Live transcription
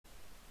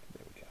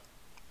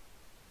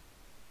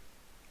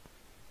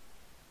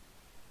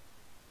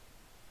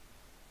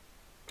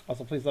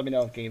Also, please let me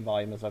know if game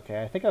volume is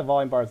okay. I think the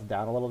volume bar is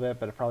down a little bit,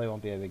 but it probably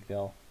won't be a big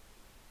deal.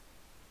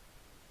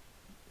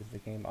 Is the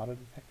game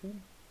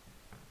auto-detecting?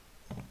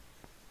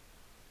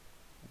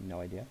 No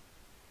idea.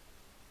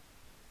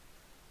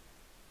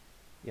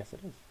 Yes, it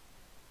is.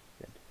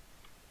 Good.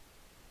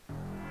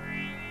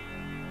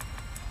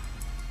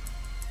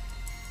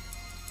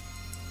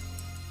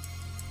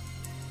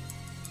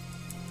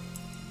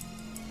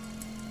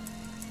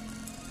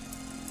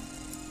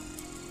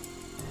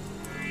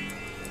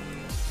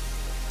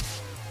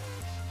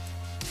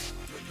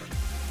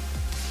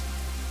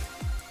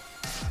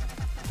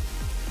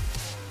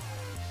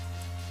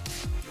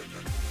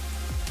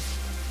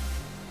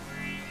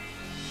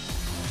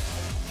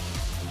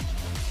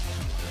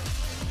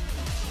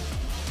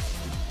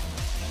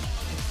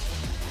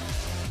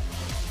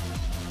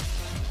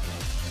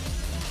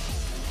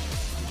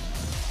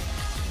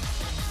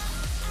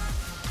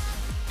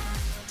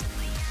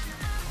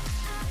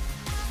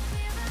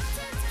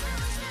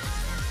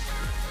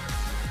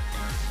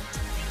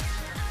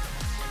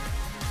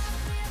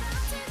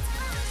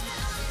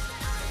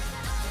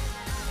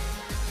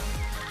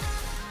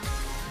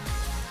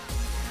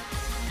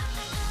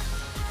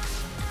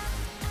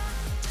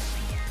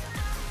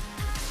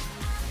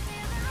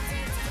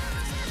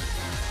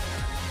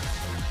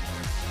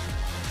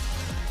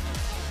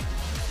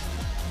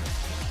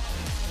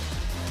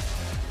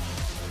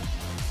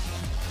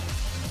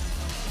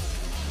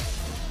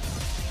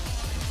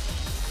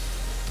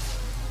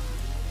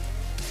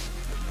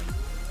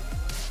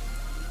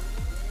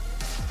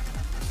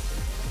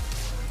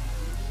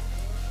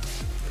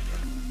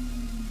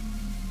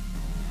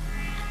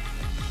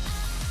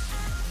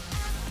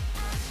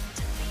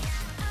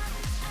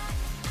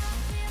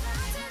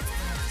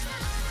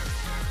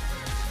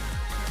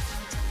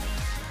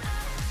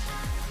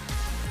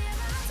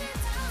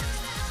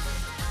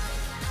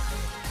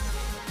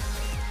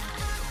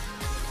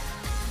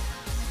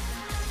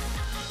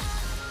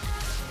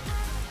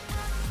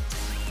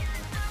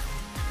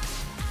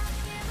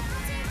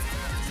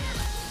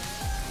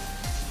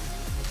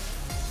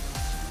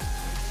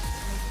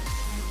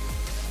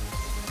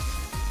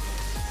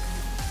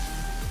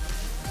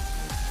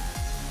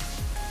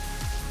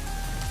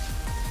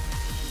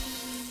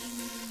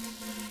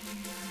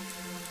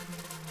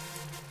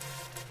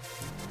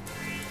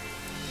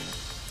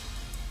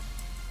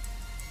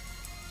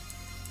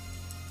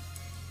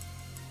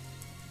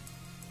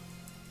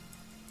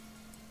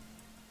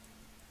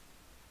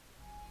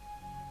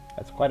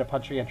 That's quite a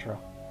punchy intro.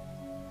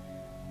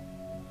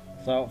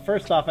 So,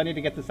 first off, I need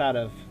to get this out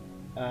of...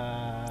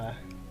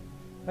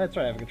 that's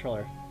right, I have a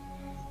controller.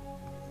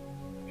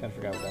 Kinda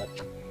forgot about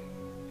that.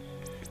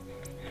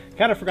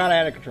 Kinda forgot I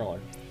had a controller.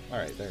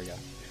 Alright, there we go.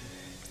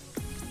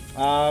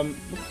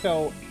 Let's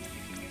go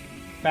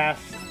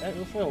fast.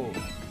 Let's go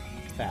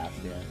fast,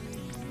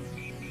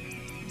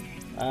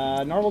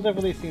 yeah. Normal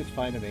difficulty seems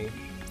fine to me.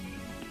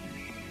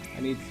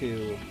 I need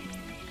to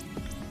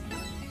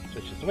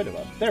switch this window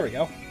up. There we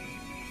go.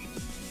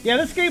 Yeah,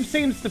 this game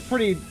seems to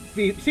pretty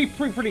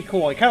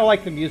cool. I kind of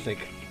like the music.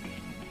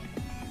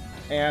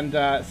 And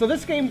so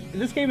this game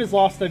is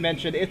Lost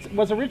Dimension. It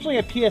was originally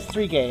a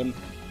PS3 game.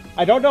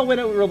 I don't know when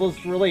it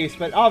was released,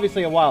 but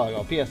obviously a while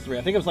ago. PS3.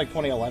 I think it was like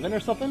 2011 or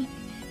something.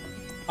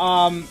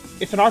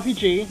 It's an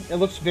RPG. It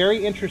looks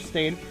very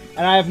interesting,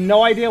 and I have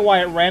no idea why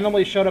it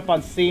randomly showed up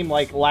on Steam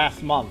like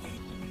last month.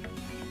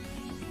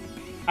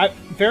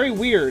 Very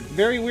weird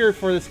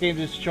for this game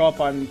to just show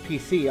up on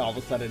PC all of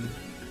a sudden.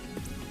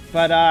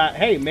 But,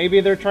 hey,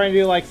 maybe they're trying to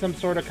do, like, some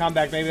sort of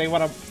comeback. Maybe they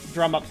want to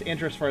drum up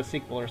interest for a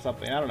sequel or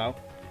something. I don't know.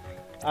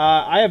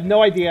 I have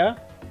no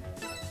idea.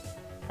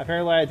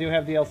 Apparently, I do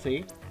have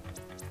DLC.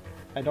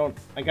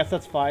 I guess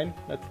that's fine.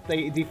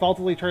 They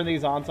defaultedly turn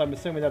these on, so I'm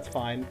assuming that's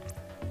fine.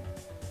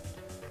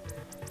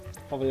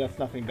 Hopefully that's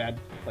nothing bad.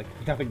 Like,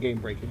 nothing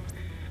game-breaking.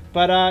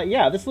 But,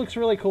 yeah, this looks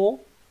really cool.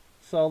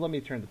 So, let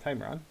me turn the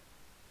timer on.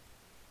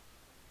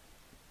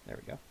 There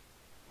we go.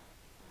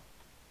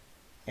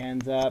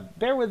 And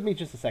bear with me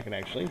just a second,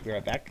 actually. Be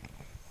right back.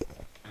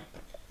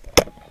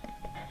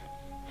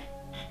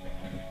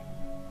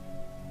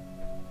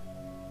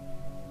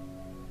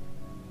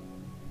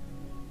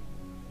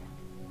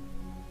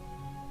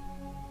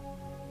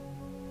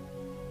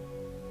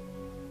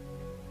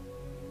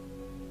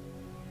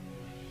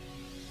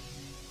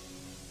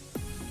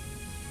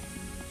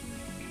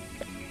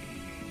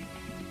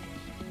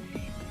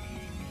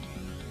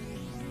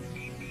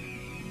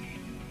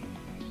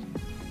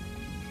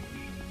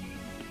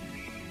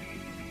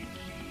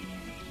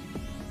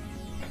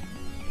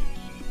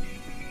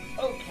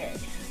 Okay.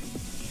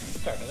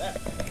 Sorry for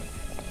that.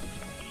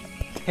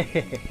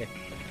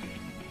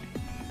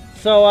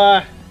 So,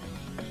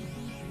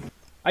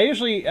 I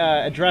usually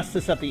address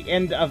this at the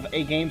end of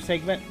a game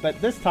segment,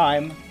 but this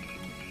time,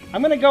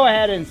 I'm going to go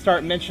ahead and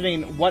start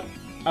mentioning what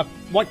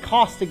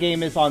cost the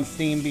game is on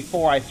Steam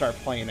before I start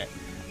playing it.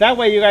 That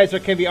way you guys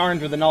can be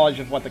armed with the knowledge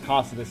of what the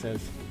cost of this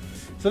is.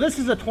 So this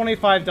is a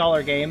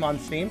 $25 game on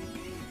Steam.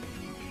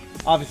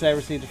 Obviously I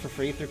received it for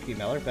free through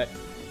P-Mailer, but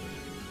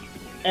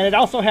And it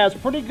also has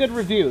pretty good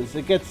reviews.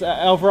 It gets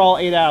overall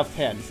 8 out of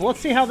 10. So let's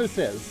see how this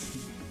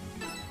is.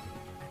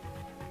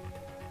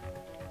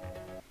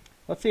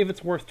 Let's see if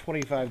it's worth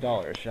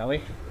 $25, shall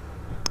we?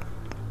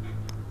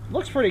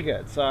 Looks pretty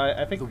good, so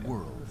I think... The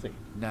world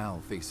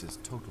now faces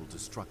total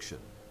destruction.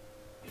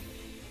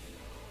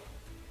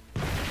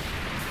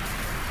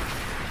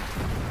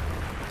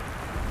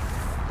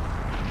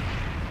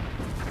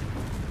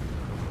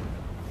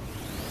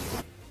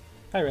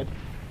 Hi, Red.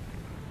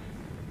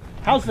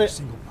 How's the...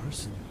 single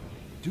person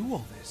do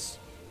all this?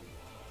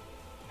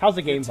 How's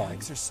the game volume?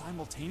 Attacks are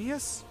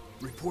simultaneous?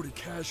 Reported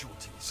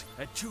casualties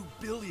at 2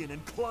 billion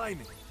and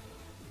climbing.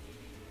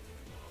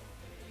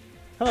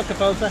 Hello,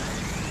 Caposa.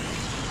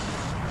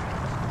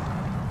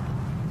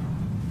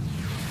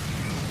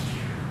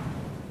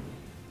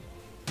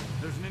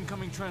 There's an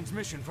incoming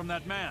transmission from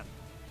that man.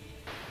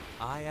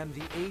 I am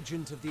the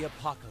agent of the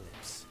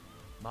apocalypse.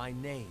 My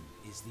name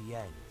is the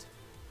End.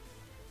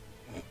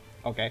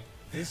 Okay.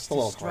 This a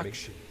little corny.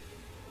 destruction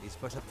is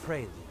but a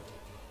prelude.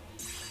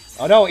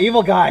 Oh no,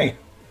 evil guy!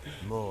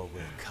 More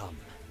will come.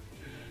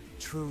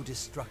 True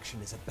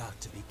destruction is about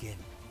to begin.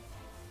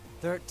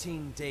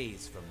 13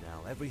 days from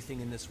now,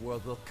 everything in this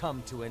world will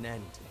come to an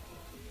end.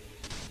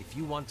 If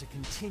you want to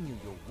continue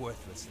your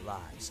worthless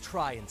lives,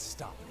 try and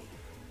stop me.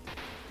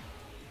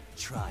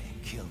 Try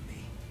and kill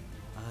me.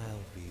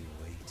 I'll be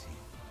waiting.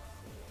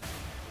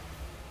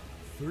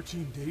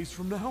 13 days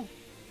from now?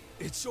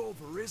 It's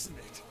over, isn't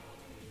it?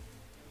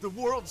 The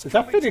world's Is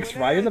that coming to Phoenix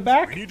an Wright in the end.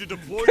 back? We need to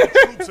deploy the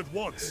troops at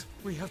once.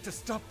 We have to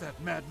stop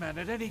that madman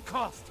at any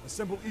cost.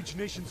 Assemble each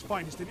nation's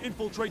finest and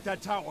infiltrate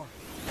that tower.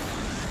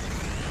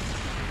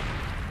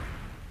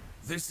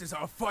 This is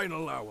our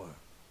final hour.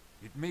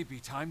 It may be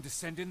time to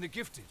send in the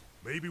gifted.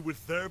 Maybe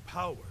with their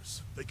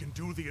powers, they can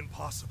do the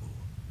impossible.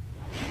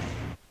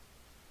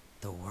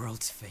 The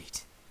world's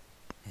fate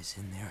is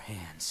in their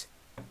hands.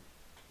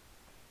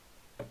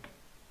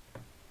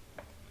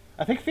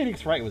 I think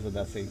Phoenix Wright was in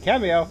that scene.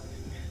 Cameo!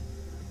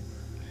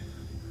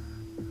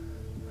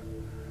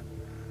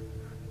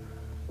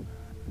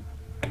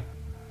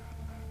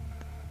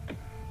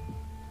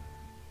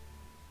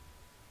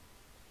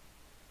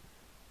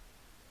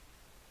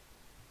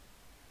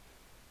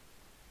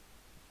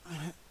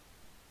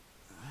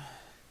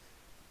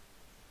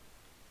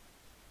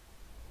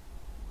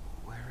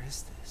 Where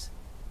is this?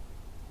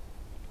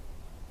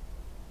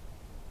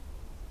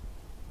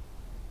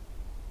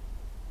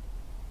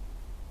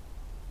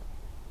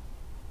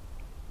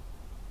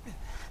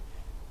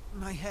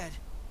 My head.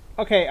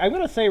 Okay, I'm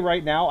gonna say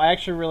right now, I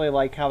actually really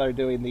like how they're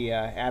doing the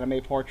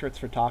anime portraits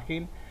for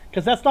talking.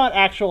 Because that's not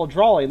actual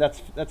drawing,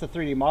 that's a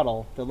 3D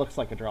model that looks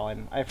like a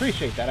drawing. I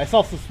appreciate that. I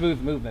saw some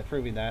smooth movement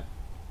proving that.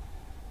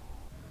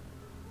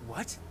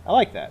 What? I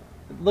like that.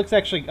 It looks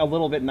actually a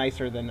little bit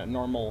nicer than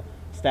normal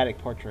static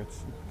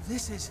portraits.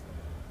 This is...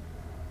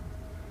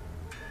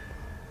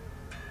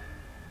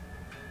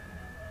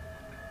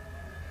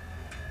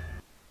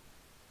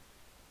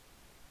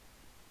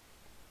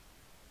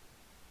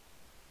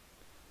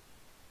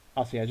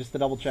 Oh, so yeah, just to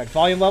double check.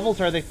 Volume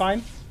levels, are they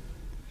fine?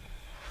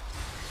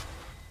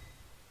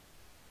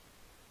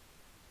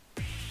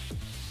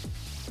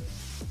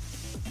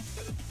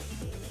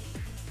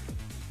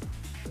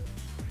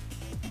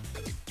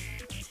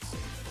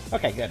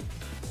 Okay, good.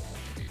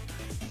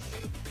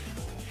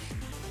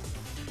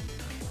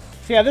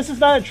 So yeah, this is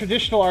not a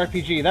traditional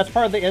RPG. That's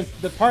part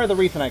of the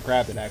reason I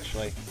grabbed it,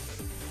 actually.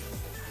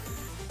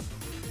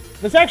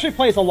 This actually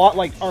plays a lot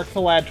like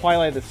Arcthalad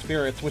Twilight of the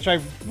Spirits, which I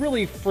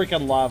really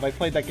freaking love. I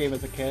played that game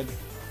as a kid.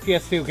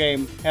 PS2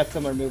 game has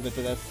similar movement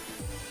to this.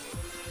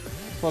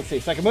 So let's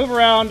see. So I can move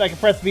around. I can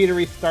press V to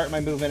restart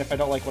my movement if I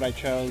don't like what I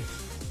chose.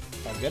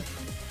 Sounds good.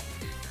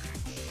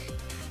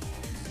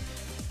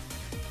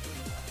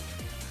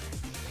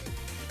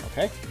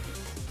 Okay.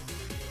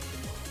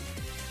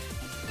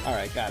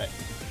 Alright, got it.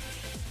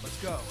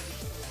 Let's go.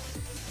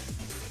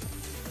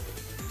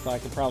 So I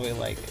can probably,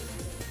 like...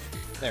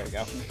 There we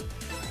go.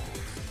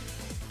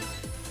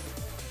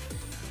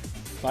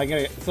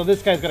 So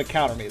this guy's gonna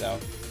counter me, though.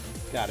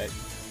 Got it.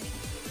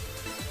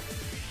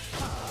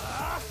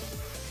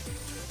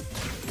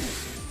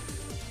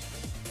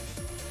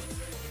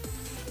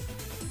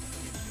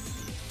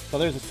 So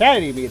there's a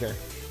sanity meter.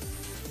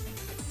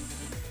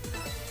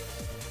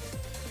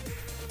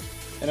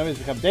 Enemies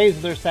become dazed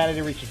if their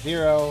sanity reaches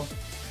 0,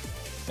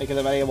 making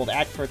them unable to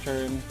act for a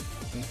turn,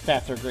 and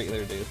stats are greatly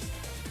reduced.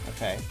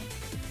 Okay.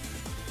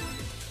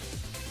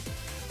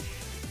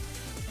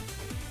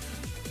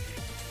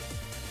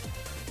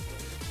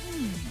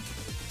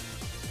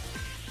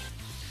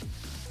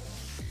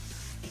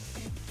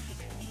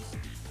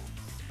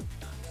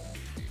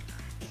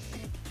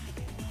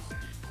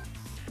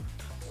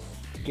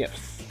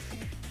 Gifts.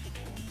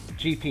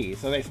 GP,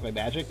 so basically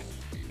magic.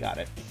 Got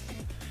it.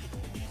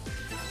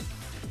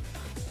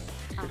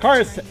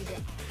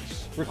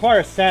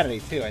 Requires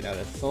sanity too, I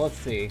noticed. So let's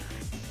see.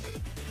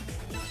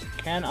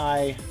 Can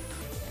I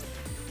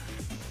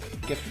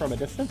gift from a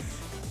distance?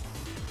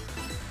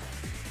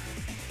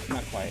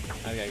 Not quite.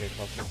 I gotta get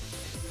closer.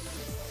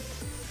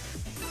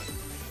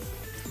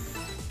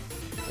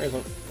 There's a...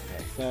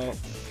 Okay, so...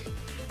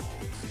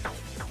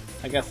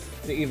 I guess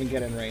to even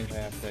get in range, I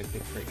have to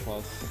get pretty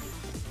close.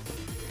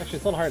 Actually,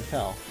 it's a little hard to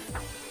tell.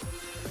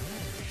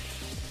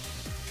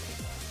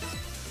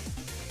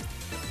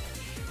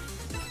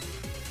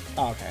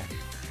 Oh, okay.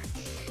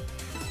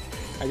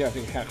 I do have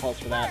to get kind of close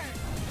for that.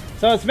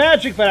 So it's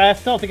magic, but I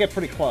still have to get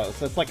pretty close.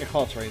 So it's like a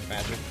close range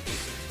magic.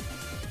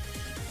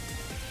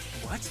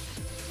 What?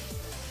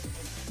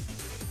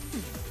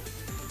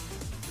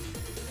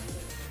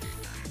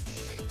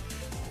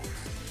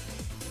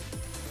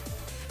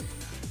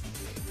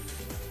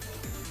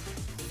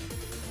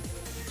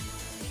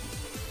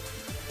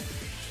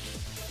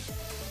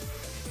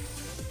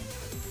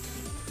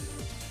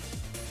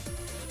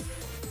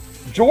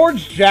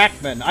 George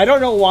Jackman. I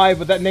don't know why,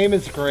 but that name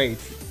is great.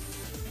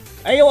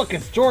 Hey, look,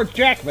 it's George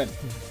Jackman.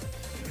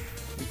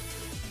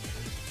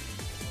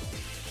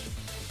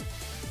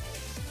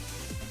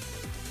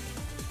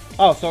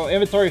 Oh, so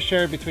inventory is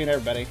shared between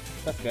everybody.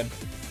 That's good.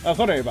 I was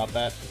wondering about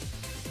that.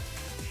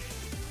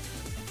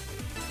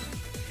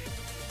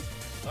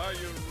 Are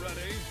you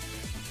ready?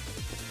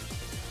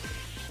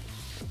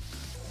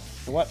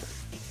 So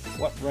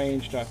what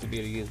range do I have to be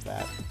to use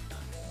that?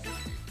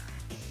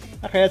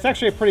 Okay, that's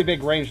actually a pretty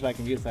big range that I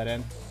can use that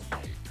in.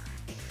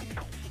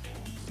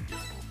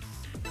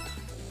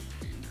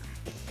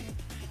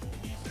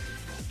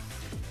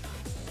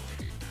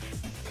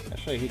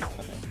 Actually, he's...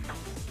 Okay.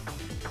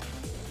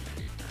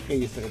 Get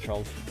used to the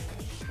controls.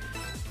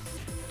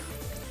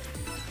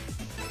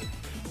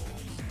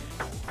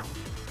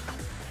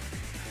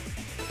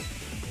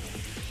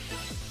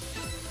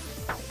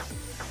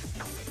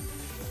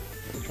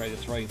 Let's try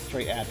just running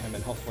straight at him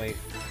and hopefully...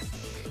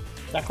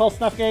 Is that close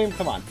enough, game?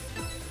 Come on.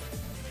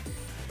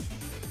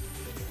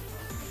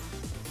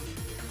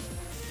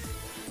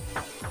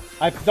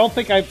 I don't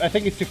think I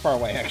think he's too far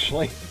away,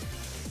 actually.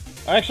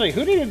 Actually,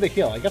 who needed the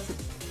heal? I guess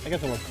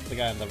it was the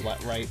guy on the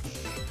right.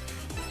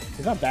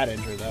 He's not that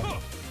injured though.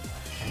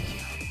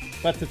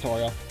 That's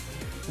tutorial.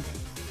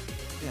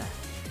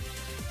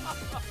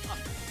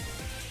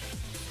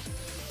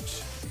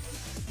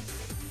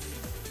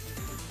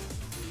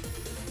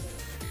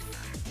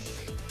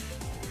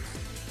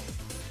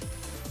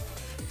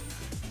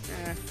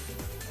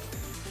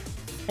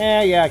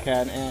 Yeah. Yeah, I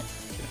can.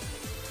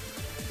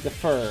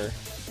 Defer.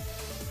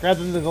 Grabs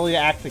the ability to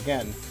act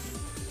again.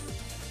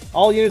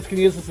 All units can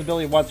use this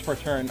ability once per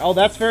turn. Oh,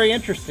 that's very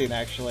interesting,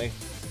 actually.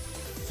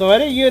 So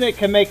any unit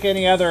can make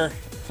any other...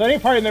 So any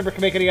party member can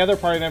make any other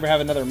party member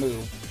have another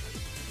move.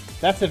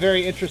 That's a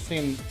very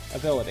interesting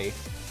ability.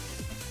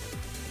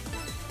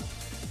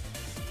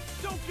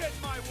 Don't get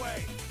in my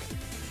way.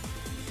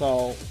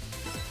 So...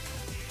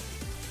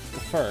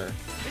 Defer.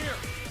 Here.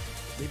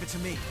 Leave it to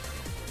me.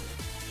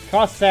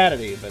 Costs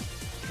sanity, but...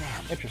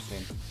 Damn.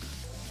 Interesting.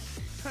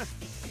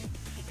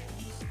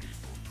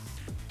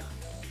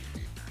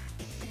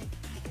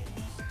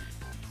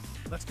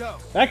 Let's go.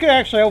 That could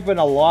actually open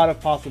a lot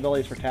of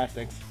possibilities for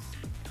tactics.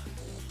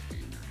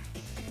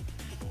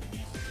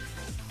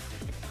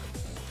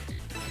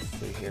 Let's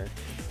see here.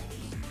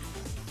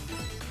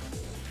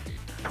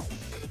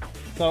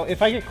 So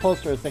if I get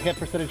closer, does the hit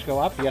percentage go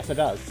up? Yes, it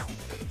does.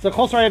 So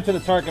closer I am to the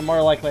target,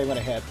 more likely I'm going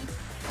to hit.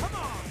 Come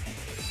on.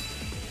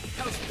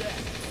 How's that?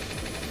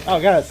 Oh,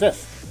 got an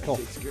assist. Cool.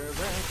 Takes care of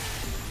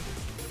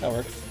that. That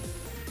works.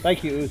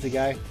 Thank you, Uzi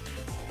guy.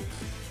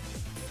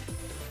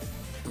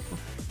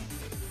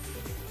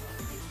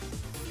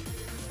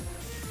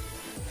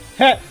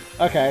 Heh!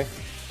 Okay.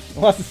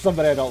 Unless it's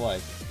somebody I don't like.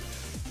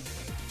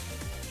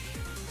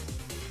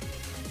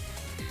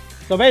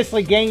 So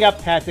basically, gang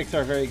up tactics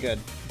are very good.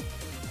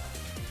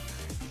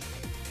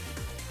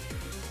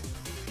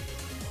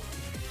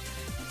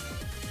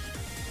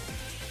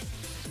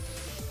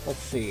 Let's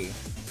see.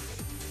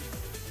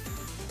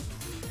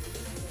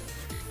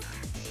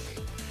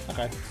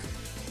 Okay.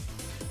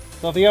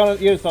 So if the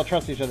units don't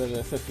trust each other, the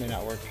assist may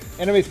not work.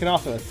 Enemies can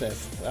also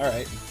assist.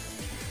 Alright.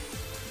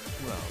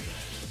 Well,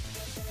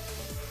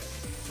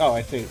 Oh,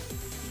 I see.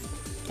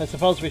 I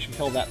suppose we should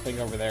kill that thing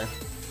over there.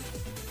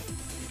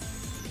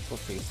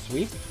 Let's see.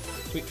 Sweep?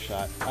 Sweep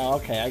shot. Oh,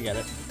 okay, I get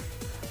it.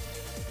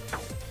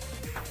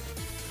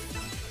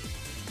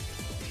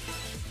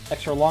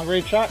 Extra long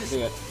range shot?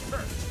 Do it.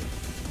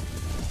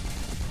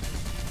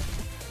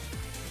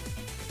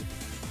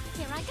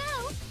 Here I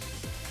go.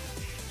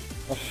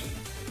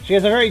 She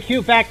has a very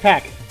cute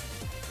backpack.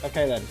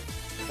 Okay then.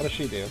 What does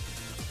she do?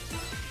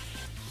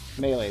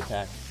 Melee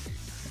attack.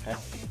 Okay.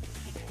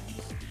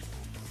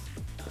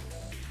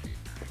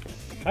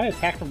 Can I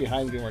attack from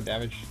behind and do more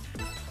damage?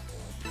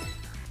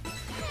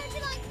 How'd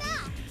you like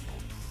that?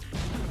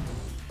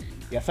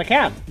 Yes, I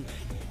can.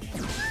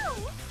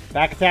 Ow!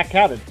 Back attack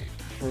counted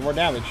for more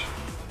damage.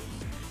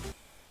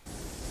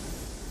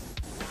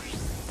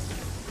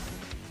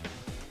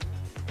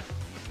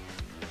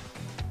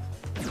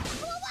 Wow!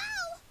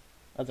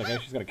 That's okay,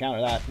 she's gonna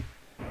counter that.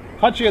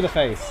 Punch you in the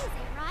face. Easy,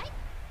 right?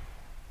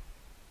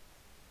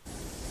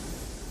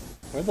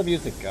 Where'd the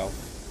music go?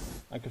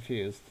 I'm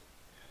confused.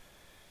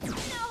 No.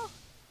 No.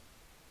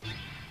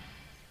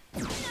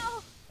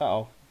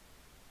 Uh-oh.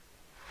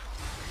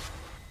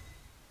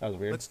 That was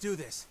weird. Let's do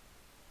this.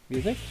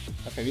 Music?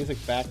 Okay,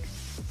 music's back.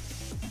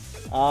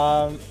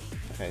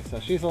 Okay, so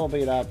she's a little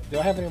beat up. Do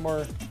I have any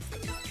more?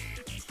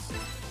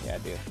 Yeah, I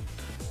do.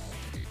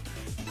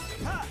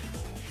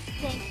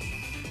 Think.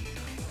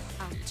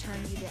 I'll turn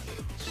you to ash.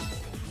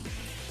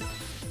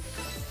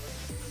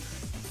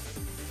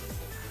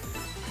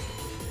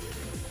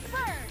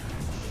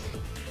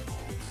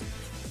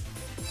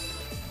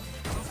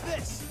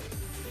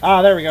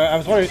 Ah, there we go. I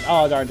was wondering.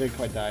 Oh, darn, didn't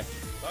quite die.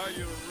 Are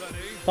you ready?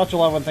 Don't you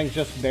love when things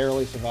just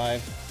barely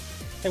survive?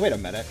 Hey, wait a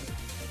minute.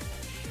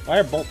 Why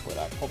are both lit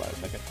up? Hold on a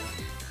second.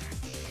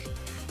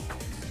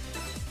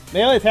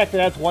 Melee attack that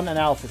adds 1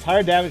 analysis.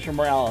 Higher damage or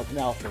more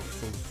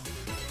analysis. This is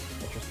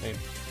interesting.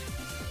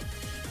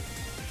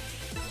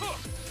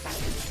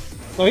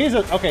 So he's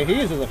a. Okay, he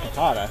uses a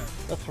katana.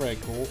 That's very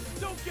cool.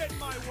 Don't get in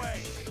my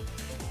way.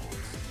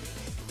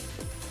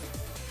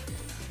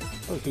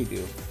 What does he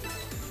do?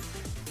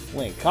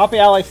 Link. Copy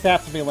ally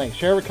stats to be linked.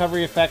 Share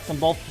recovery effects and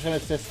both can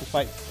assist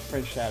despite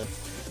fringe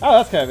status. Oh,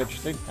 that's kind of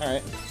interesting.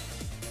 Alright.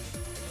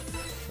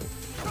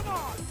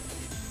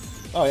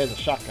 Oh, he has a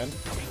shotgun.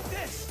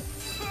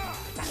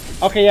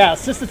 Okay, yeah,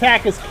 assist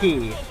attack is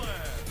key.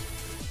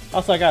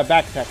 Also, I got a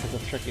back attack because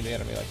of tricking the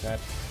enemy like that.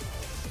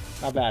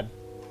 Not bad.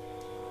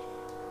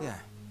 Yeah.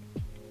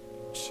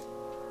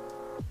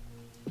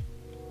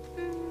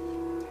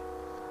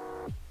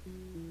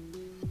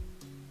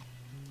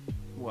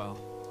 Well.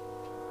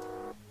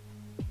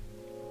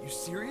 You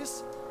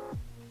serious?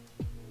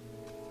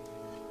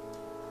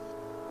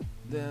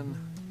 Then...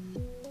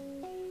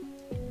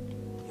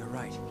 You're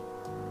right.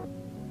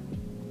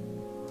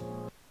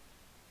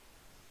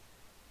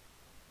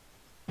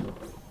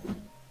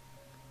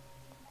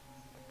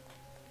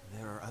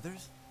 There are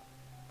others?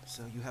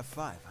 So you have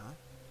 5,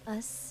 huh?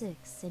 Us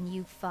 6 and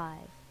you 5.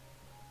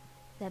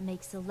 That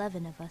makes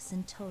 11 of us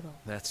in total.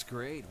 That's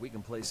great. We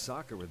can play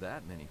soccer with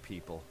that many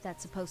people.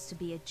 That's supposed to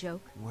be a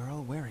joke? We're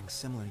all wearing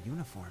similar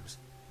uniforms.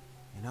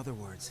 In other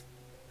words,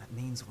 that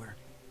means we're...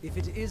 If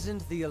it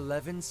isn't the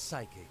 11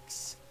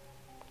 psychics.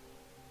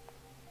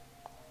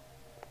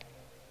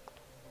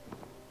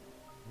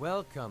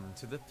 Welcome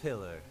to the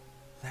Pillar.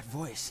 That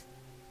voice.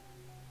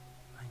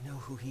 I know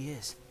who he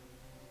is.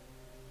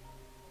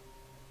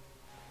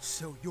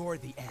 So you're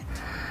the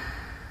end.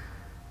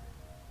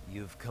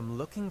 You've come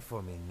looking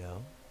for me,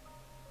 no?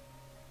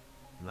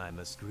 I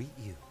must greet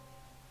you.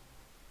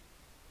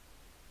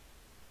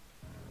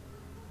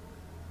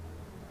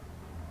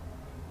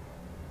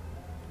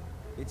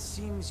 It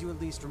seems you at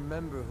least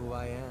remember who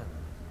I am.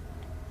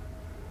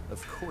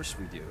 Of course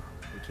we do.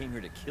 We came here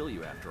to kill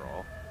you after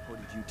all. Or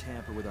did you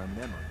tamper with our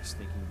memories,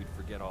 thinking we'd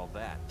forget all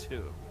that,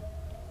 too?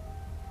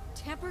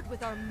 Tampered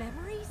with our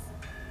memories?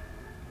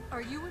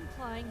 Are you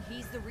implying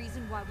he's the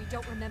reason why we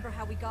don't remember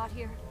how we got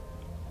here?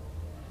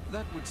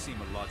 That would seem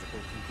a logical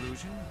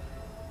conclusion.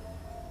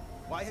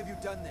 Why have you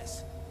done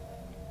this?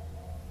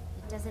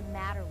 It doesn't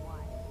matter why.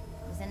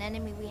 There's an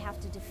enemy we have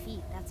to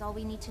defeat. That's all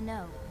we need to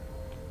know.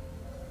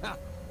 Ha!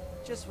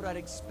 Just what I'd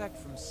expect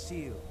from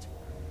Sealed.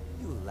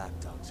 You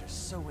lapdogs are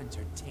so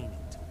entertaining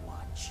to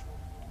watch.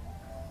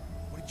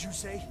 What did you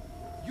say?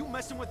 You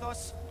messing with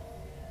us?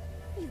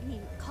 You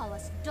needn't call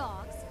us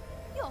dogs.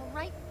 You're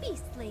right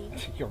beastly.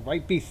 You're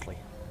right beastly.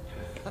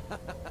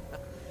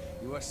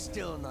 You are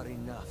still not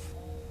enough.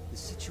 The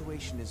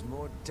situation is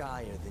more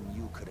dire than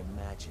you could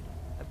imagine.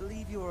 I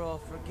believe you are all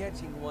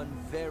forgetting one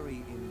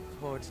very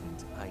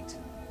important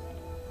item.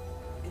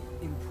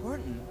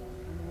 Important?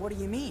 What do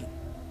you mean?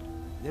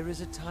 There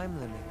is a time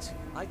limit.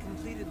 I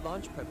completed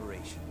launch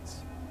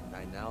preparations, and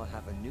I now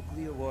have a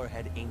nuclear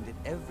warhead aimed at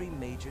every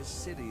major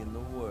city in the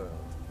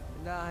world.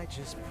 And I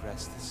just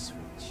pressed the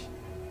switch.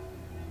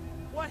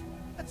 What?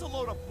 That's a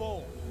load of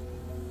bull.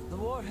 The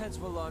warheads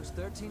will launch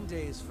 13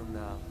 days from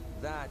now.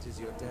 That is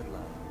your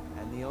deadline.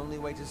 And the only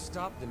way to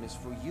stop them is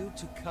for you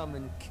to come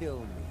and kill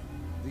me.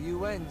 The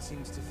UN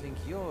seems to think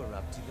you're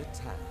up to the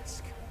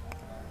task.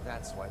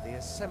 That's why they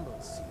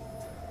assembled Sealed.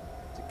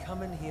 To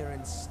come in here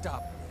and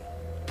stop me.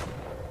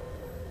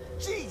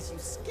 Jeez, you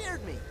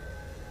scared me!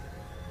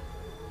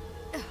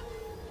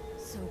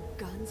 So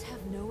guns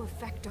have no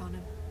effect on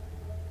him.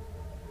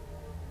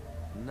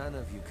 None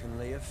of you can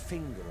lay a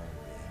finger on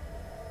me.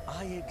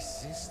 I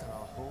exist on a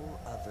whole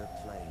other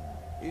plane.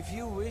 If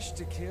you wish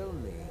to kill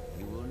me,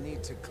 you will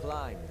need to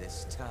climb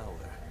this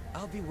tower.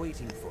 I'll be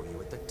waiting for you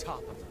at the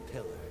top of the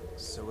pillar.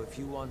 So if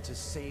you want to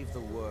save the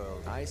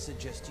world, I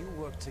suggest you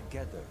work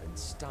together and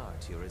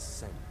start your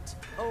ascent.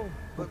 Oh,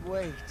 but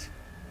wait.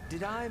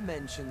 Did I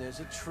mention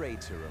there's a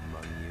traitor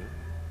among you?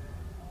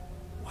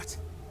 What?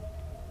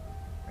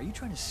 Are you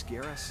trying to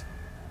scare us?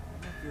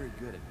 I'm not very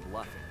good at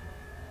bluffing.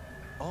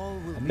 All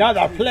will be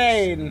Another clear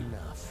plane! soon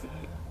enough.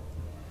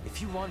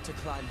 If you want to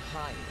climb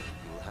higher,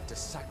 you will have to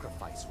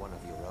sacrifice one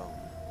of your own.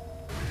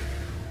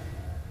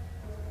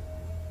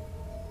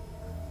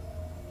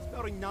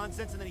 Spouting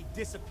nonsense and then he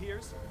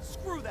disappears?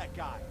 Screw that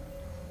guy!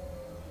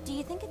 Do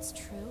you think it's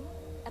true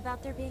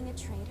about there being a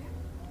traitor?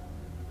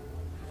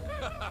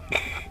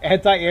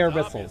 Anti-air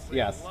missiles,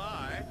 yes.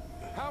 Lie.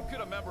 How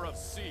could a member of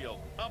seal,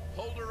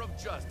 upholder of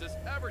justice,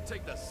 ever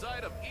take the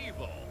side of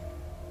evil?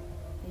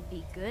 It'd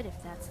be good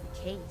if that's the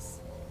case.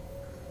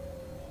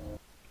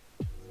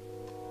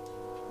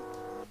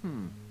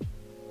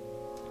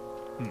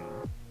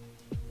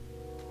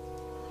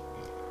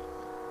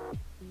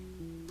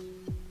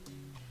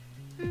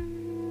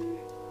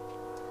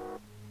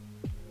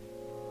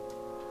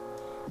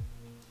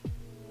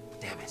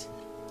 Damn it.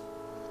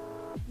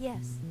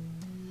 Yes.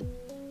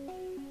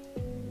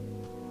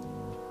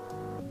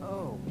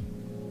 Oh.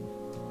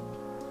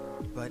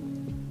 But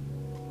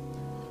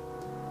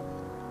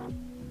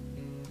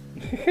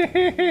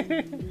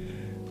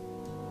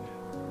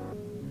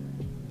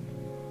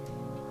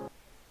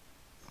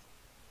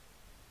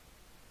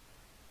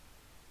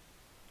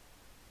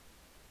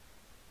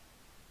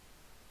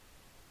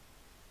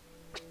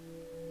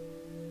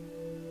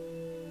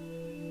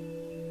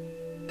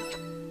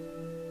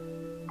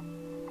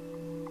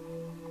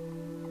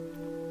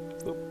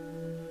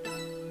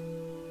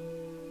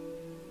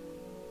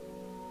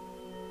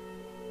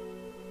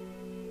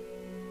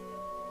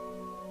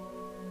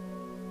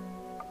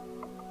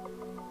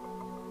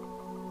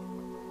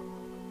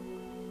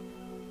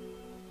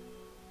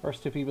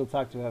First two people to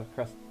talk to have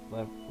crest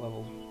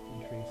levels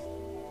increased.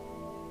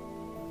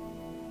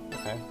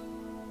 Okay.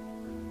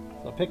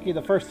 So picking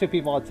the first two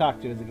people I talk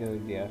to is a good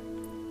idea.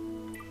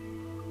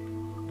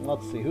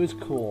 Let's see, who's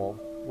cool?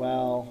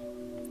 Well,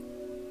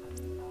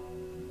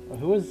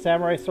 who was the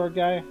samurai sword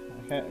guy?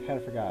 I kind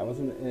of forgot.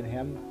 Wasn't it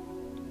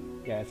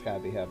him? Yeah, it's gotta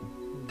be him.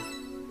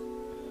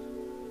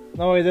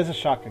 No, wait, there's a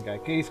shotgun guy.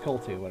 He's cool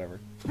too, whatever.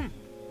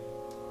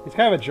 He's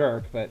kind of a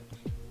jerk, but...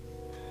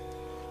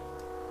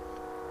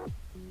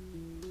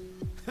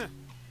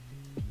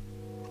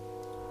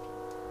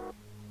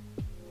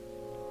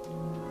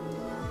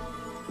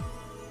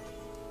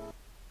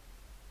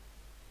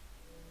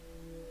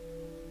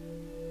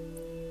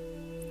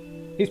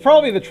 He's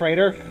probably the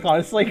traitor,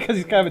 honestly, because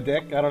he's kind of a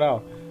dick. I don't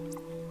know.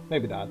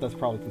 Maybe not. That's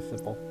probably too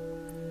simple.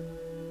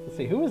 Let's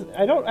see. Who was...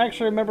 I don't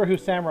actually remember who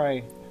the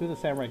samurai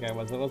guy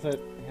was. Was it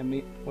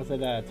him? Was it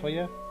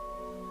Toya?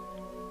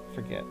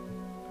 Forget.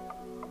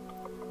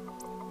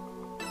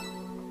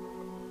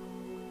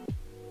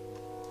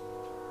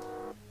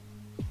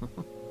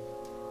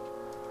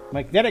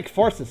 Magnetic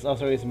forces. Oh,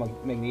 so he's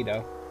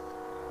Magneto.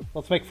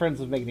 Let's make friends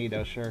with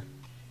Magneto, sure.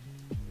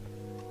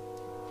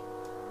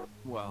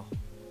 Well...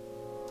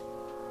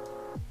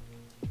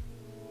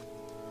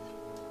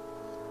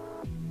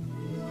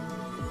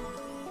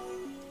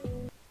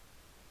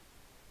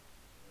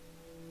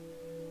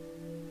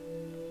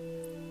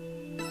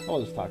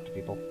 I'll just talk to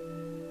people.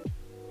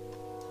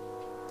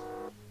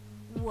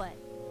 What?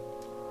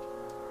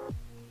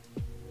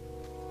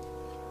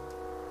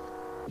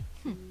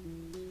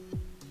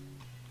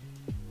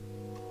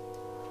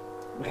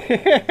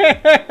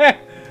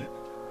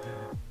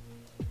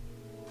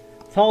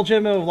 Tall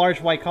gentleman with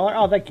large white collar.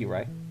 Oh, thank you,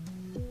 Ray.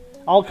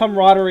 I'll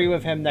camaraderie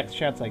with him next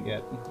chance I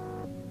get.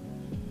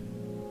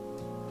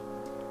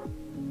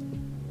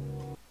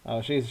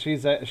 Oh,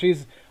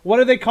 she's what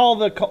do they call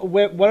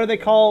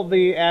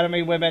the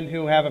anime women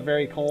who have a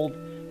very cold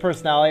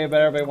personality, but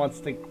everybody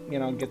wants to, you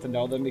know, get to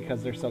know them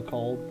because they're so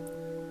cold?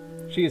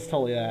 She is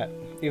totally that,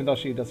 even though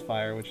she does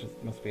fire, which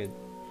must be a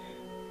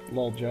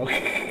little joke,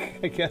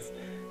 I guess.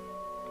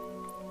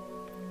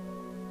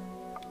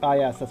 Ah,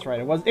 yes, that's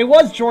right. It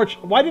was George.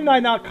 Why didn't I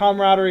not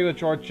camaraderie with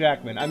George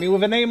Jackman? I mean,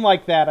 with a name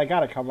like that, I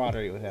got a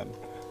camaraderie with him.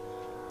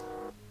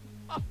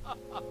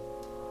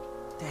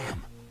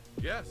 damn.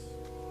 Yes.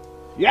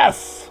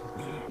 Yes!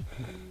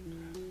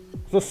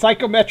 The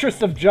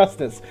Psychometrist of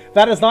Justice.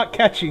 That is not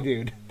catchy,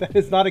 dude. That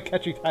is not a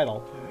catchy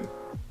title.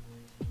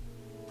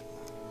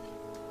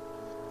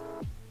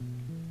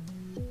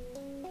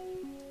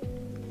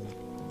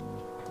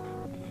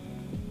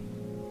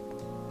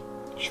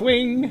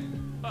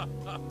 Swing!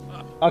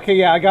 Okay,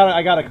 yeah, I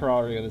got a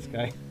camaraderie with this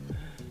guy.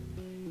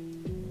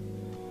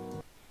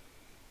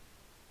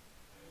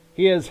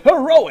 He is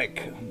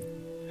heroic!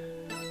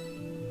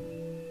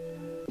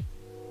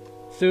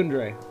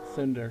 Sunder.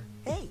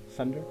 Hey.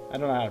 Sunder? I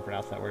don't know how to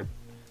pronounce that word.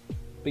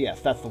 But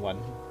yes, that's the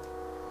one.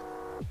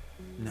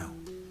 No.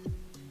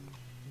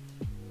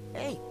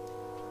 Hey.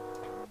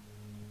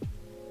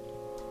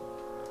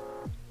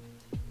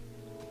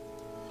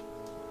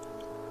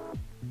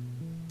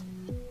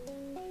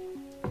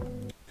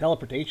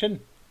 Teleportation?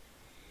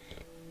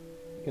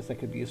 I guess that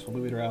could be useful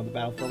moving around the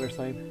battlefield or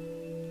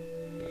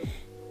something.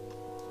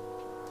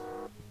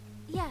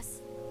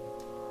 Yes.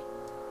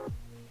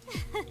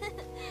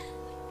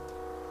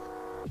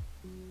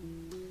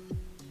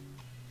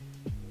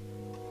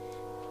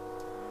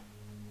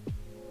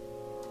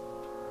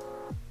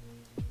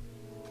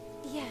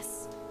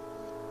 Yes.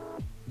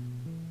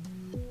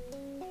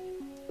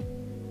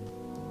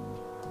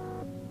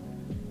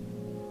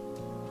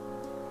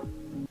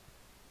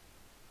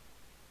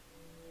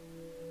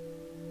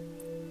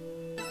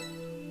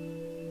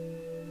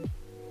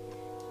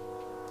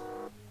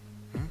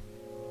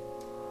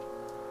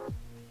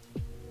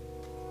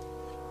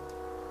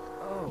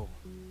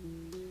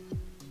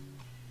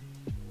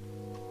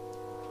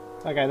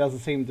 That guy doesn't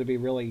seem to be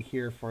really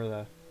here for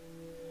the...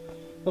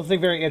 Doesn't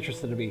seem very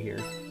interested to be here.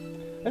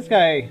 This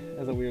guy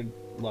has a weird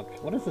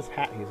look. What is this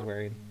hat he's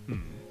wearing?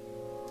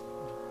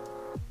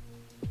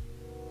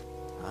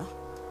 Huh?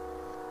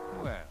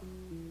 Well...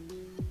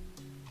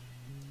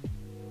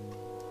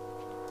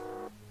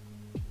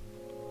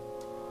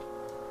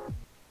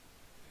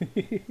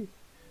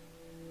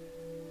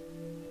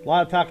 A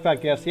lot of talk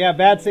about gifts. Yeah,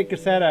 bad Secret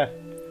Santa.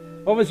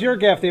 What was your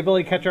gift? The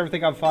ability to catch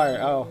everything on fire.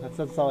 Oh, that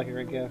doesn't sound like a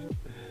great gift.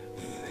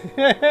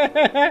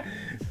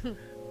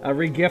 A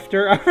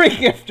regifter? A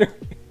regifter!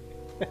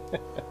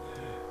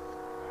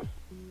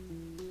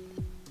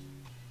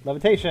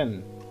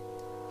 Levitation.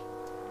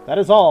 That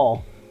is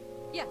all.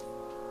 Yes.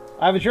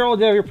 I have a journal of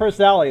your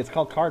personality. It's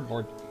called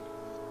cardboard.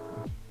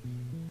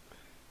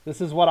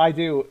 This is what I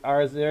do.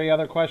 Is there any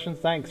other questions?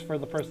 Thanks for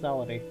the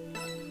personality.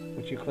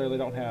 Which you clearly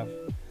don't have.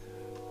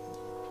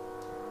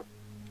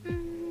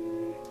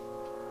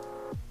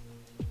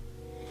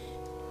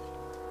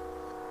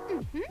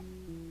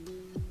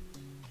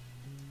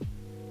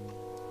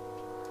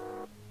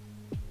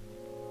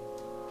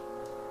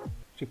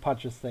 She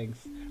punches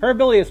things. Her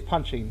ability is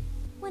punching.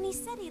 When he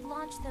said he'd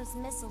launch those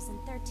missiles in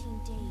 13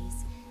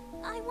 days,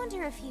 I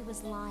wonder if he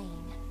was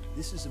lying.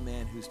 This is a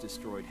man who's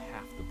destroyed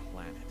half the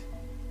planet.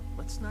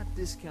 Let's not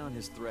discount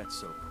his threat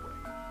so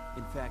quick.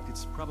 In fact,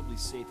 it's probably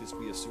safest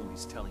we assume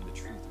he's telling the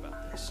truth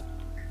about this.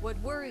 What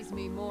worries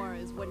me more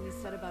is what he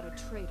said about a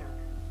traitor.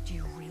 Do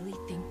you really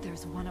think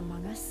there's one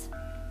among us?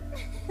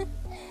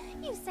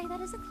 You say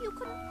that as if you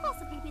couldn't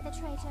possibly be the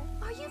traitor.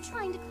 Are you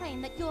trying to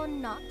claim that you're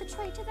not the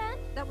traitor then?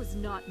 That was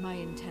not my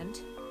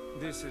intent.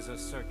 This is a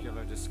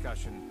circular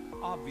discussion.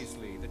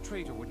 Obviously, the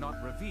traitor would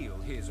not reveal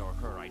his or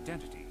her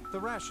identity. The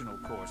rational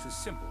course is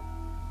simple.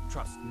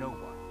 Trust no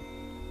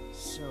one.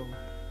 So,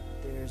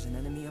 there's an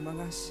enemy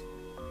among us?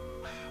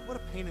 What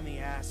a pain in the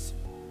ass.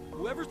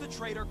 Whoever's the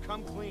traitor,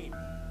 come clean.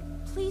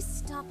 Please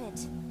stop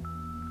it.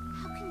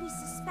 How can we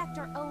suspect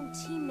our own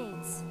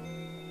teammates?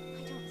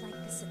 I don't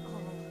like this at all.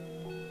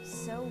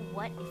 So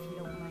what if you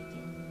don't like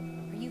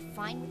it? Are you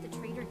fine with the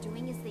traitor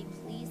doing as they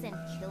please and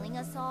killing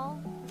us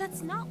all?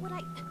 That's not what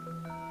I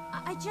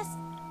just...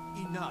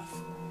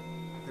 Enough.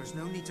 There's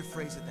no need to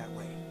phrase it that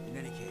way. In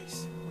any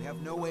case, we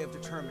have no way of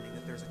determining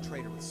that there's a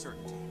traitor with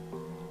certainty.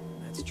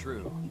 That's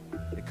true.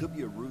 It could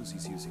be a ruse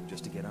he's using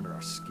just to get under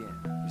our skin.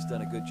 He's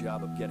done a good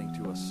job of getting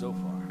to us so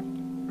far.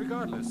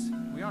 Regardless,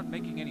 we aren't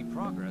making any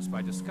progress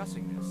by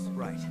discussing this.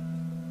 Right.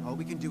 All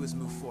we can do is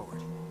move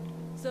forward.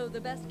 So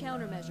the best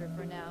countermeasure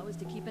for now is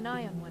to keep an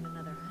eye on one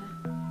another,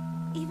 huh?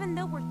 Even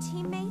though we're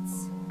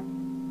teammates,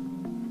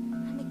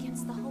 I'm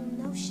against the whole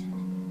notion.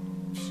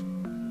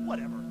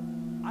 Whatever.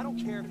 I don't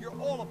care if you're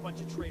all a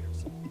bunch of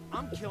traitors.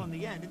 I'm killing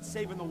the end and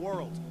saving the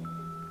world.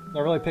 I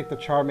really picked the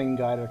charming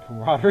guy to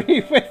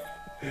camaraderie with.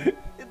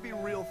 It'd be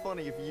real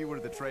funny if you were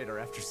the traitor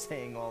after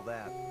saying all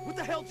that. What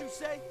the hell did you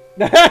say?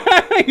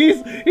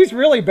 he's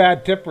really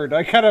bad tempered.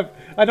 I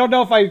don't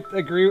know if I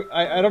agree.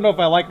 I don't know if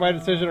I like my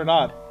decision or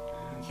not.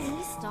 Can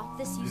we stop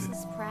this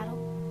useless prattle?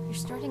 You're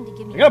starting to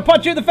give me... I'm gonna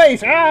punch you in the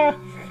face! Ah!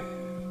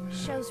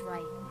 Show's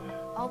right.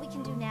 All we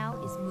can do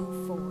now is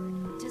move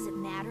forward. Does it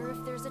matter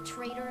if there's a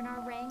traitor in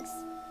our ranks?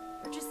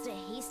 Or just a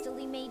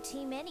hastily made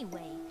team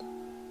anyway?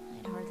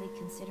 I'd hardly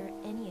consider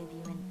any of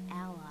you an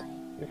ally.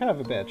 You're kind of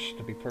a bitch,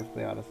 to be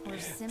perfectly honest. We're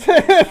simply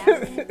a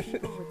gathering of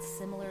people with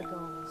similar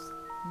goals.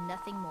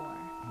 Nothing more.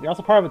 You're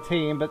also part of a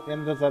team, but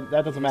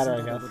that doesn't matter, I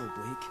guess. A little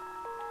bleak.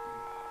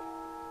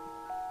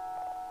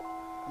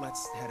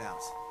 Let's head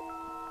out.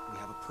 We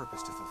have a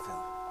purpose to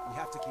fulfill. We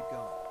have to keep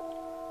going.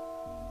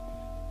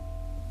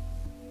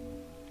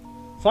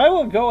 So I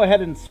will go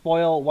ahead and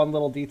spoil one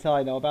little detail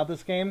I know about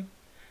this game.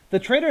 The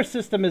traitor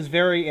system is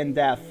very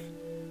in-depth.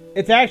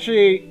 It's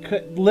actually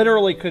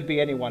literally could be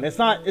anyone. It's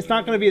not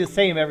going to be the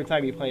same every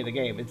time you play the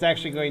game. It's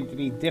actually going to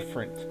be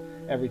different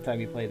every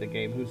time you play the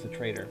game. Who's the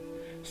traitor?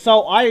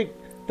 So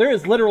there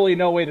is literally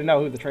no way to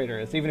know who the traitor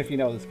is, even if you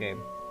know this game.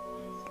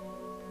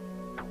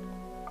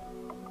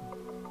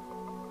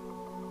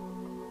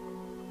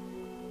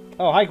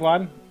 Oh, hi,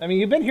 Guan. I mean,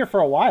 you've been here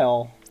for a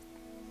while.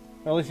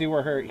 Or at least you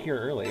were here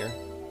earlier.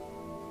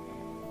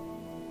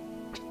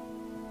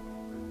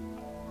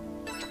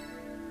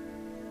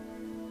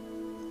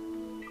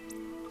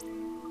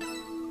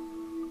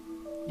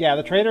 Yeah,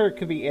 the traitor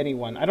could be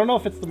anyone. I don't know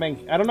if it's the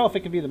main... I don't know if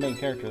it could be the main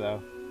character,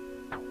 though.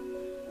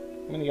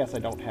 I'm gonna guess I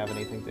don't have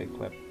anything to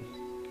equip.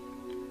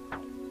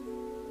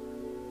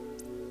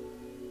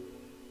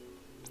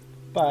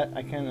 But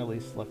I can at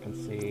least look and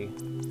see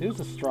who's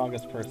the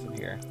strongest person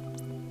here.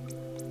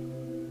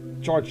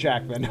 George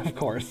Jackman, of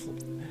course.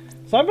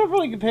 So I'm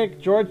probably gonna pick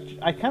George.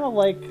 I kind of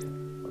like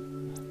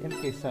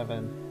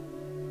MK7.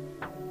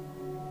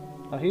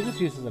 Oh, he just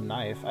uses a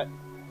knife.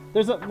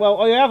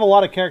 Well, you have a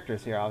lot of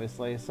characters here,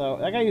 obviously. So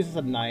that guy uses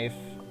a knife,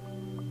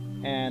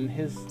 and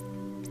his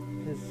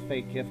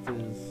fake gift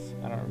is,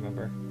 I don't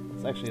remember.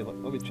 It's actually,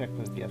 let me check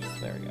the gifts.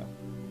 There we go.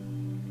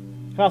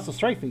 Can also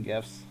strengthen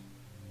gifts.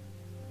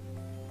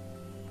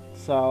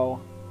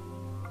 So,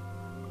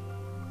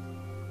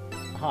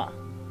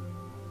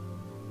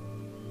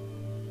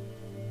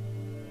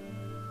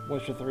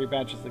 which of 3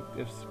 batches the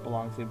gifts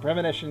belong to.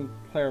 Premonition,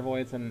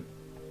 Clairvoyance, and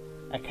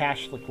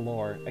Akashic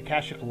Lore.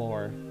 Akashic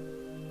Lore.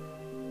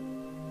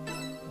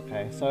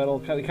 Okay, so it'll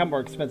become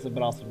more expensive,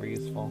 but also more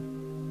useful.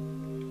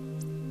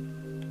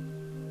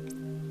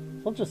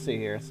 So let's just see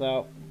here.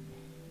 So,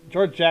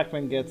 George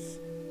Jackman gets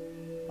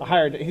a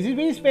higher...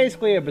 He's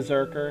basically a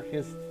berserker.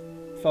 His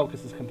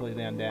focus is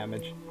completely on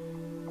damage.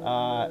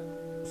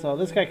 So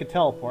this guy could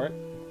teleport.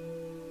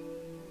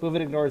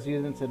 Movement ignores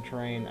units and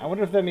terrain. I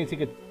wonder if that means he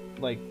could,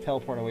 like,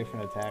 teleport away from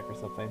an attack or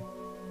something.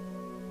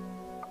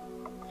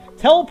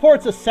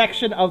 Teleports a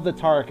section of the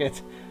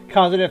target,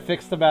 causing a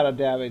fixed amount of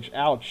damage.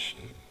 Ouch.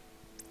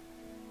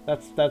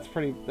 That's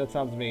pretty... That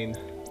sounds mean.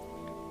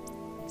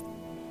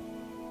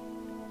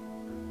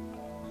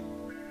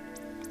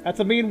 That's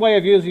a mean way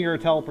of using your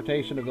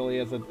teleportation ability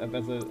as an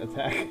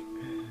attack.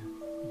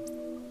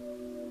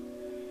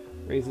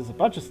 Raises a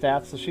bunch of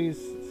stats, so she's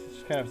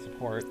kind of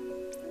support.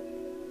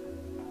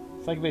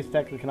 Psychic-based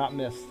attack that cannot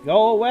miss.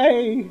 Go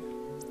away!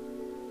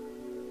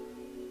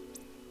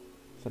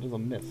 So it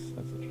doesn't miss.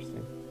 That's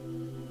interesting.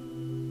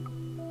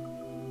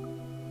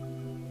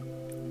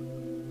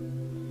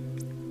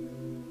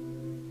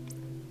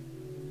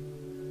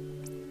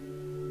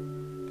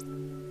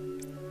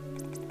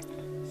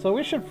 So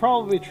we should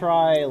probably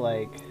try,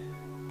 like,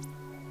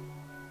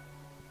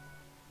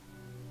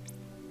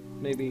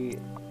 maybe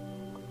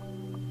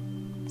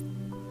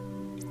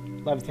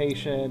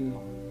levitation,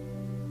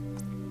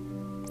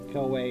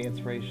 go away,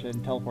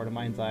 inspiration, teleport to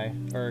mind's eye,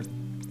 or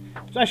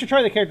so I should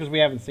try the characters we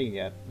haven't seen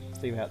yet.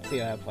 See how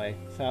that play.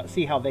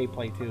 See how they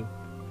play too.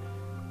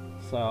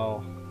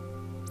 So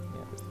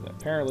yeah,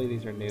 apparently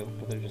these are new,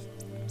 but they're just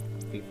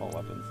default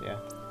weapons. Yeah.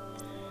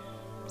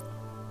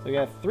 So we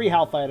have 3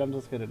 health items.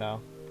 That's good to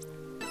know.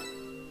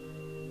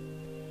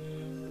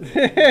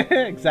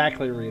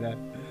 Exactly, Rita.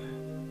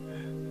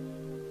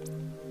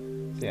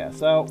 So yeah,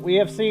 so we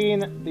have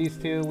seen these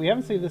 2. We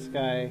haven't seen this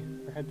guy.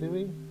 Or did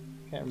we?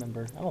 Can't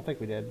remember. I don't think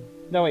we did.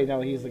 No, wait,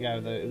 no, he's the guy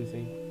with the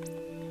Uzi.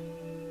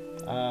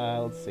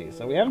 Let's see.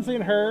 So we haven't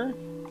seen her.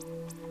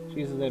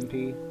 She uses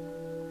MP.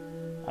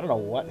 I don't know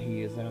what he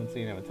uses. I haven't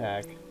seen him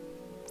attack.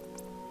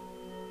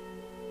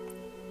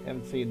 I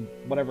haven't seen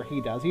whatever he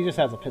does. He just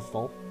has a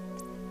pistol.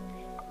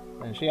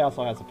 And she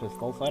also has a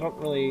pistol, so I don't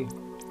really...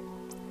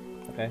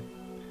 Okay.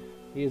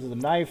 He uses a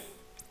knife.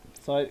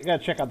 So I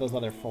gotta check out those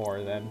other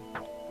 4 then.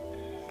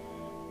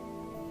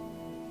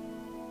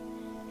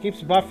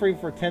 Keeps buffering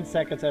for 10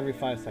 seconds every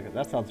 5 seconds.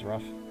 That sounds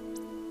rough.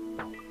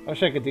 I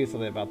wish I could do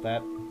something about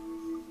that.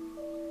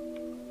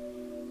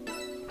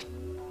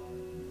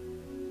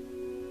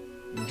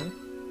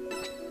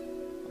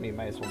 I mean,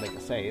 might as well make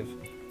a save.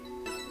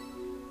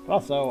 But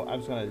also, I'm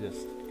just gonna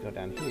just go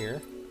down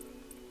here.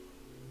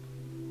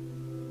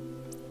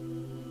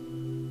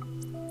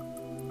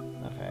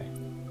 Okay.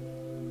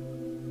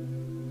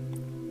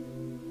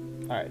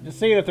 Alright, just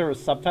seeing if there was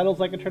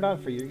subtitles I could turn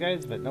on for you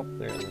guys, but nope,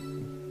 there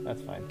isn't.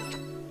 That's fine.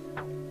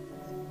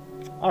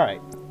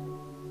 Alright.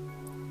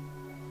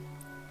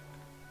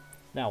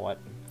 Now what?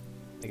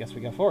 I guess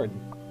we go forward.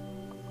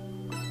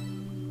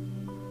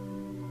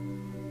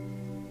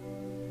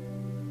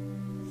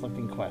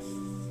 Selecting quests.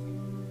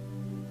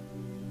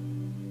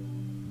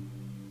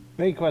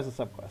 Main quest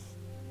and subquest.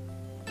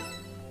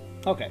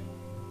 Okay.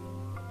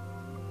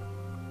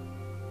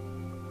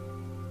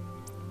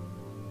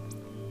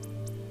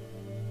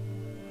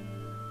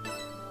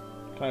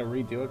 Can I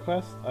redo a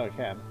quest? Oh, I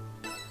can.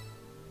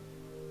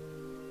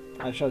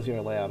 That shows you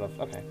a layout of...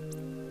 Okay.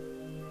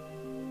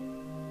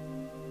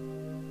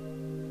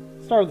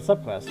 Start with the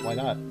subquest. Why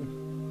not?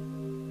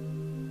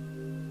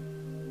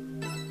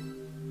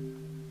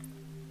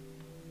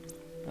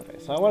 Okay,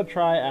 so I want to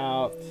try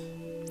out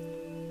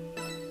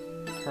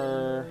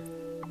her,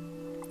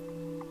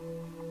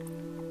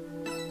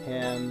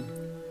 him,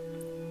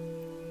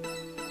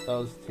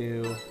 those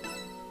 2,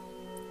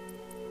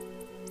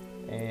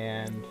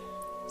 and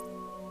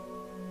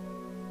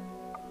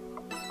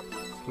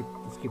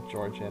let's keep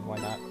George in. Why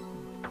not?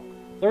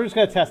 So we're just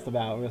gonna test them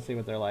out. We're gonna see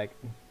what they're like.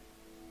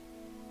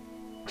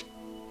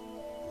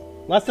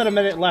 Less than a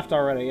minute left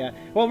already. Yeah.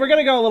 Well, we're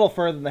gonna go a little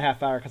further than the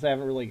half hour because I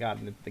haven't really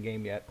gotten into the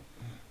game yet.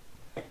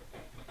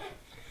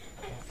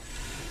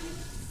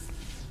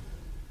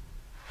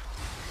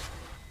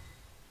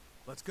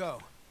 Let's go.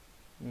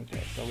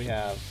 Okay, so we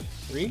have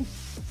 3.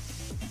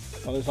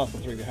 Oh, there's also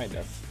 3 behind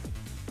us.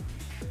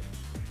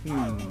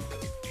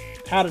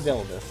 How to deal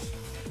with this?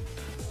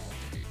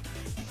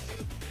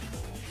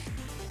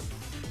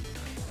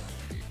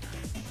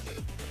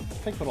 I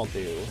think what I'll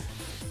do...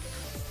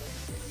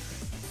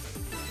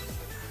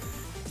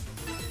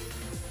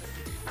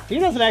 He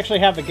doesn't actually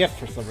have the gift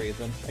for some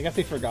reason. I guess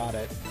he forgot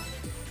it.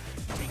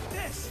 Take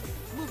this.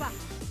 Move out.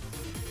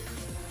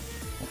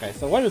 Okay,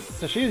 so what is...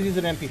 So she's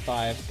using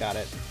MP5. Got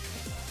it.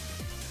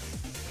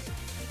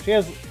 She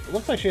has...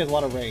 Looks like she has a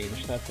lot of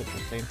range. That's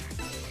interesting.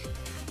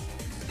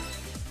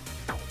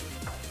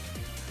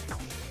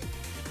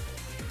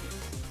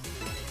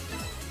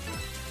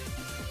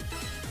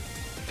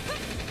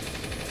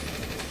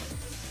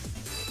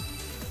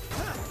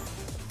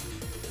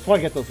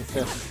 want to get those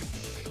assists.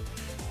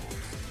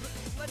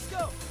 Let's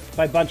go. If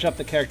I bunch up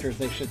the characters,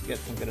 they should get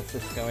some good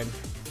assists going.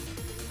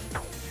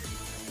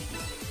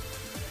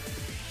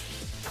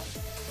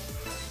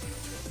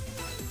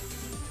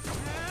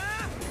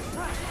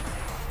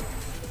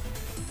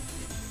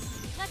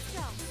 Let's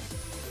go.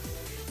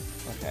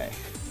 Okay.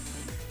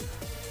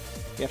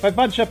 Yeah, if I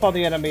bunch up on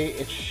the enemy,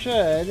 it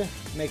should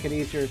make it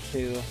easier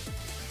to...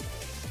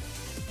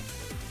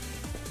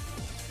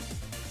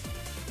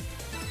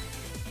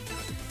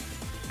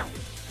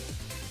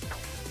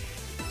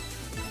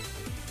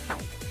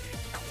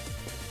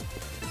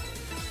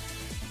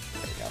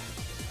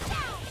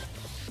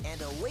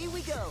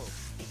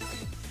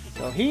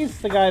 So he's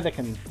the guy that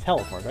can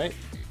teleport, right?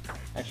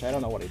 Actually, I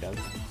don't know what he does.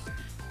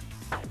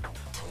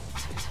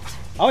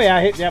 Oh yeah,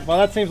 yeah. Well,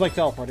 that seems like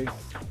teleporting.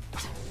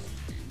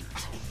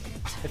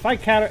 If I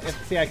counter,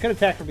 see, I could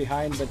attack from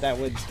behind, but that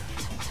would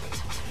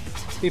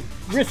be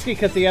risky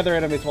because the other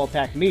enemies will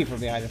attack me from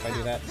behind if I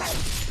do that.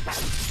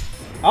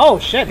 Oh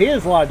shit, he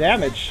does a lot of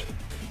damage.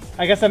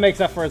 I guess that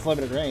makes up for his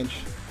limited range.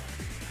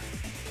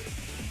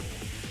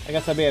 I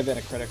guess that may have been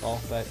a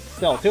critical, but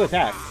still, 2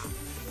 attacks.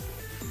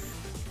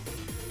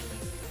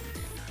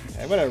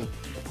 I'm gonna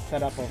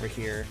set up over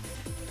here.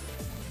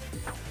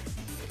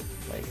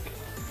 Like,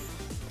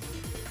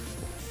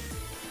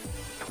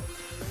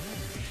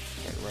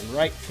 run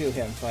right to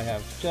him so I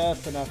have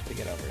just enough to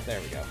get over.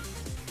 There we go.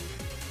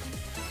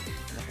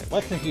 Okay,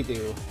 what can he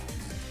do?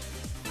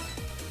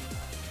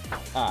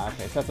 Ah,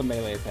 okay, so that's a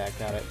melee attack,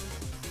 got it.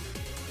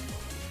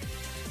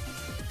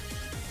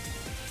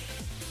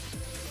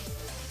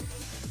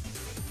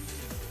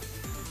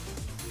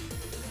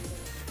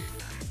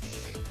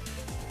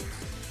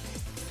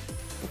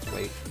 Let's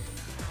wait.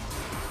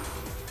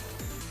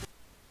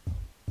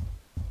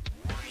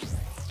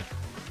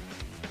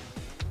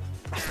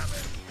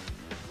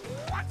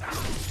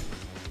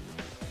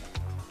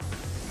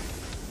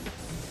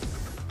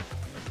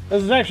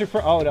 This is actually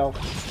oh no.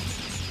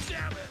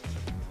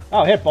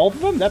 Oh, hit both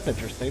of them? That's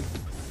interesting.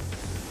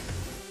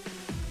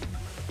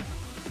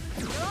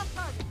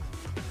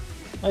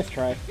 Nice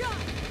try.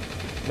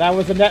 That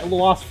was a net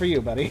loss for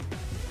you, buddy.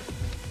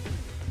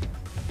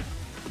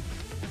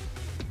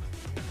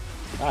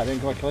 Ah, I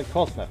didn't go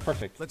close enough.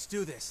 Perfect. Let's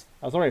do this.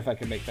 I was worried if I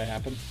could make that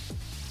happen.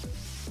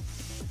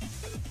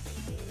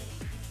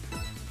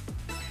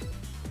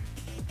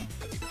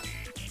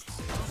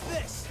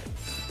 This.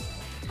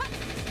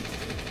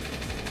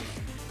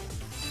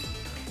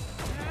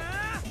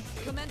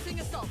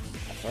 Commencing assault.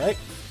 That's alright.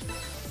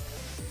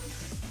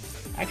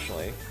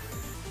 Actually.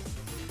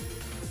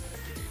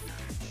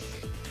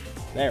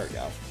 There we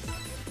go.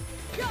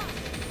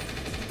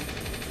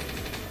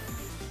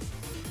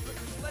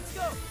 Let's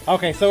go.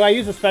 Okay, so I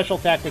used a special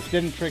attack which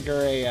didn't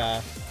trigger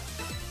a,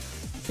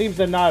 seems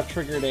to not have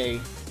triggered a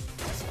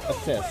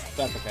assist.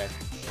 That's okay.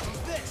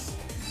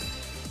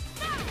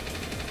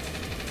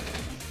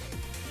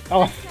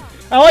 Oh,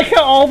 I like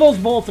how all those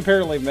bullets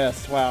apparently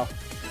missed. Wow.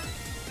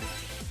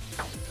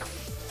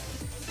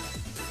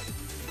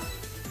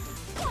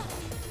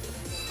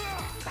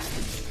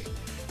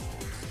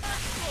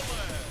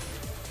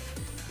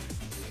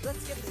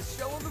 Let's get this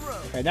show on the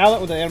road. Okay, now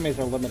that the enemies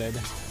are limited.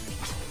 Let's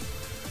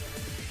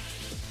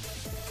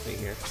see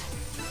here.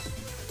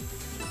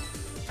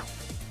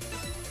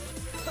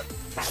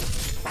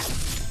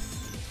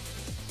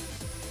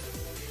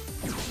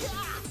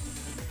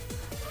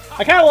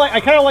 I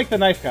kind of like the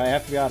knife guy. I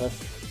have to be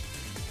honest.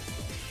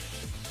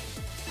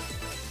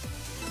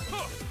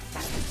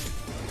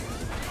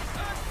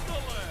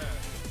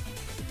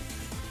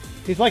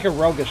 He's like a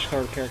roguish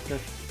sort of character.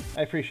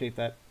 I appreciate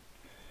that.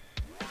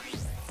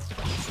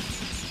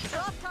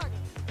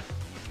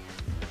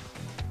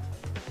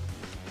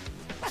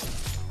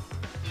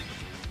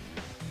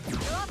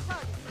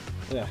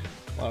 Yeah,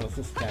 a lot of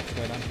assist attacks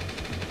going on.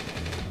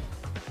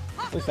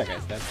 At least that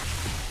guy's dead.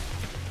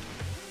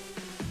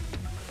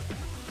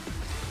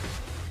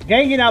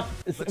 Ganging up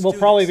will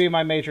probably be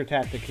my major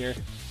tactic here.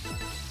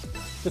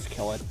 Just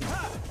kill it.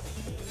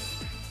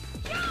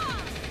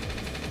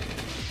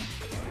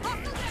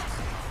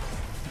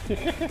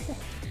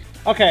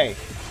 Okay,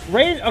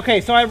 range. Okay,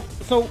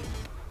 so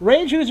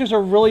range users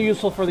are really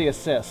useful for the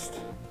assist.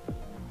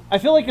 I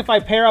feel like if I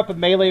pair up a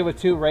melee with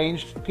 2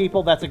 ranged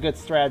people, that's a good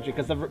strategy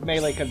because the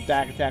melee can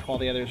back attack while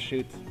the others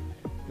shoot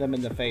them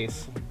in the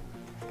face.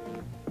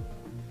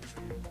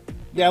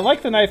 Yeah, I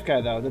like the knife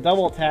guy though. The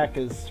double attack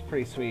is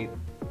pretty sweet.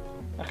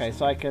 Okay,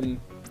 so I guess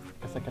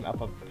I can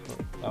up a.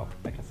 Oh,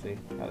 I can see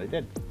how they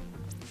did.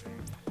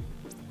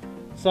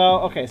 So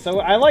okay, so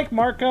I like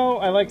Marco.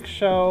 I like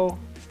Sho.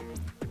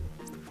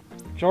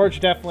 George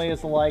definitely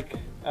is a like.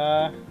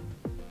 Let's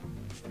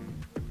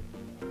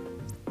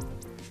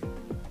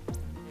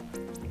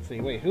see,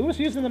 wait, who was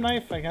using the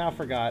knife? I now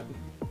forgot.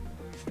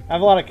 I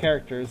have a lot of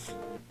characters.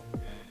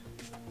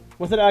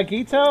 Was it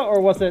Agito or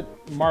was it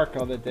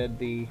Marco that did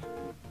the?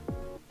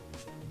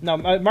 No,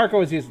 Marco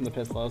was using the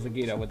pistol. It was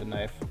Agito with the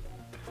knife.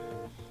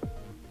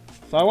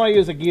 So I want to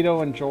use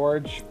Agito and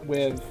George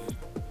with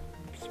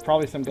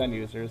probably some gun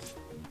users.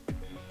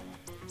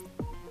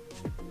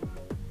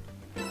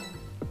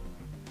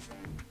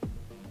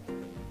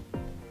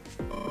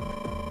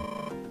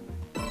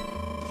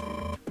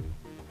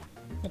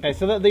 Okay,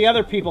 so the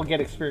other people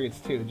get experience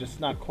too, just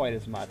not quite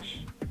as much.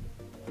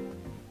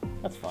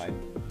 That's fine.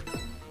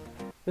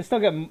 They still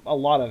get a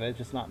lot of it,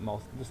 just not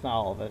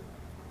all of it.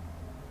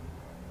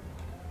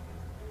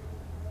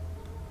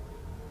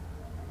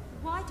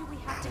 Why do we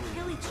have to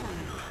kill each other?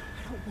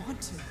 I don't want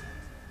to.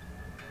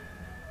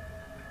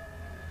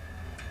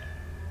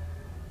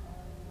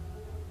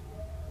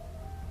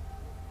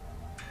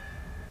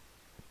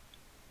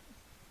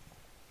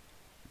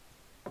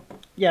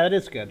 Yeah, that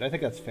is good. I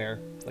think that's fair.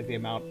 Like the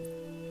amount.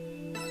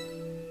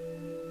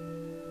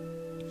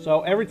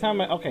 So every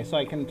time okay, so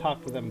I can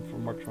talk to them for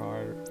more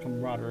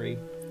camaraderie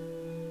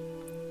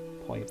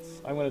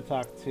points. I'm going to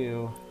talk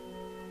to...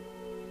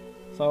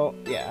 So,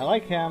 yeah, I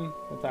like him.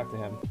 I'll talk to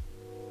him.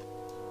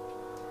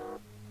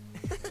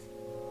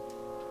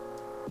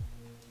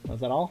 Was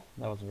that all?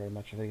 That wasn't very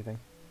much of anything.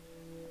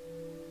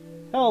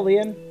 Hello,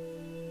 Leon.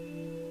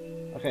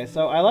 Okay,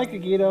 so I like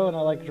Agito and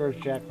I like George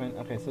Jackman.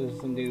 Okay, so there's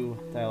some new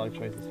dialogue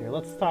choices here.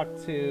 Let's talk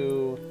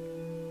to...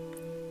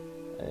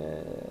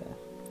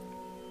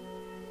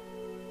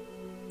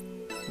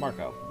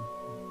 Marco.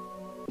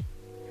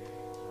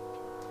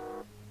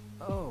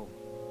 Oh.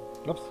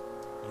 Oops.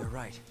 You're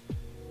right.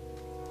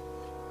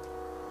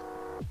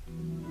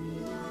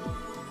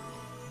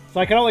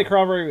 So I can only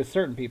corroborate with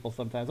certain people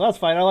sometimes. Well, that's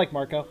fine. I like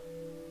Marco.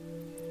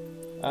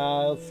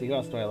 Let's see. Who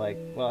else do I like?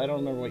 Well, I don't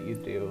remember what you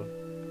do.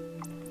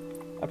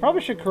 I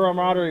probably should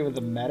camaraderie with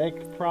the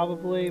medic,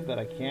 probably, but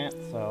I can't,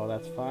 so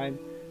that's fine.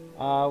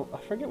 I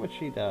forget what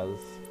she does.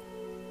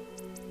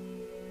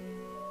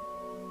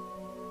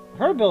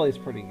 Her ability's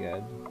pretty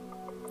good.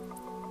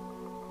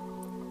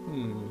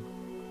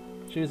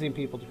 Choosing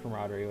people to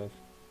camaraderie with.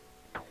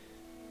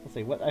 Let's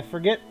see, what I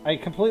forget. I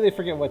completely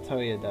forget what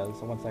Toya does.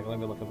 So 1 second, let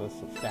me look at the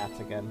stats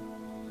again.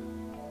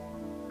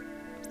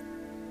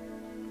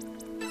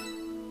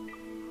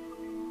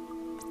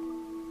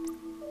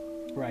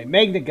 Right,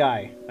 Magnet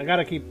guy. I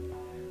gotta keep.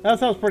 That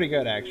sounds pretty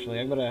good, actually.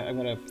 I'm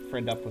gonna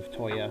friend up with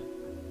Toya.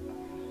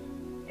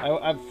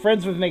 I'm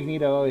friends with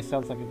Magneto. Always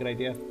sounds like a good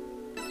idea.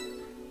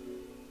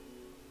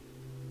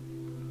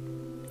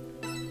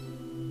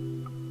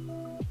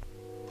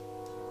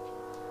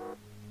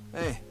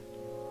 Hey.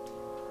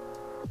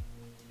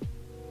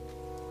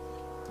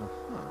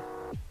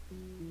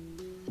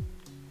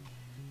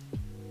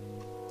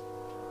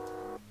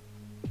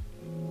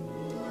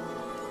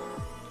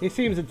 He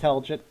seems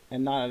intelligent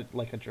and not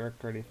like a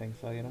jerk or anything,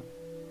 so you know.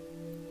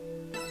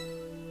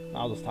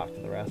 I'll just talk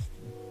to the rest.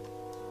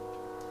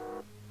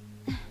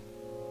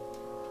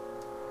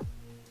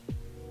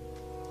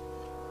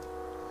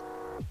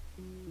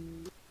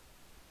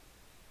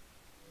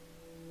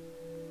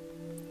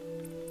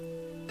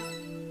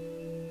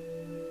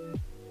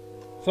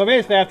 So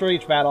basically, after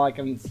each battle, I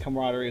can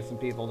camaraderie with some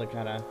people to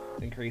kind of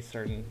increase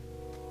certain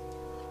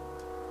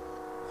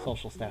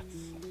social stats.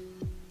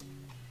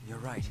 You're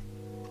right.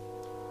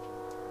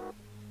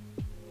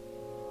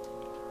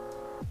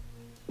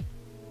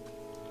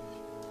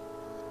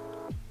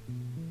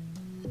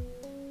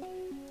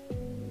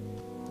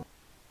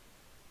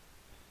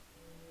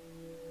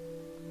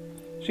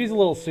 She's a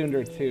little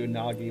sooner too,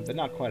 Nagi, but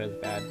not quite as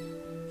bad.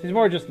 She's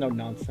more just no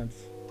nonsense.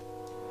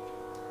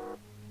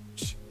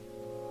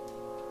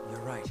 You're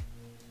right.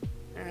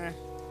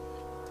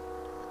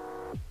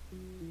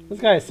 This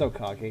guy is so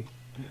cocky.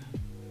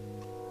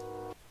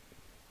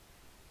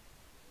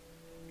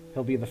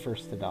 He'll be the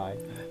first to die.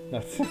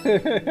 That's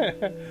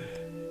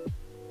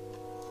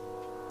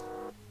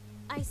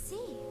I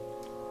see.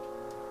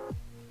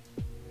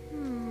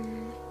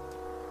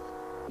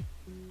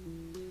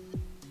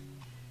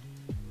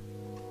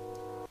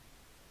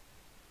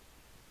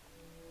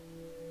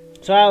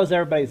 So how was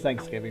everybody's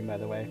Thanksgiving, by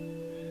the way?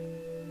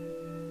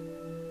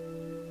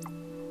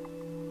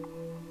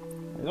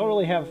 I don't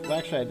really have... Well,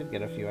 actually, I did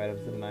get a few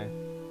items, didn't I?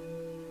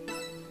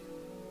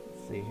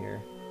 Let's see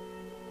here.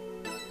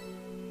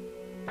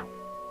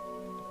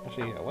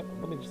 Actually, you know what?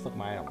 Let me just look at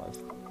my item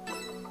list.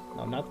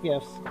 No, not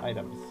gifts.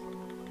 Items.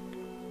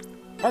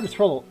 Hard to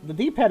scroll. The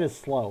D-pad is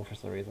slow for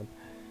some reason.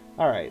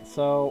 Alright,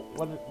 so...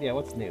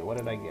 what's new? What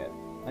did I get?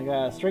 I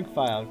got a strength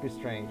file, increase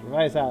strength,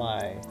 revise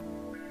ally,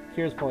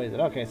 cures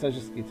poison. Okay, so it's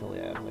just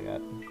utility items I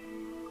got.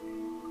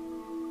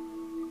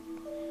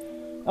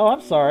 Oh,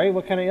 I'm sorry.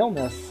 What kind of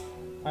illness?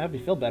 I hope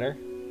you feel better.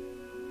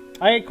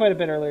 I ate quite a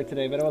bit earlier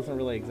today, but it wasn't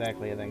really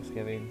exactly a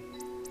Thanksgiving.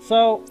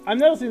 So, I'm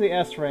noticing the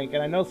S rank,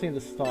 and I'm noticing the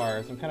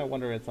stars. I'm kind of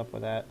wondering what's up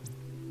with that.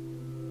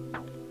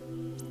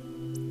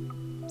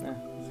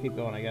 Let's keep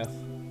going, I guess.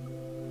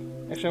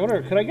 Actually, I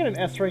wonder, could I get an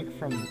S rank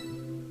from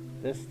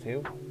this,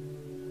 too?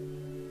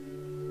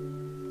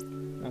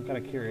 I'm kind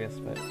of curious,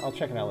 but I'll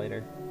check it out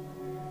later.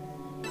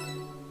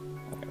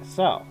 Okay,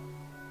 so...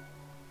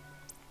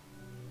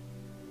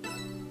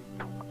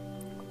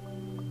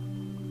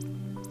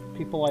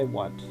 people I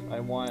want. I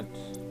want...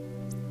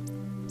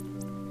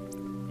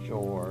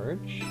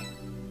 George.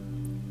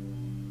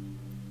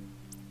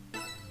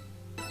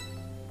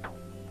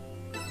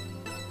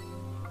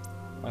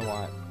 I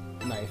want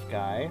Knife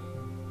Guy.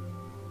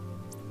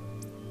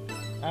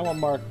 I want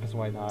Mark, because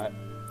why not?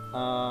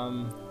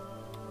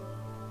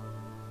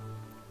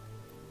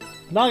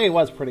 Nage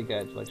was pretty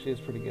good. Like, she was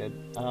pretty good.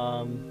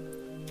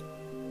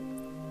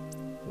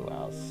 Who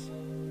else?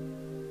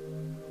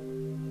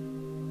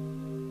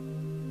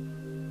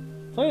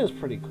 Toya is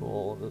pretty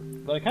cool.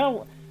 But I kind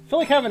of feel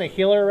like having a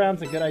healer around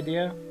is a good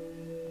idea.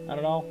 I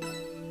don't know.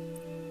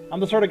 I'm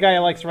the sort of guy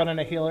who likes running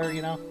a healer,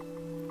 you know?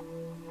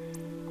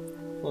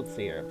 Let's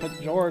see here.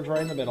 Put George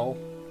right in the middle.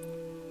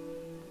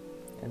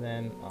 And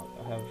then I'll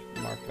have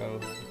Marco,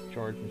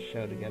 George, and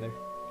Sho together.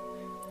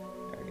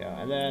 There we go.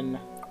 And then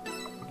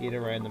Gita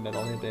right in the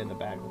middle. He'll be in the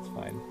back. That's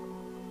fine.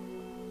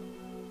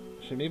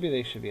 Maybe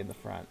they should be in the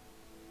front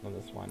on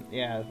this one.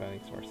 Yeah, that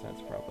makes more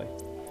sense, probably.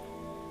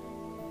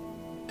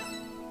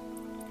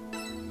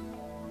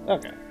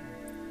 Okay.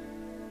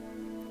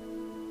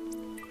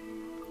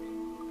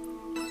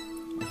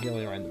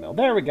 Healing right in the middle.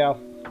 There we go.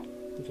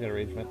 That's a good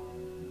arrangement.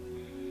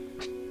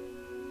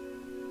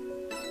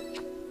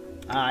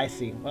 Ah, I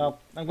see. Well,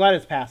 I'm glad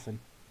it's passing.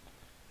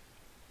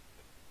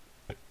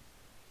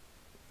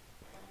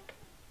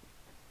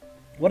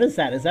 What is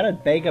that? Is that a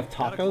bag of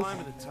tacos?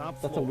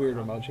 That's a weird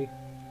emoji.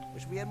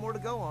 Wish we had more to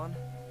go on.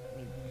 I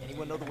mean,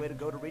 anyone know the way to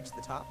go to reach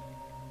the top?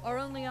 Our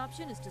only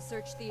option is to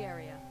search the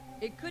area.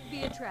 It could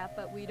be a trap,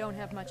 but we don't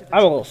have much of a I'm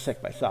a choice. little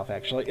sick myself,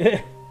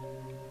 actually.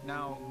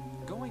 Now,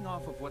 going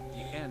off of what the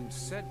End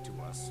said to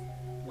us,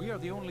 we are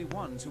the only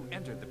ones who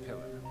entered the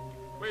pillar.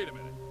 Wait a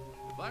minute.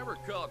 If I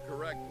recall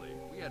correctly,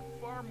 we had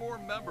far more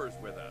members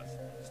with us.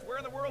 Just where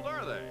in the world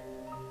are they?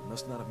 They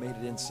must not have made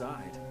it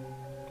inside.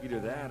 Either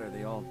that or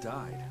they all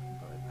died,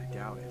 but I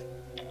doubt it.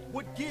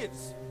 What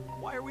gives?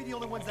 Why are we the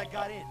only ones that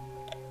got in?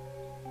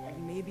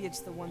 Maybe it's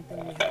the one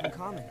thing we have in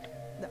common.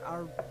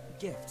 Our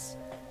gifts.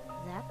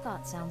 That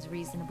thought sounds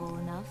reasonable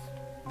enough.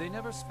 They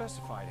never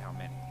specified how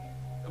many,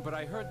 but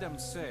I heard them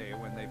say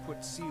when they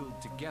put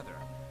sealed together,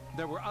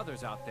 there were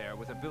others out there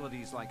with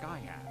abilities like I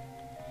had.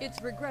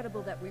 It's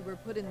regrettable that we were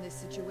put in this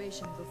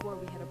situation before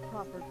we had a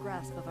proper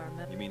grasp of our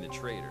memory. You mean the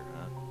traitor,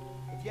 huh?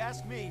 If you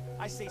ask me,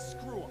 I say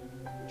screw them.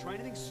 Try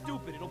anything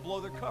stupid, it'll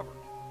blow their cover.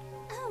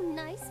 Oh,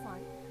 nice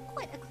one.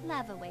 Quite a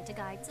clever way to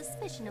guide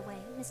suspicion away,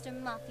 Mr.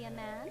 Mafia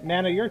Man.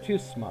 Nana, you're too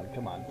smug.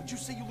 Come on. Would you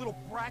say, you little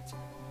brat?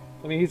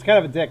 I mean, he's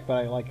kind of a dick, but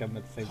I like him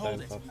at the same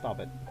time, so stop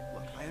it.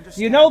 Look, I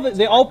understand. You know that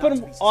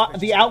the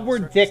the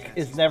outward dick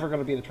is never going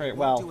to be the traitor.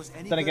 Well,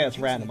 then again, it's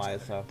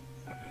randomized, so.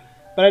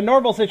 But a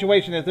normal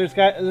situation, if there's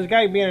a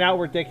guy being an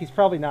outward dick, he's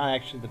probably not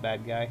actually the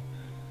bad guy.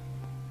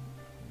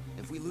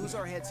 If we lose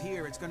our heads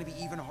here, it's going to be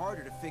even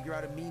harder to figure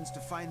out a means to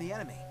find the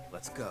enemy.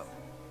 Let's go.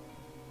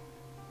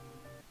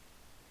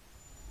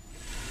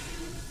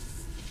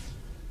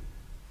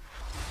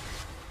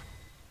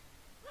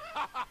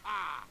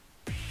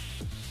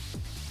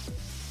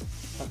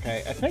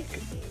 Okay, I think...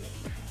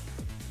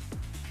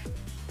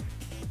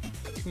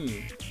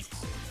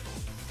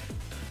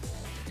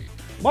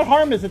 What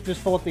harm is it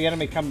just to let the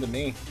enemy come to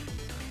me?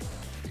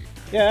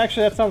 Yeah,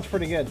 actually, that sounds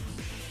pretty good.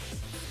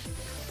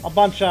 I'll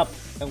bunch up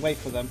and wait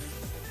for them.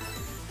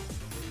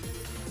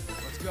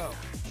 Let's go.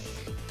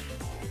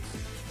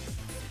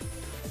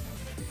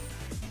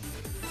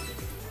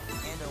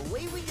 And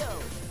away we go.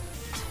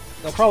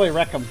 They'll probably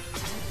wreck him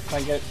if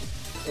I get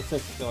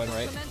assist going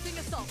right. Commencing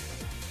assault.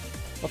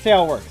 Let's see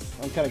how it works.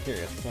 I'm kind of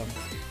curious.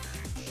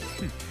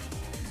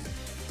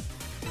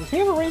 Does he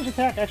have a ranged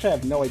attack? Actually, I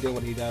have no idea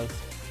what he does.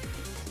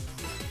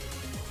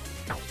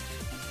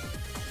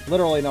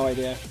 Literally no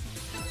idea.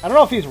 I don't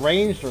know if he's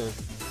ranged or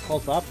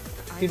close up.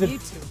 He's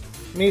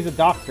he's a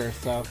doctor,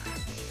 so.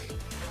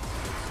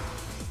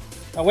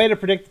 A way to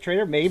predict the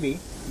traitor? Maybe.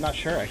 I'm not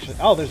sure, actually.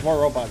 Oh, there's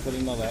more robots. I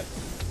didn't know that.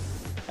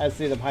 I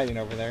see them hiding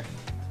over there.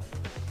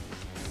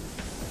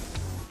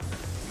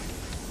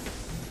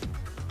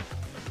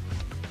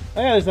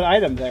 Oh yeah, there's an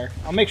item there.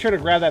 I'll make sure to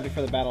grab that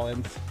before the battle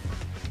ends.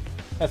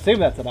 I assume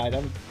that's an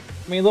item.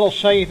 I mean, little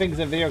shiny things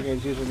in video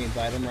games usually means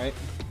item, right?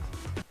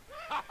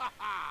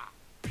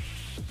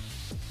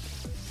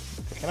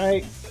 Can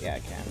I? Yeah, I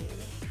can.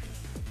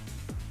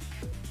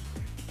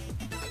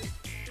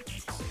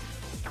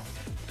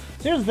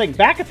 So here's the thing.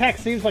 Back attack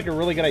seems like a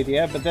really good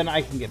idea, but then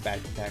I can get back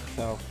attack,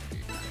 so...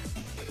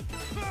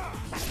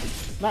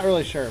 Not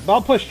really sure. But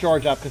I'll push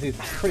George up because he's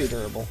pretty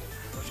durable.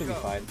 Should be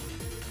fine.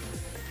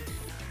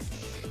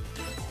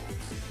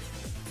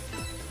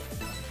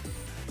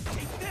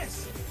 Take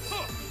this!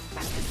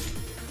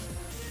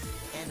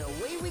 And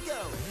away we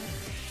go!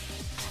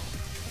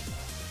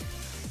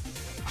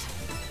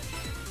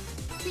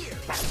 Here!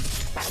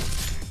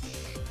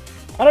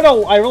 I don't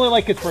know. I really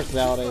like his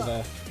personality.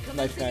 The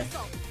nice guy.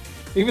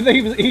 Even though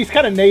he's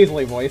kind of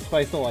nasally voiced, but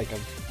I still like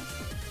him.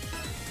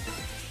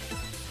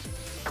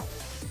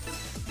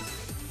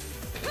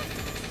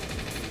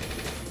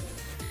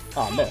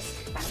 Oh,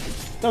 missed.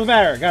 Doesn't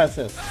matter. Got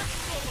assist.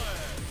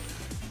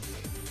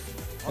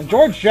 And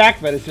George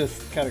Jackman is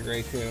just kind of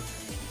great too.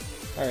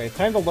 All right,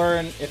 time to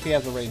learn if he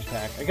has a range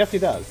attack. I guess he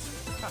does.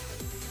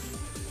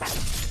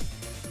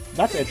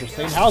 That's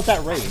interesting. How is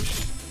that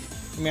ranged?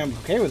 I mean, I'm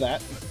okay with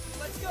that.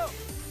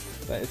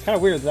 But it's kind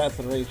of weird that that's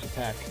a ranged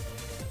attack.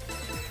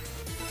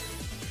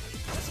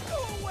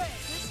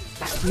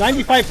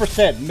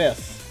 95% miss.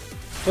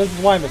 So this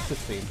is why I'm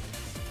assisting.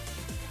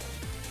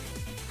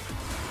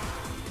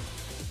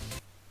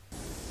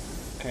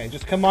 Okay,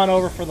 just come on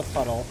over for the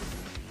puddle.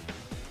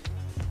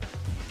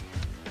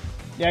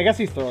 Yeah, I guess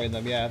he's throwing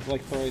them. Yeah, it's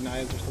like throwing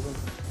knives or something.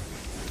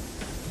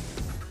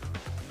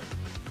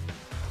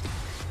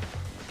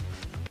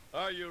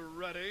 Are you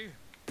ready?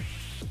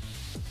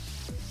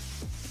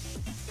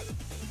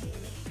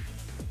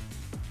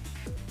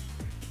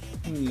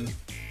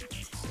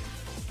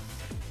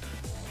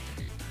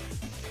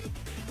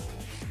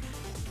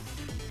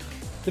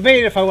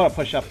 Debating if I want to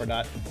push up or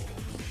not.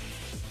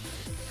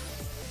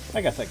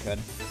 I guess I could.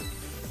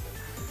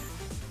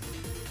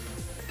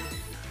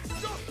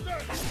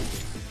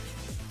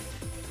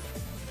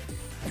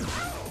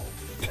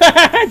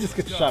 I just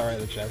get shot right in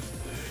the chest.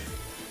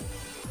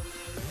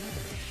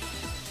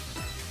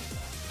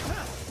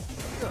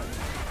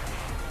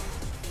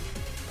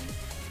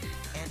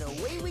 And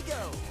away we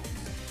go.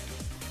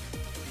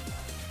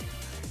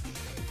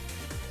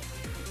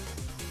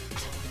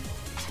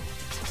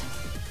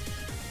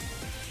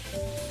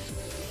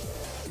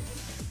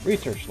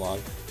 Research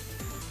log.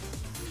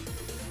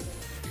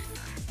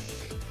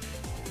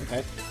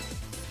 Okay.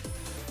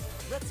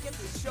 Let's get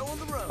this show on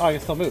the road. Oh, I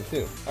can still move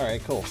too.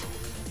 Alright, cool.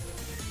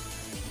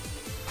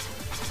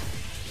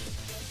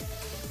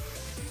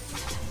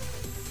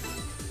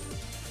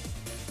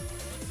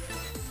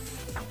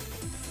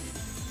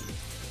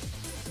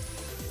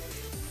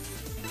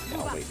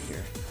 I'll wait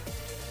here.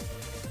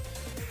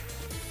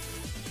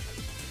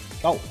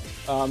 Oh.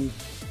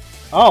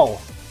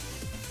 Oh!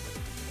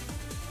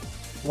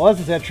 Well,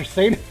 this is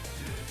interesting.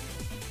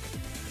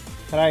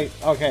 Can I...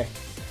 Okay.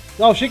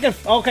 Oh, she can...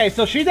 Okay,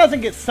 so she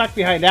doesn't get stuck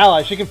behind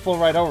allies. She can flow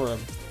right over him.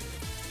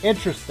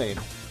 Interesting.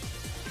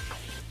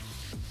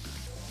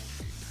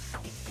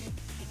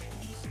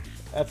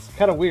 That's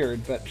kind of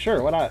weird, but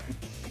sure, why not?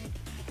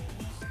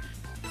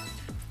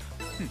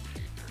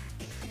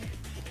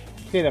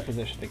 Get that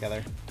position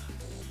together.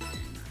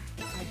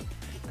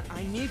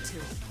 I need to.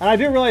 And I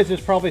do realize there's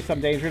probably some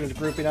danger to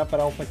grouping up, but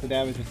I don't think the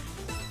damage is...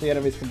 The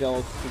enemies can deal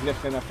is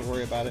significant enough to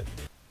worry about it.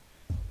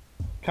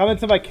 Come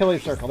into my killing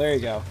circle. There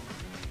you go.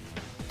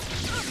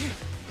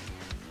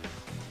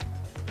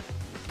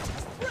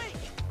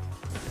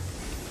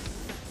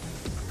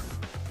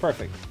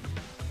 Perfect.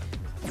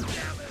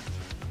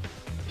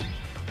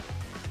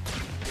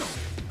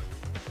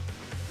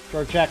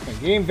 George Jackman.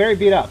 Game very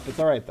beat up. It's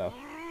alright though.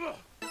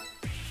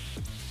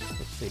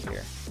 Let's see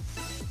here.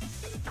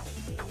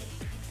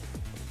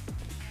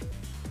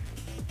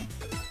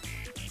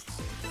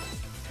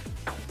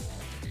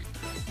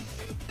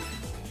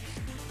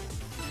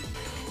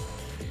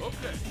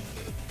 Okay.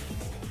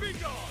 Be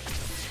gone.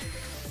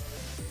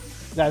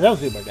 Yeah, that'll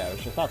do more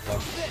damage. I thought so.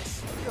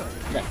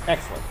 Yeah,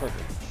 excellent.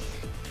 Perfect.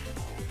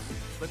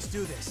 Let's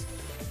do this.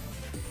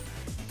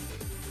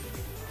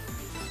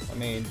 I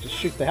mean, just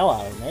shoot the hell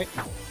out of him, right?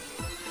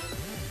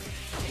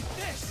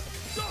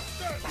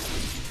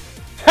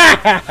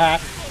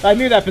 I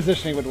knew that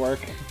positioning would work.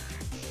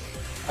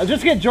 I'll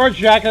just get George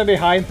Jackman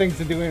behind things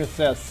and doing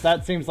assists.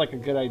 That seems like a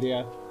good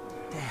idea.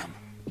 Damn.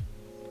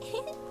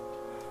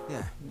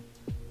 Yeah.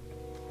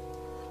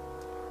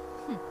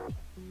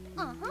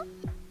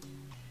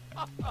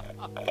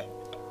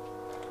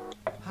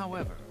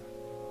 However,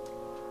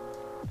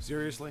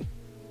 seriously?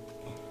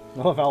 I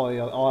love how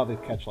I'll have the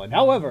catch line.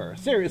 However,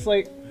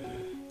 seriously.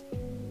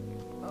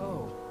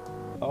 Oh.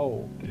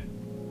 Oh.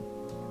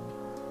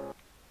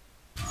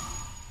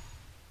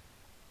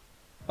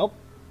 Oh.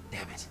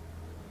 Damn it.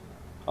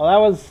 Oh, that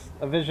was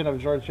a vision of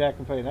George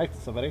Jackman playing next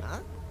to somebody. Huh?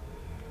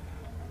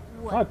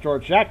 What? Not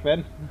George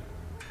Jackman.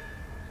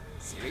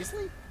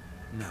 Seriously?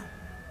 No.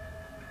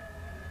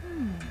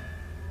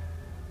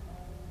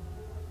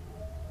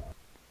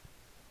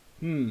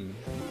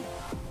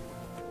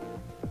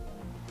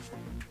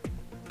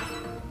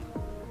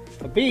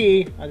 A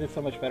B. I did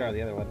so much better on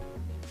the other one.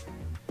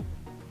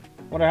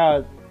 Wonder how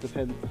it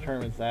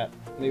determines that.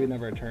 Maybe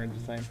number of turns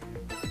the same.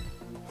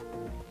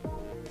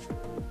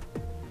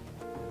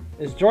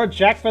 Is George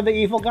Jackman the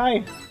evil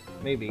guy?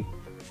 Maybe.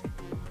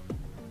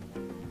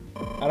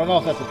 I don't know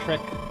if that's a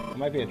trick. It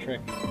might be a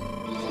trick.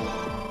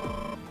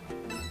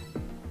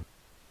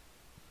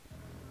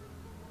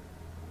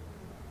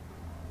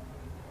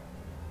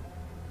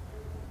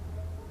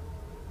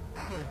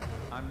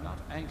 I'm not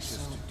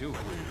anxious to do it.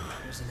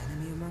 There's an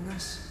enemy among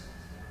us?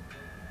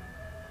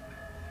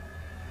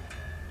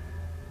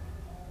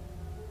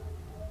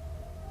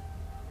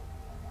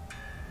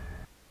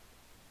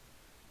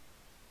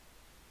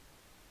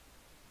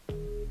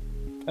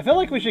 I feel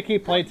like we should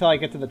keep playing till I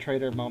get to the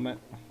traitor moment.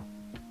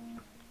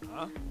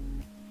 Huh?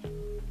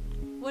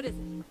 What is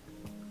it?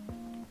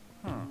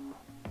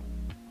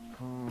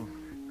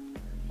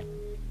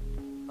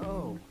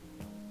 Oh.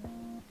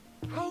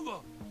 Howler!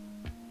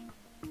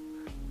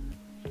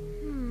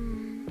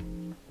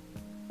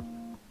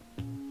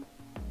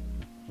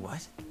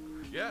 What?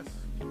 Yes.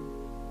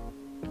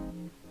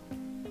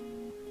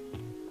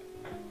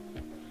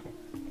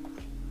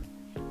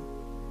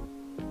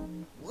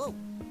 Whoa.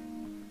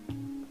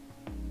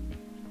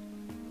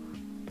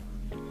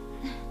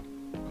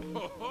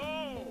 Ho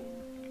ho!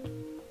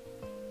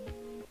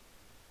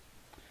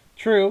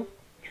 True.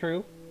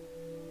 True.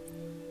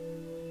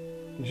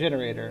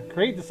 Generator.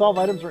 Create, dissolve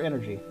items or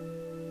energy.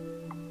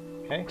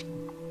 Okay.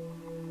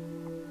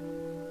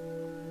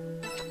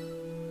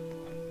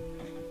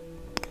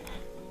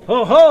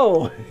 Ho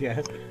ho!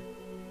 Yeah.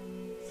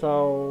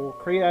 So,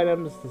 create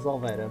items,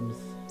 dissolve items.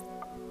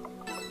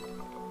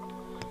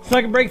 So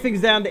I can break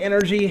things down to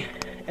energy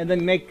and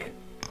then make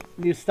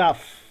new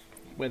stuff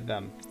with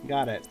them.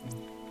 Got it.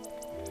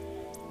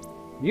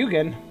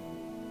 Mugen.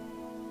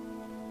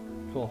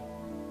 Cool.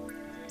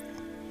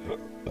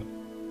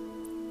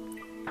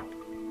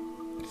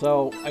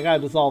 So, I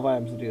gotta dissolve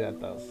items to do that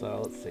though,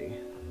 so let's see.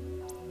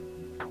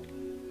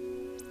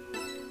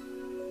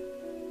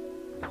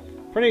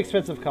 Pretty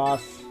expensive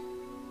costs.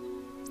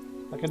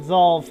 I can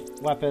dissolve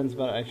weapons,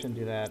 but I shouldn't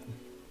do that.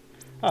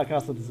 Oh, I can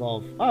also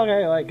dissolve.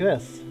 Okay, like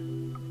this.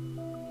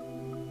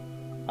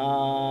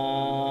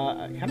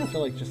 I kind of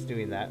feel like just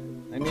doing that.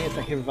 I mean, it's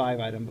a revive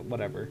item, but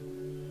whatever.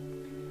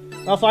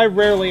 Also, I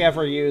rarely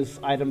ever use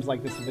items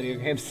like this in video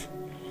games.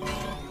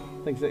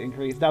 Things that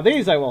increase. Now,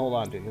 these I will hold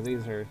on to, because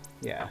these are,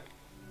 yeah.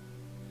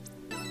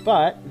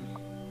 But,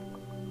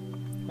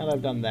 now that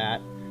I've done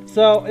that.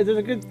 So, is it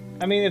a good...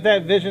 I mean, if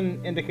that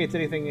vision indicates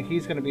anything,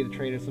 he's going to be the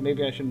traitor, so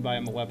maybe I shouldn't buy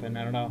him a weapon.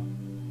 I don't know.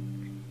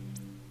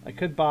 I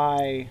could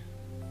buy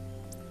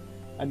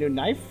a new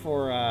knife,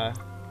 or I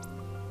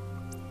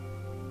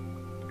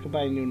could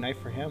buy a new knife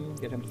for him,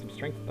 get him some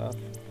strength buff.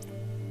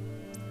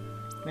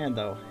 Man,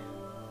 though.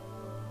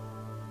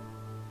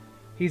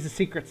 He's a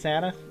secret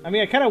Santa. I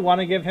mean, I kind of want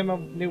to give him a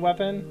new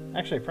weapon.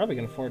 Actually, I probably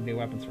can afford new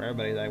weapons for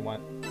everybody that I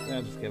want.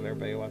 I'll just give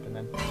everybody a weapon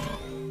then.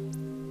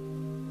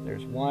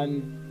 There's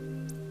one.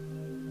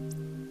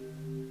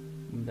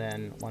 And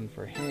then one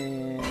for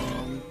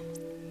him.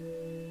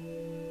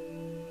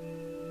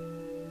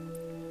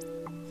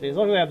 See, as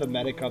long as I have the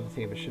medic on the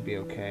team, it should be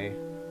okay.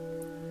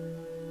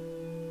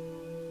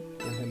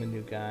 Give him a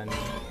new gun.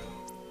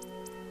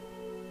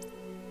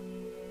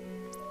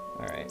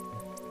 Alright.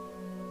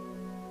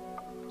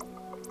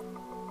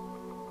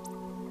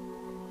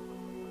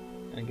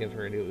 And give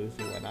her a new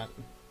Uzi, why not?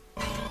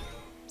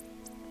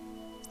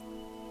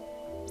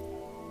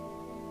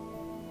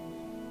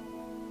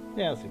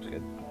 Yeah, that seems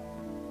good.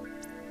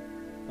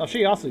 Oh,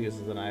 she also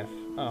uses a knife.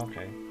 Oh,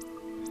 okay.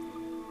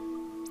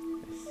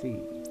 I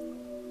see.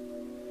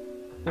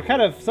 They're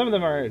kind of... Some of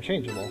them are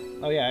interchangeable.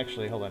 Oh, yeah,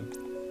 actually, hold on.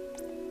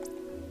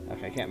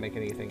 Okay, I can't make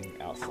anything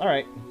else.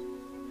 Alright.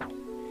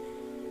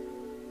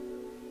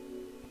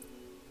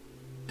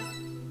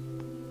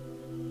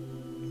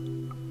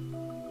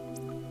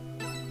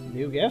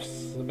 New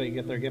gifts? Somebody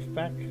get their gift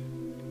back?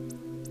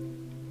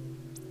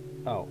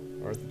 Oh,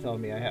 or is it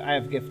telling me I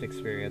have gift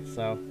experience,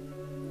 so...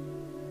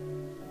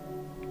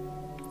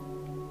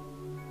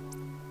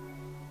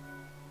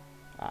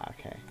 Ah,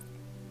 okay.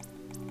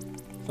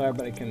 So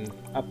everybody can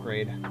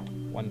upgrade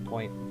 1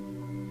 point.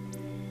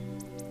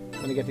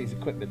 I'm gonna get these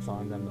equipments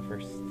on them the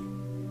first.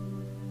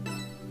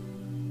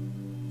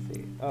 Let's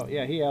see. Oh,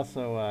 yeah, he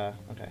also,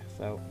 okay,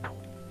 so...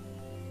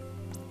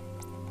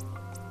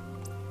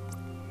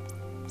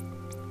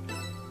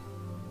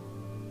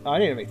 Oh, I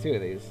need to make 2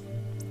 of these.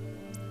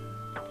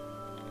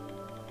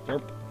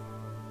 Derp.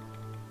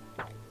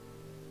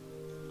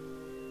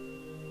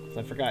 So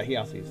I forgot he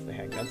also uses the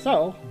handgun.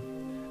 So,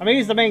 I mean,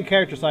 he's the main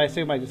character, so I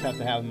assume I just have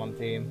to have him on the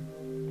team.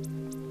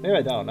 Maybe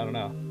I don't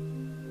know.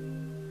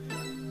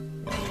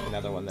 Make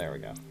another one, there we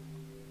go.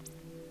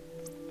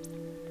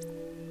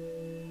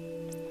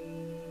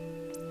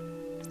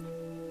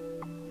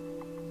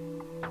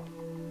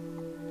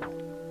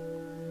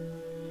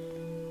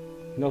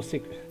 No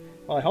secret.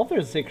 Well, I hope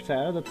there's a secret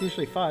Santa. That's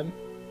usually fun.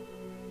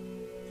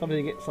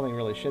 Somebody get something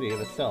really shitty,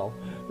 but still.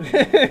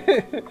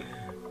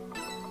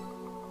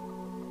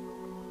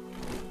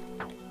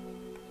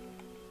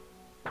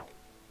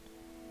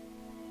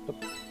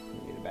 Oops.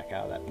 I need to back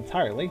out of that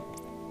entirely.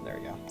 There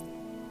we go.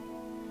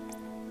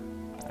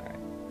 Alright.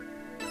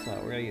 So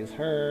we're gonna use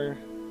her.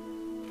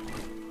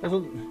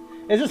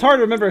 It's just hard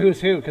to remember who's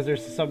who, because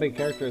there's so many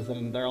characters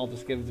and they're all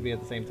just given to me at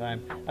the same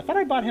time. I thought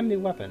I bought him a new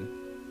weapon.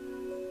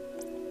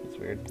 That's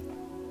weird.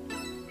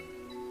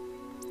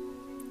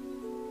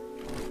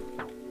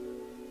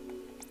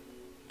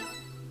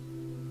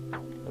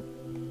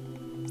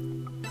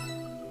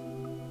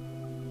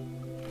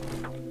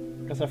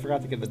 Guess I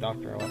forgot to give the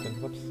doctor a weapon.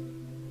 Whoops.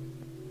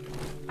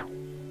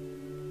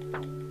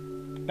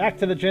 Back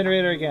to the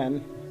generator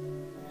again.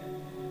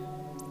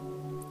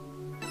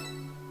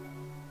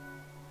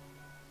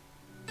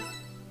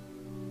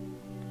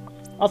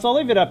 Also, I'll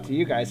leave it up to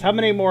you guys. How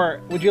many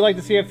more... Would you like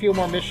to see a few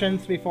more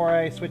missions before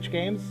I switch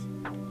games?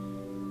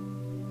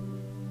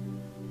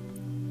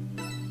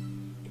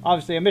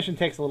 Obviously, a mission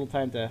takes a little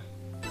time to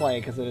play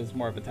because it is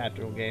more of a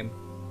tactical game.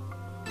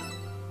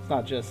 It's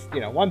not just,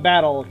 you know, one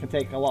battle can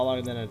take a lot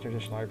longer than a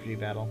traditional RPG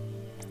battle.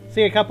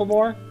 See a couple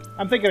more?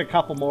 I'm thinking a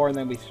couple more and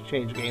then we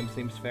change games,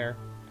 seems fair.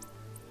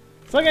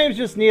 Some games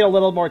just need a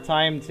little more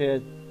time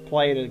to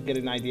play to get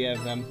an idea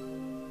of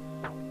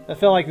them. I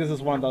feel like this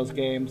is one of those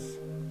games.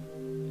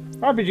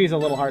 RPG is a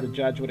little hard to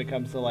judge when it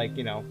comes to, like,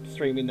 you know,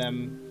 streaming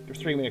them, or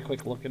streaming a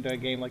quick look into a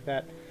game like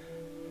that.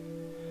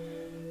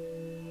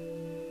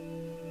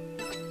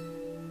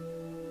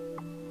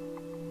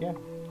 Yeah,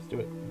 let's do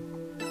it.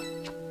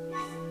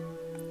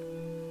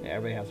 Yeah,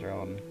 everybody has their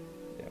own.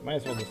 Yeah, might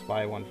as well just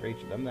buy one for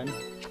each of them then.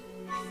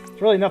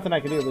 There's really nothing I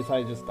can do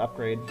besides just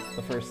upgrade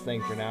the first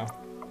thing for now.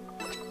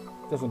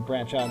 It doesn't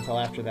branch out until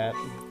after that.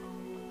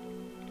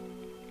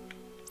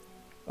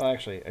 Well,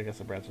 actually, I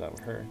guess I'll branch it out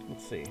with her.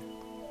 Let's see.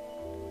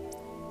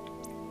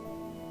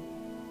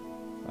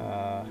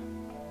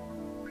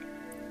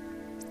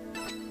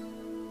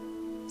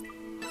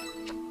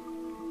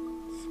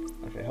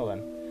 Okay, hold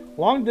on.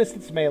 Long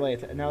distance melee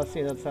attack. Now let's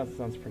see, that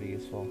sounds pretty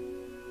useful.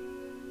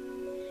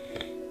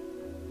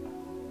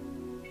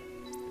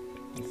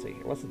 Let's see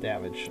here. What's the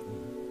damage?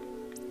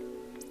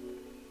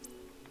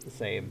 The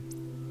same.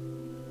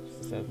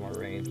 Just has more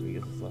range and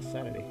uses less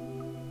sanity.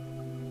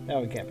 That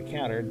one can't be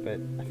countered, but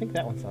I think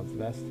that one sounds the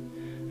best.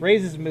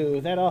 Raises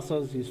move. That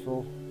also is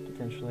useful,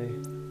 potentially.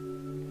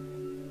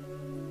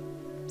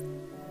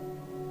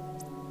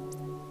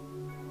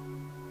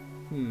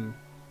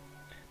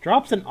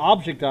 Drops an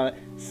object on it.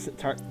 Just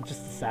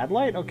a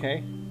satellite?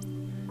 Okay.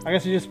 I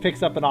guess he just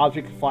picks up an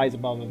object and flies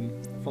above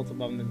him. Floats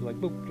above him and is like,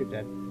 boop, you're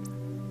dead.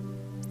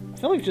 I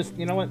feel like just,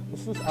 you know what?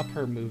 Let's just up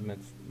her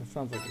movements. That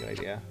sounds like a good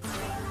idea.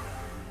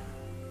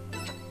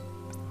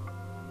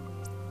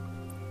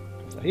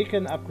 So he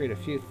can upgrade a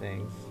few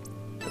things,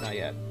 but not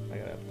yet. I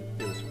gotta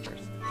do this one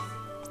first.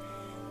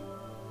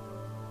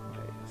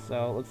 Okay,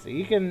 so let's see.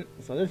 He can.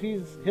 So this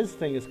his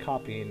thing is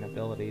copying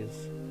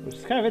abilities, which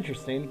is kind of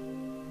interesting.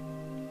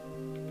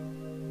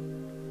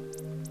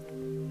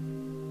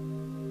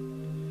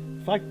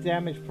 Inflict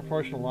damage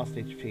proportional lost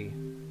HP.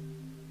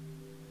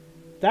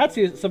 That's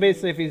so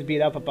basically, if he's beat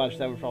up a bunch,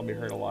 that would probably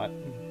hurt a lot.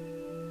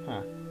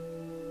 Huh.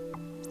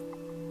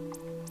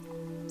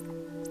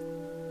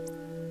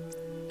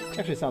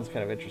 Actually, sounds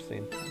kind of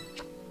interesting.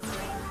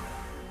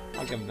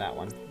 I'll give him that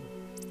one.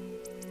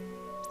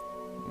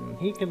 And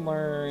he can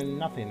learn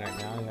nothing right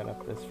now. I gotta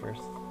up this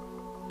first.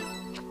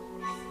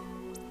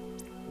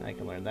 Now I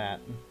can learn that.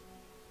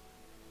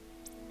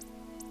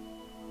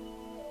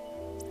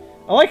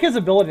 I like his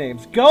ability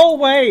names. Go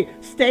away!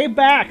 Stay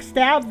back!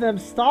 Stab them!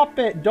 Stop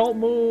it! Don't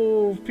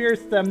move!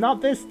 Pierce them!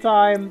 Not this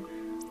time!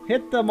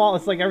 Hit them all!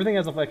 It's like everything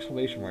has an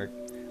exclamation mark.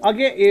 I'll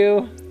get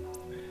you!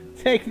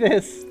 Take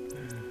this!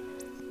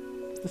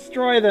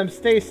 Destroy them!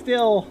 Stay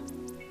still!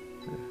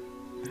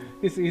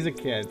 He's a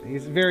kid.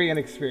 He's very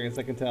inexperienced,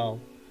 I can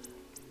tell.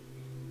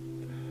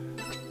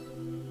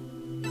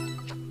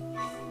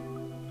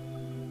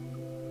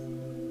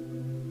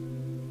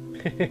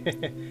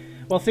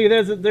 Well, see,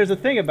 there's a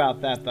thing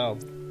about that, though.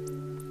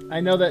 I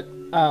know that,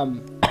 ow,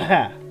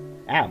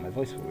 my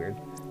voice was weird.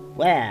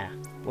 Blah,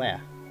 blah.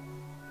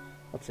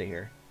 Let's see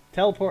here.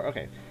 Teleport,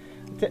 okay.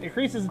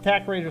 Increases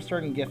attack range of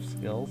certain gift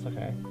skills,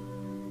 okay.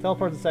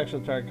 Teleports a section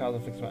of the target, cause a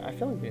fixed one. I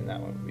feel like doing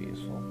that one would be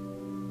useful.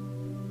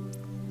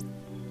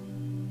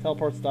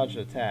 Teleports, dodge,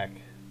 and attack.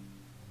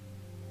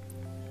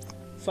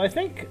 So I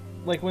think,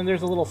 like, when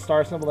there's a little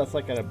star symbol, that's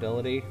like an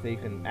ability that you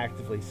can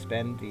actively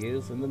spend to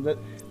use, and then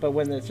but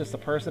when it's just a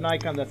person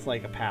icon, that's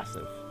like a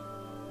passive.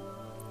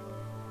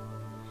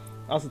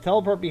 Also,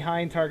 teleport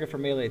behind target for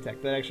melee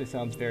attack. That actually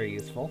sounds very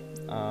useful.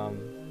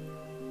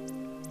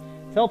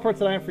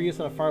 Teleports an item for use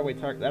on a faraway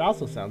target. That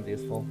also sounds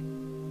useful.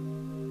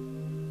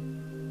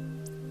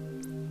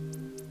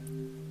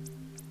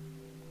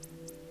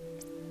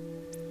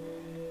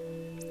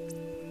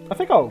 I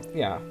think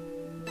yeah.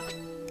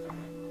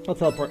 I'll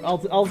teleport.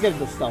 I'll get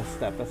into stealth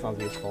step. That sounds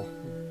useful.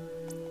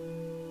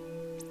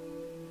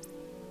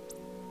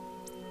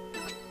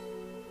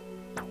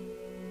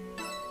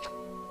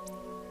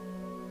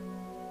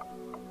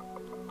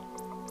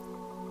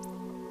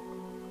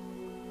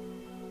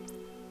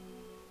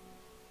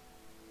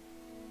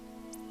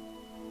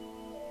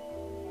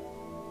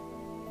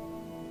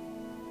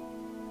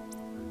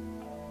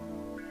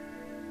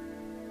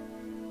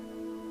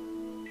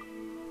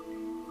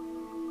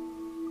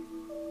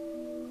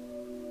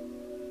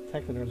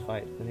 Attack the North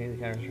fight. The name of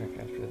the counter strike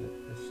after it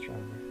is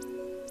stronger.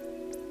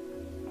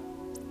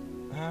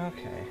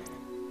 Okay.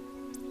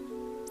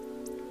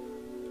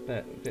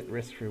 But a bit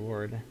risk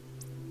reward.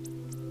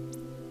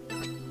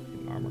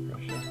 Armor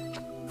crush, yeah.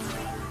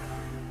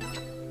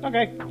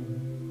 Okay.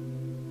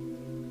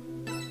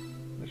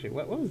 Actually,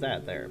 what was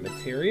that there?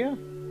 Materia?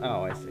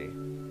 Oh, I see.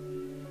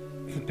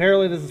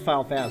 Apparently this is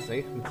Final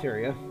Fantasy.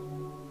 Materia.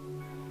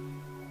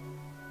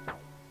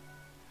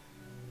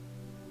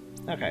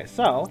 Okay,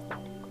 so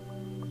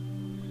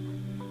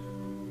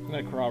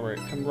I'm gonna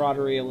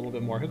camaraderie a little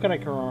bit more. Who can I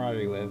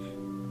camaraderie with?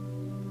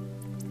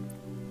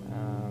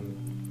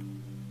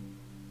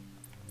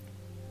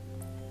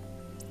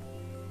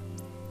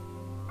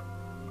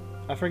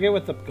 I forget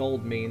what the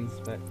gold means,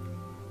 but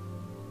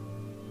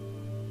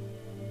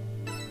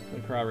I'm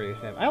gonna camaraderie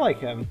with him. I like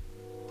him.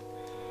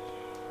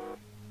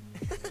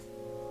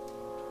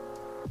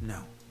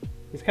 No.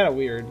 He's kind of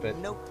weird, but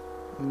nope.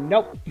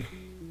 Nope.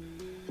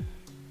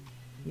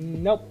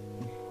 Nope.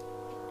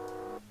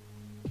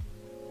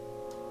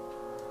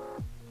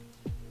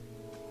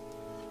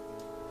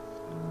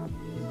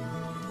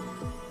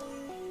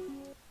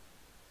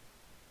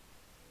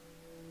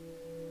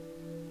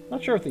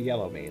 Not sure what the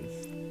yellow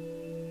means.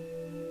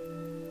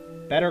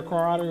 Better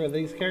camaraderie with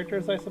these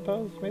characters, I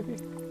suppose, maybe?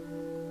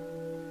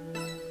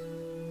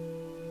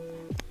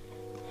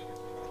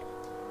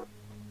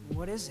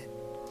 What is it?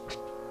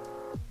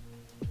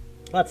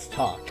 Let's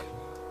talk.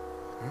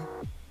 Huh?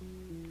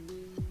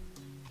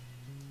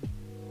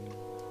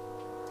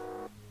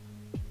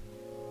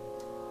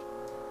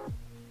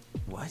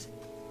 What?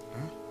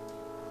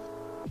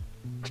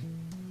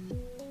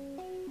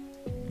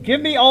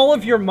 Give me all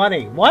of your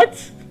money.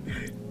 What?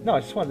 No, I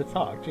just wanted to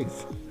talk.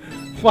 Jeez.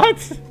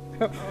 What?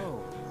 Oh.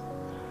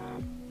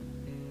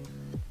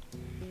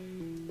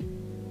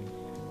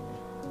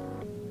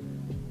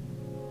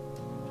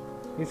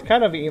 He's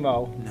kind of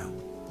emo. No.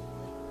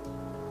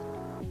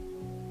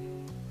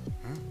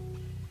 Huh?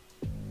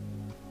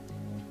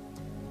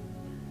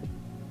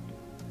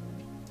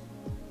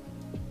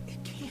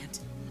 It can't.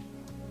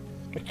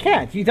 It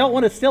can't. You don't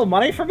want to steal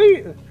money from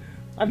me?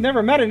 I've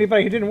never met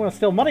anybody who didn't want to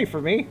steal money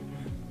from me.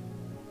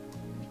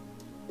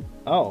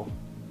 Oh.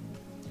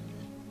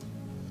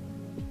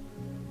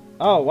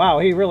 Oh, wow.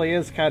 He really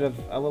is kind of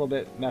a little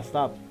bit messed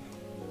up.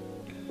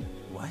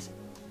 What?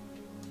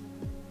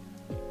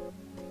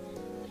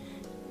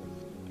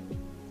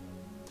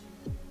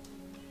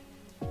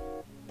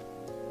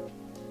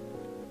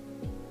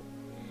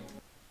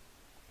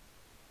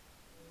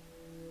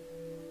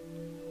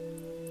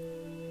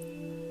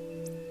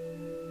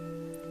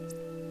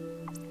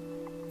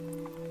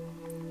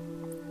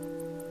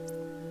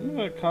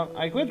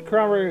 I could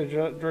corroborate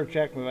with George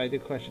Jackman, but I do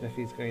question if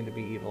he's going to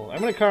be evil. I'm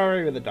going to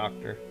corroborate with the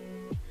Doctor.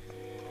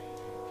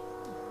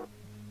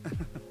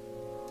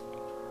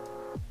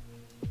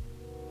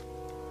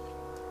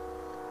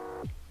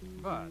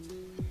 But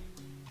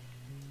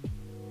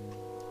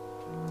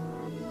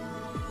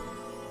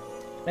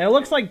And it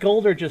looks like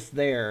gold are just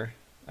there.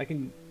 I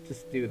can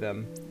just do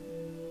them.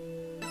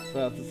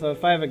 So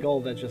if I have a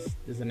gold, that just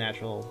is a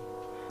natural.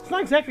 It's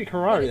not exactly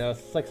karate though.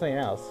 It's like something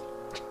else.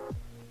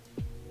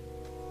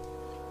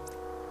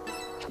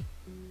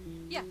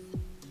 Yeah.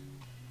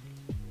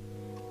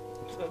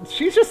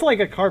 She's just like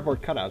a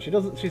cardboard cutout. She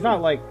doesn't. She's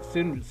not like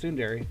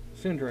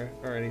Sundara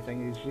or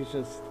anything. She's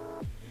just.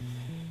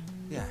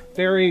 Yeah.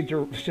 Very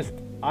just.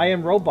 I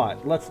am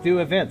robot. Let's do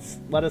events.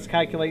 Let us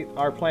calculate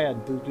our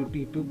plan. Boop boop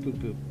beep boop boop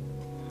boop.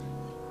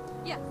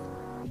 Yeah.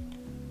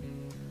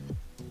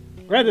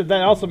 Granted,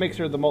 that also makes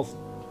her the most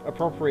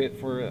appropriate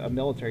for a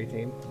military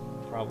team,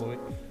 probably,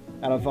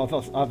 out of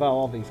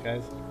all these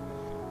guys.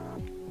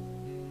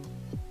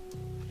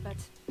 But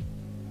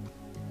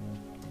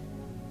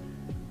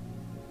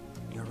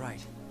you're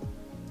right.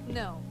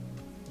 no.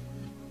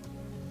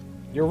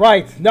 You're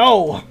right.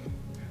 No,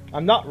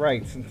 I'm not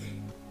right.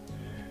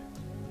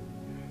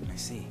 I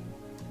see.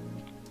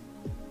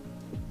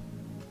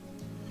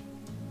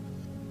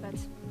 But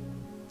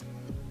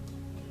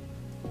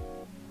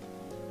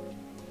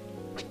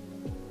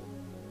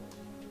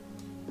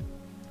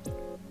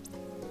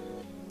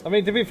I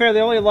mean, to be fair, the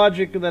only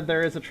logic that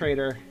there is a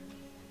traitor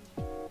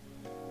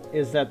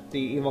is that the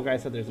evil guy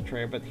said there's a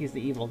traitor, but he's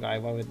the evil guy.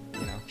 Why would,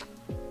 you know?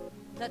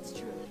 that's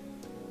true.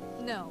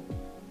 No.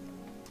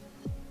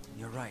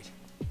 You're right.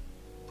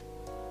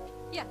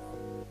 Yeah.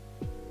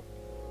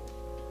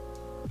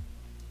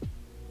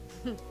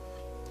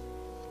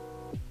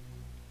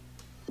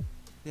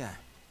 Yeah.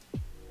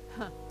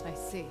 Huh, I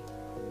see.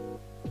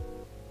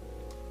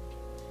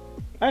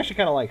 I actually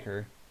kind of like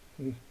her.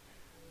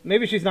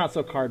 Maybe she's not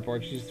so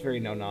cardboard. She's just very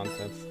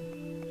no-nonsense.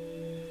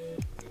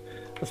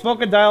 The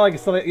spoken dialogue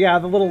is so... Yeah,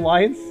 the little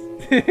lines.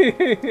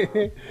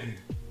 You're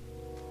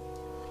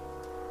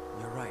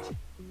right.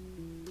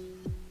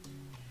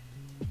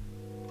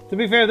 To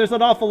be fair, there's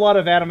an awful lot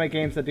of anime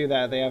games that do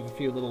that. They have a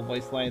few little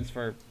voice lines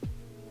for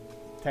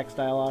text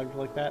dialogue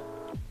like that.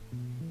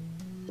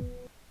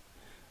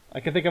 I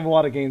can think of a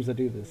lot of games that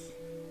do this.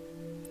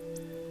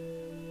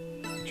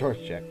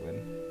 George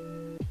Jackman.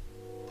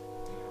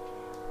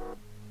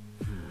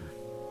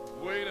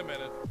 Wait a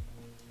minute.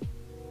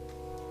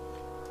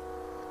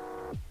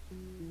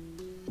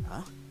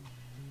 Huh?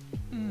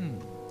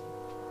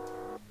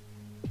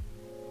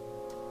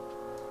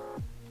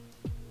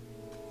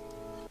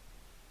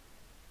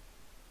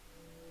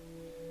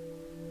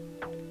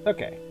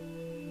 Okay.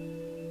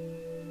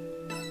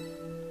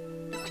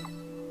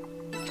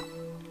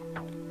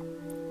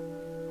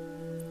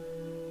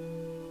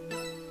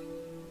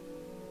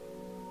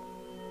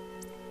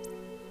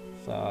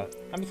 So,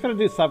 I'm just gonna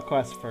do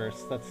subquests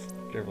first. That's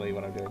generally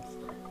what I'm doing.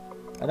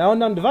 An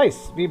unknown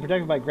device being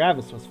protected by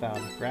Gravis was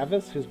found.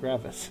 Gravis? Who's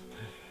Gravis?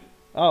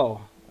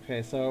 Oh,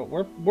 okay. So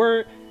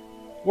we're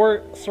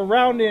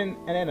surrounding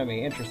an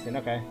enemy. Interesting.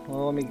 Okay.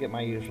 Well, let me get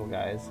my usual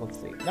guys. Let's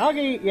see.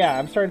 Nagi. Yeah,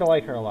 I'm starting to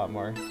like her a lot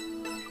more.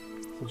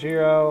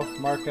 Sojiro,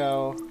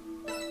 Marco,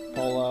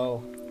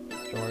 Polo,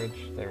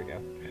 George. There we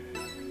go.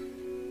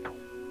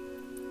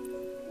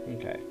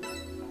 Okay.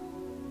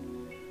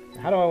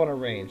 How do I want to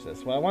range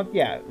this? Well, I want,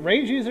 yeah,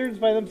 range users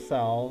by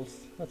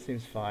themselves. That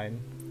seems fine.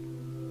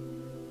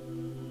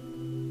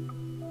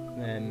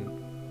 And then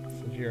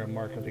Sojiro and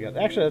Marco together.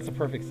 Actually, that's a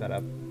perfect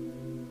setup.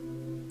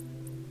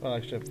 Well,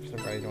 actually, I'm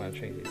surprised you don't want to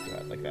change these two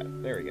out like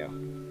that. There we go.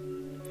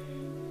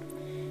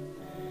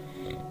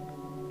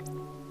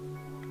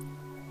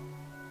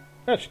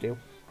 That should do.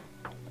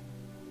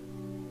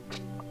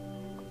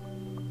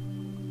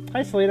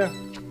 Hi, Selena.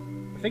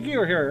 I think you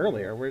were here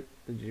earlier. Where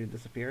did you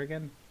disappear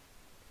again?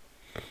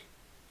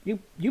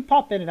 You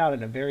pop in and out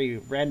in a very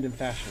random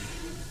fashion.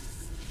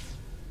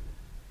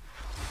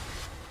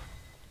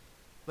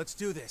 Let's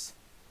do this.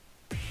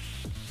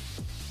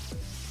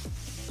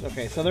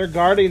 Okay, so they're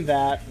guarding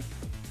that.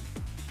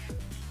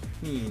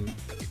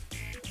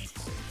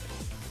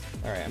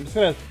 Alright, I'm just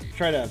gonna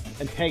try to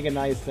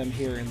antagonize them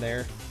here and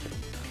there.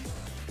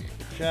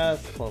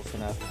 Just close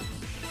enough.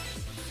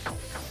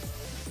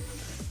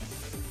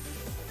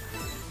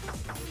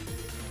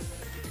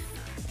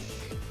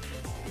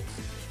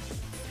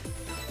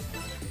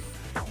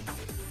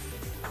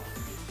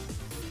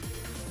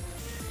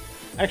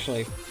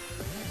 Actually,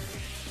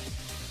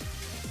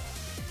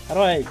 how do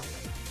I...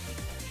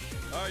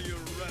 Are you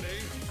ready?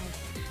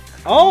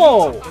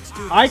 Oh!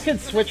 I can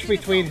switch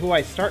between who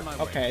I start...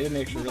 Okay, I didn't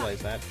actually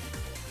realize that.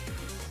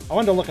 I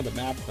wanted to look at the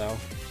map, though.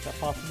 Is that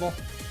possible?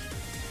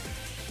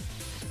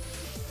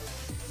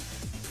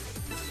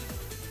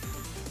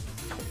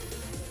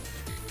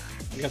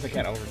 I guess I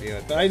can't overview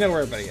it, but I know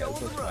where everybody is,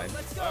 so it's fine.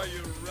 Are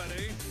you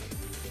ready?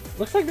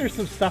 Looks like there's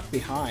some stuff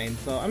behind,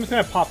 so I'm just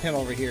gonna pop him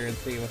over here and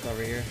see what's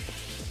over here.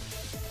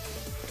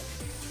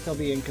 He'll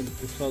be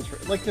indisposed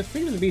for... Like, there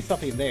seems to be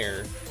something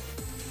there.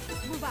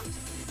 Move out.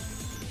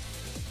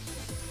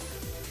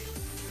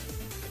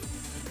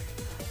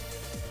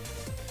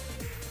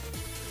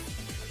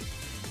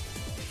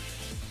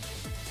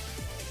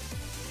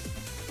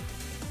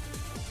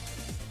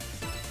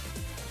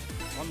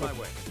 On my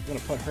way. I'm gonna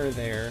put her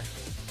there.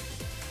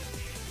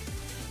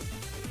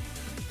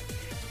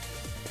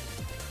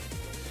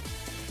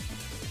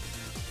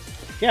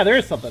 Yeah, there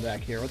is something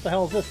back here. What the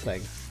hell is this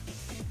thing?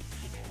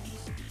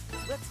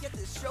 Let's get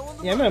this show on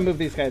the Yeah, I'm gonna move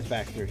these guys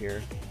back through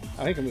here.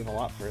 Oh, he can move a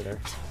lot further.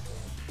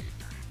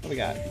 What do we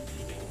got?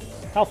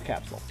 Health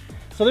capsule.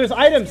 So there's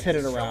items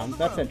hidden around.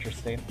 That's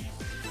interesting.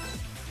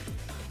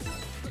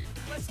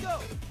 Let's go.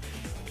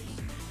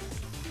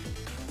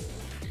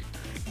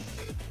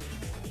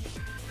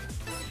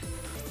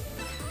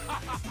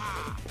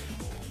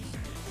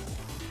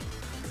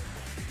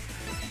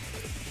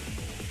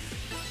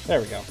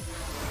 There we go.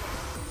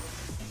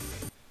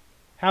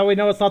 How we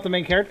know it's not the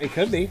main character? It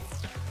could be.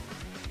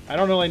 I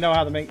don't really know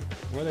how the main...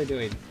 What are they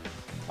doing?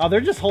 Oh, they're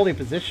just holding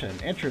position.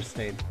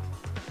 Interesting.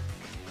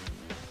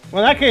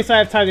 Well, in that case, I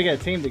have time to get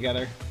a team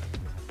together.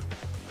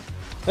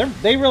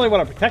 They really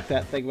want to protect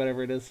that thing,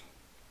 whatever it is.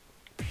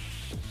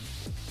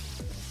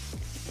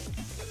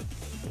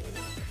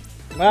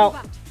 Well,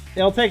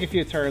 it'll take a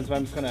few turns, but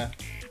I'm just gonna...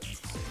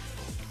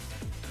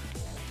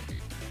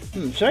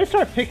 should I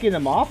start picking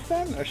them off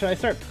then? Or should I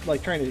start,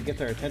 like, trying to get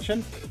their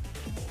attention?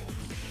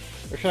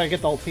 Or should I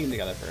get the whole team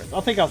together first? I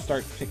think I'll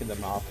start picking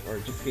them off, or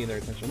just getting their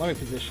attention. Let me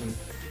position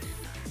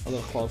a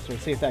little closer,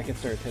 see if that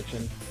gets their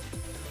attention.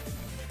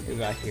 Maybe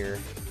back here.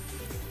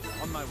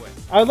 On my way.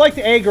 I would like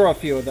to aggro a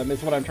few of them,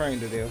 is what I'm trying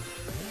to do.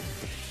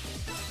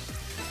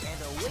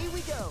 And away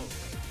we go.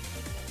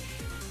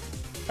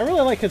 I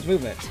really like his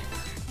movement.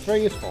 It's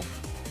very useful.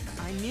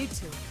 I need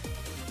to.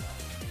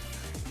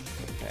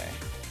 Okay.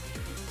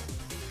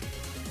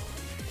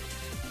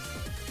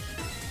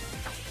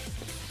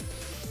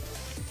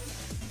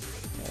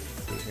 Let's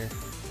see here.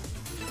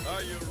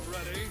 Are you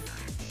ready?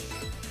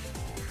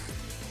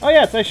 Oh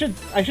yes, I should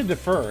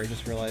defer, I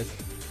just realized.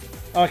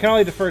 Oh, I can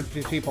only defer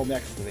to people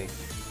next to me.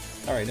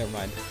 Alright, never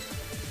mind.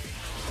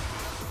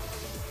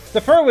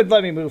 Defer would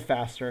let me move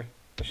faster.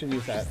 I should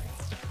use that.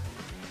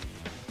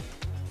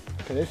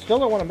 Okay, they still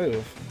don't want to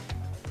move.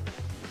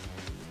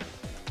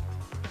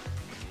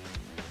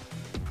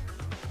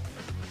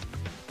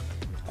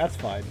 That's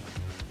fine.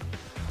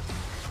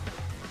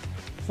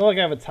 It's not like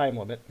I have a time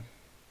limit.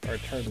 Or a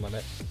turn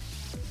limit.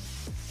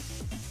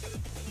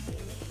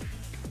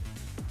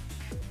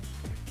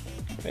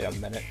 Wait a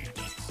minute.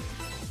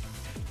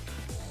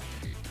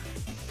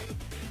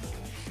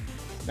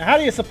 Now how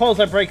do you suppose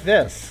I break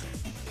this?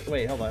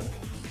 Wait, hold on.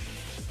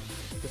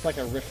 It's like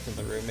a rift in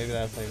the room. Maybe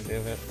that's something to do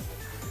with it.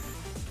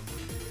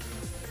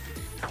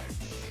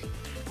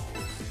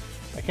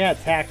 I can't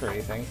attack or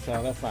anything,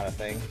 so that's not a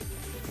thing.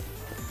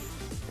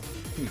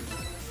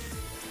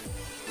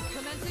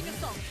 Commencing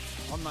assault.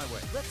 On my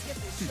way. Let's get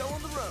this show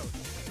on the road.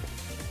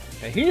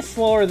 Okay, he's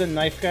slower than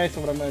Knife Guy, so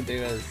what I'm gonna do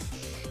is...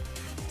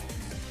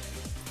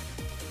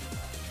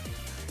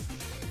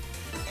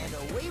 And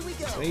away we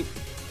go. Wait.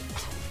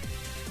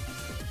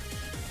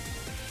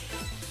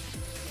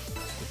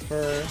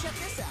 Defer. Check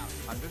this out.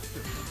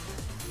 Understood.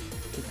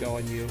 Keep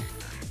going, you.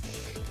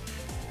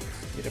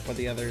 Get up with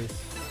the others.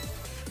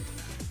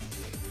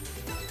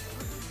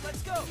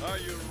 Let's go. Are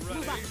you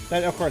ready?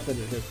 That, of course, that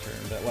is his turn,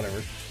 but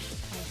whatever.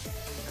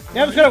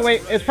 Yeah, I'm just gonna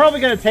wait. It's probably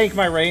gonna take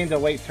my reign to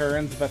wait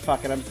turns, but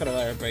fuck it, I'm just gonna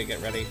let everybody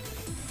get ready.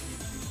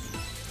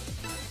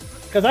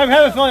 Because I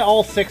have a feeling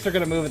all 6 are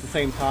gonna move at the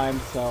same time,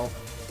 so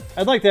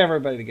I'd like to have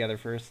everybody together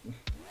first.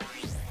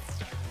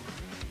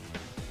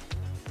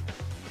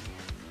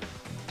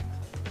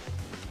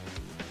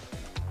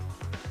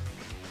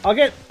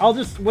 I'll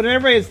just, when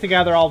everybody's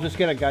together, I'll just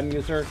get a gun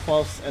user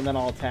close, and then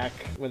I'll attack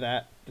with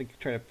that to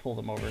try to pull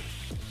them over.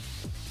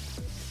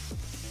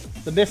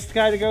 The mist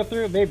guy to go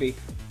through? Maybe.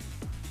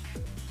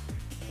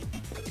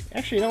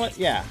 Actually, you know what?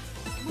 Yeah.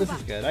 This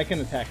is good. I can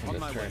attack him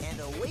this turn. And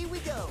away we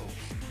go.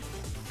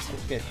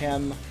 Let's get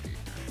him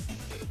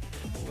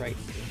right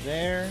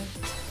there.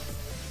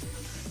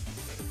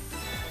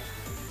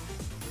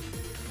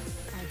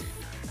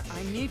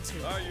 I need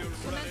to. Are you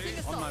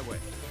ready? On my way.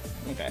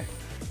 Okay.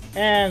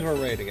 And we're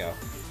ready to go.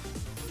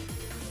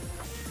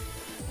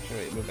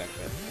 Should we move back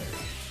there?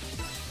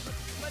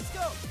 Let's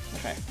go.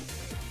 Okay.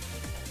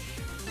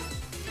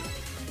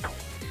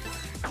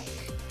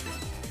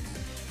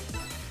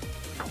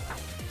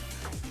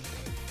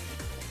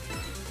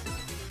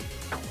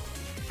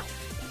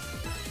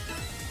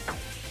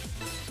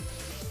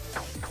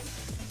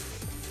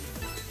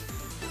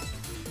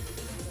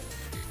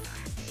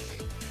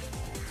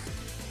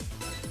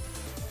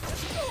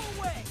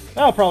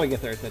 That'll probably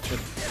get their attention.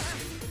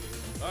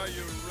 Are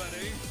you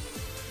ready?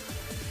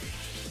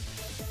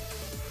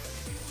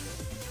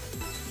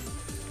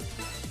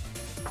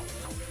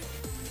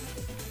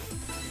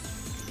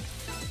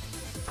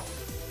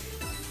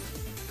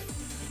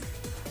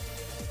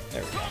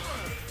 There we go. I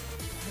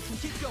can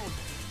keep going.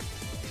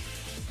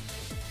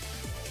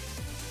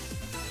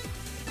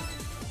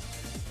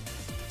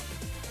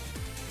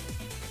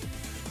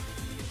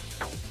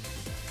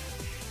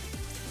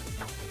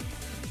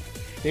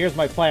 Here's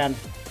my plan.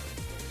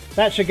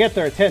 That should get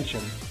their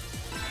attention.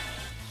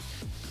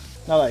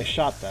 Now that I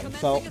shot them,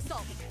 so...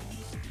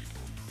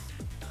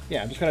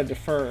 Yeah, I'm just gonna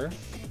defer.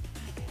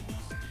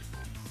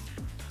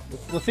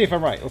 Let's see if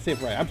I'm right. Let's see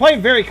if I'm right. I'm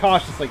playing very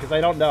cautiously because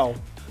I don't know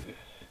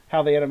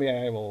how the enemy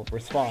AI will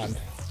respond.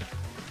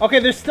 Okay,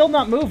 they're still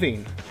not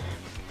moving.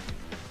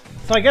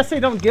 So I guess they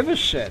don't give a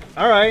shit.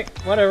 Alright,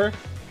 whatever.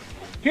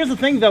 Here's the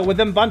thing though, with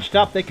them bunched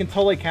up, they can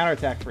totally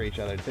counterattack for each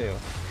other too.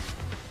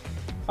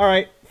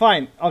 Alright,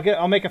 fine.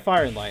 I'll make a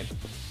firing line.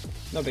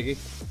 No biggie.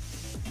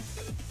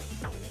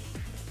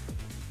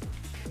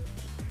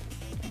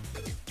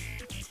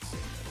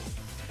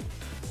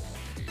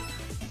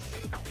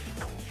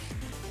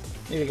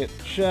 Need to get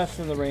just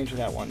in the range of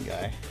that one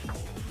guy.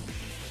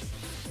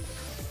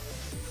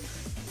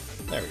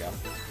 There we go.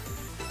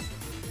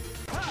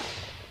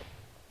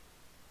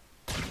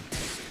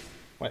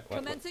 What?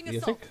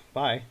 Music?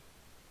 Bye.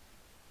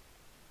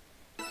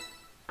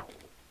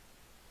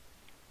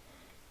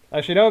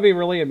 Actually, that would be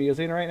really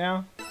amusing right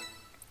now.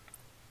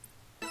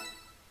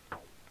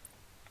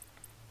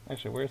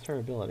 Actually, where's her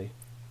ability?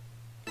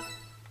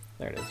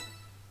 There it is.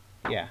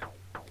 Yeah.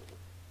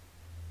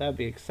 That would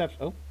be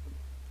oh.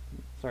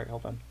 Sorry,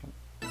 hold on.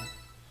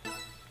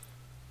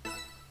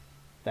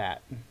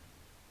 That.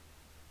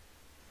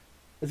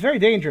 It's very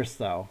dangerous,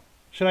 though.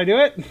 Should I do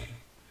it?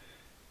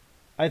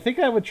 I think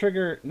that would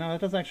trigger... No, that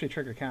doesn't actually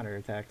trigger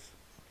counterattacks.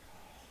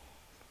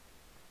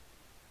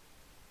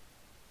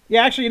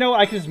 Yeah, actually, you know what?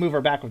 I can just move her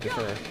back with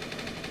defer.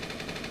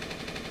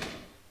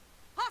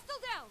 Hostile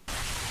down.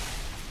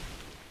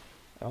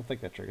 I don't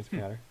think that triggers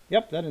counter.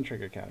 Yep, that didn't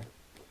trigger counter.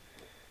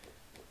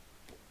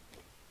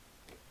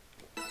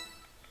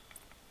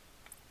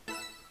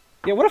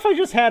 Yeah, what if I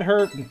just had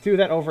her do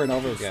that over and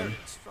over again?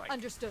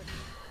 Understood.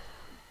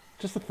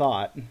 Just a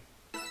thought.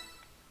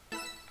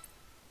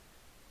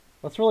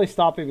 What's really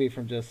stopping me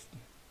from just...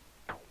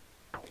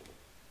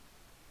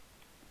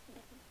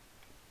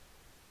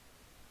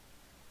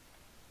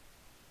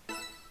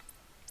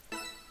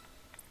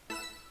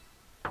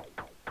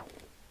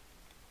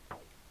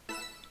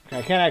 Okay,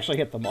 I can't actually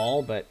hit them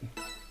all, but...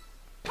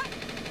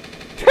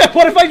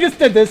 What if I just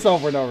did this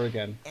over and over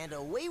again? And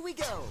away we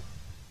go.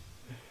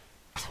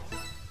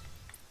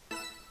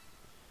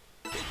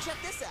 Check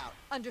this out.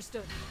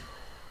 Understood.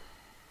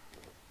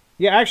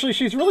 Yeah, actually,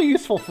 she's really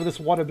useful for this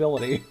one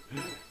ability.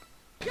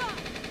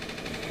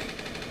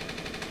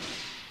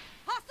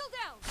 Hostile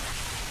down.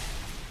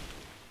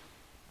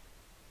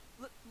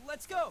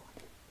 Let's go.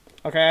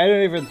 Okay, I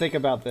didn't even think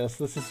about this.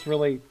 This is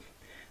really...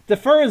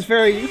 Defer is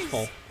very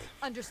useful.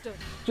 Understood.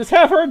 Just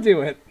have her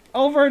do it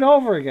over and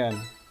over again.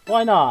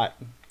 Why not?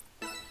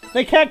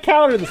 They can't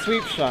counter the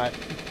sweep shot.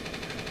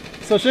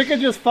 So she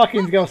can just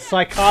fucking go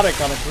psychotic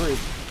on a group.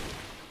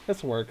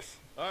 This works.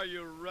 Are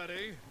you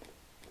ready?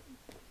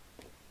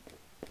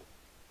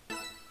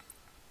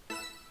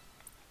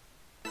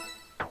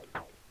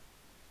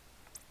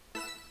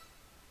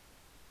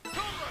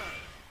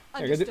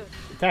 Here,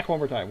 attack one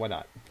more time. Why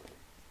not?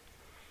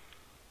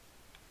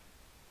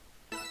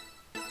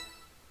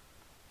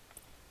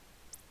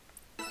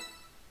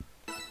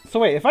 So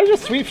wait, if I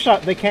just sweep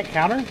shot, they can't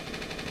counter?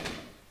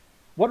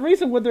 What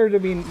reason would there to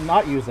be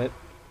not use it?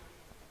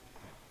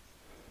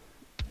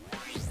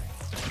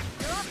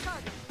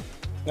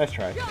 Nice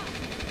try.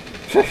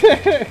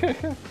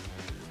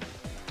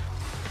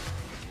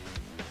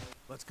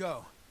 Let's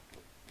go.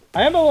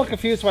 I am a little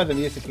confused why the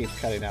music keeps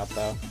cutting out,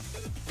 though.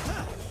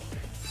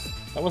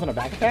 That wasn't a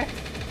back attack?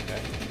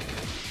 Okay.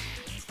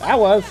 That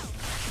was.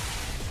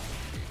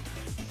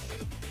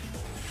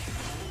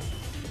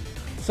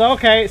 So,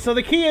 okay, so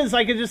the key is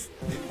I could just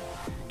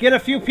get a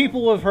few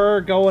people with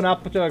her going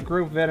up to a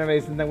group of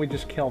enemies, and then we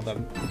just kill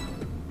them.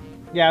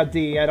 Yeah,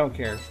 D, I don't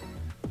care.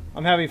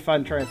 I'm having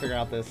fun trying to figure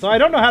out this. So I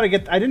don't know how to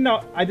get... I did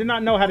not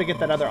know how to get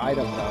that other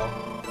item,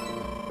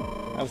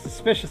 though. I was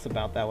suspicious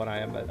about that one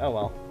item, but oh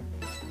well.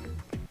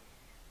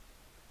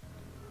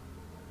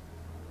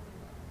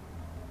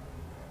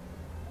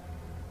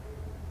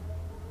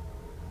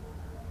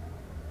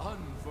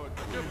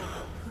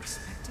 Unforgivable. You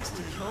expect us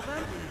to kill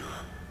them?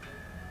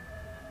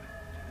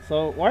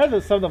 So why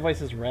are some of the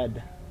voices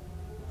red?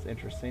 It's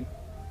interesting.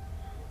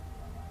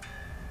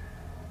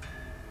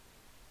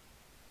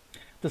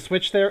 The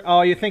switch there?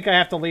 Oh, you think I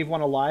have to leave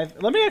one alive?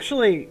 Let me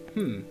actually...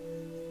 You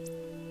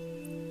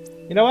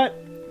know what?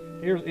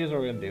 Here's what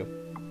we're gonna do.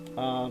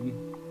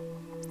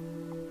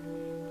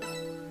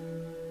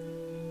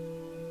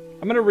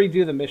 I'm gonna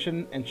redo the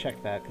mission and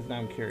check that, because now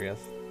I'm curious.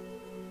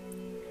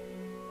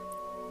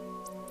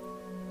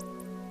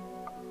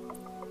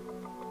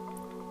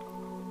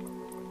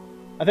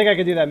 I think I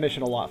could do that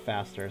mission a lot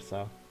faster,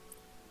 so...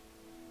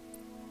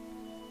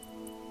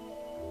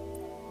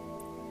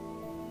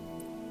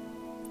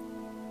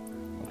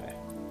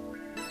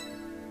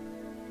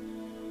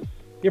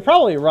 You're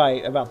probably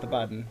right about the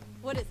button.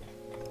 What is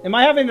it? Am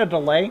I having a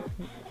delay?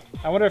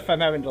 I wonder if I'm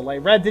having a delay.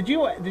 Red, did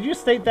you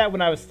state that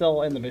when I was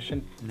still in the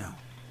mission? No.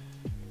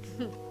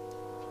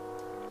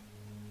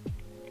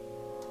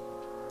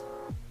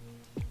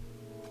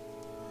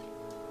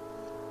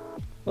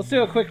 Let's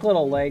do a quick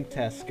little lag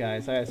test,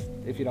 guys,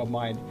 if you don't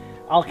mind.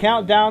 I'll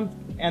count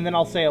down, and then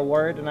I'll say a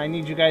word, and I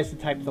need you guys to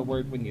type the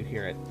word when you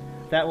hear it.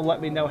 That will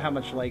let me know how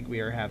much lag we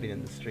are having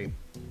in the stream.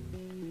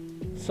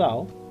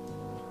 So...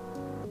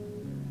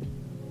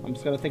 I'm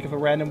just going to think of a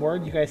random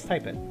word. You guys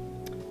type it.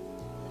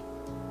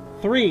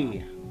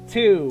 3,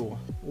 2,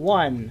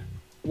 1.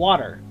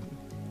 Water.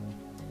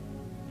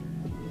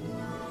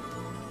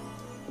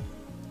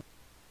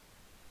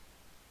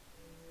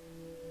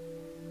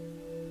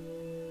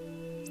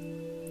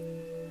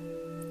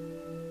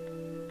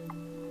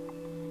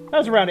 That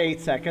was around 8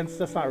 seconds.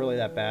 That's not really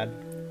that bad.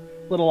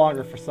 A little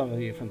longer for some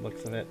of you from the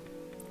looks of it.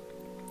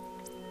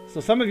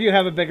 So some of you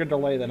have a bigger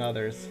delay than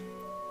others.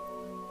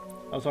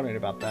 I was wondering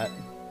about that.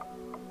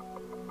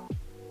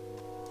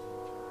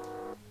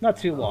 Not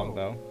too long,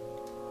 though.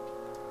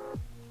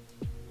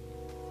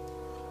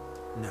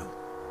 No.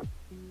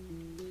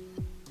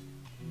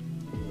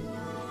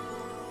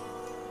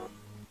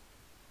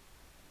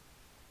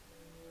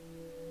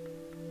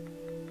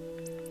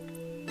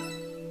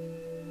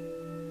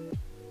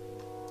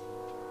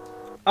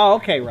 Oh,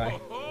 okay, right.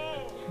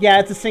 Yeah,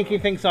 it's a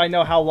syncing thing, so I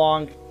know how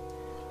long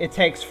it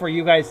takes for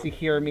you guys to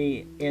hear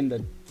me in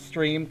the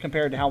stream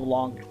compared to how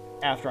long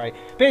after I...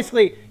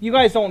 Basically, you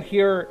guys don't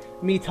hear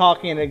me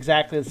talking at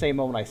exactly the same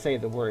moment I say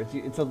the words.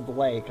 It's a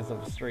delay because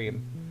of the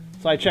stream.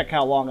 So I check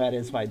how long that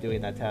is by doing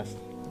that test.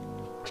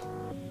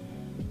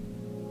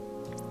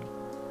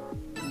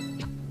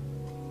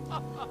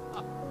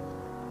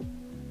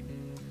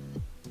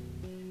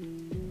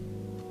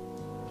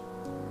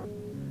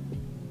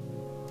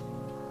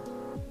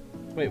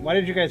 Wait, why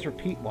did you guys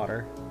repeat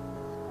water?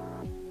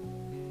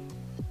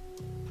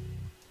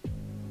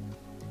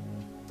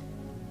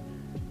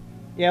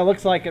 Yeah, it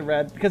looks like it,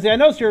 Red. Because I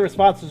noticed your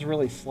response was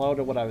really slow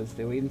to what I was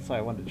doing, so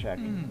I wanted to check.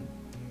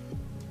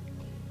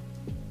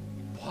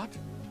 What?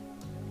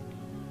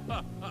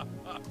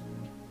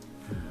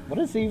 What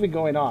is even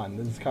going on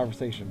in this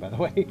conversation, by the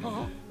way?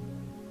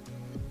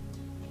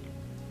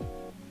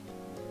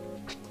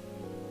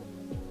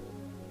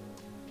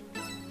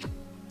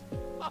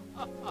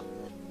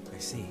 I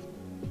see.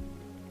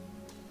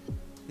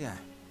 Yeah.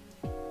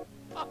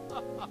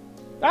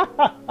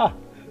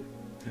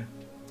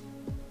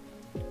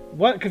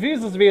 What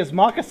confuses me is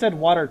Maka said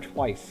water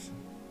twice.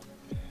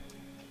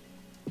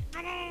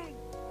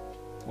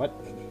 What?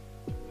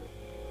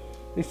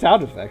 These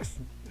sound effects.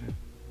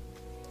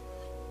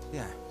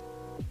 Yeah.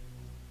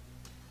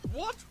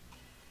 What?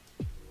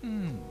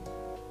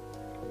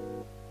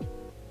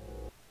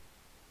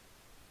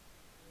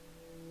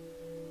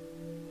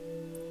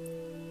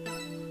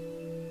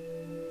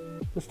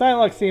 This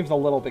dialogue seems a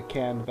little bit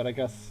canned, but I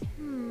guess...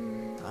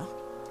 Huh?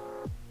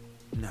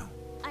 No.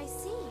 I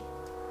see.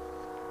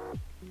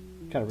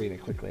 Kind of reading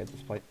it quickly at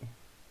this point.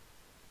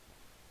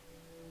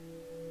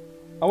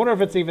 I wonder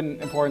if it's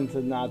even important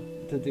to not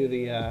to do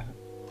the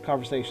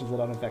conversations that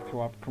don't affect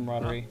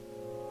camaraderie.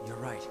 You're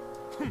right.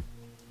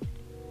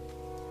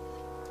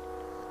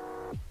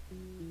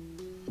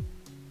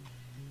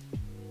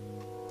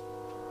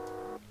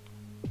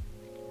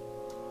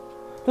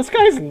 This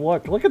guy's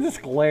look. Look at this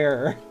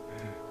glare.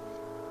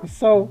 He's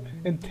so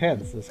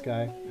intense, this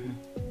guy.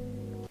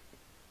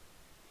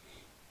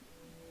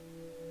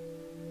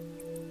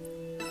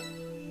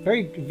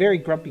 Very, very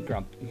grumpy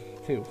grump,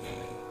 too.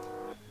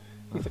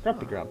 He's a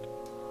grumpy grump.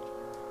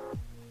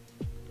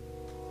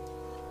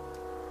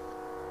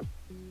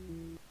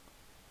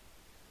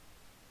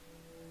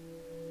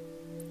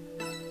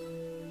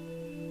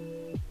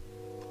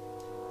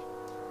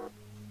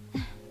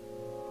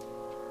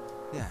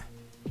 Yeah.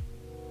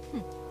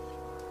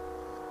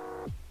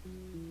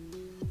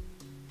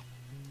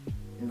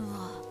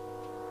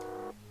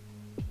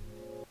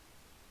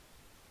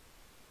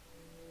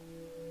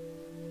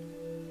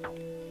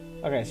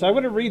 Okay, so I'm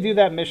gonna redo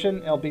that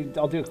mission. I'll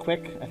do it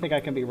quick. I think I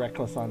can be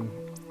reckless and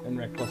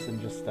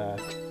just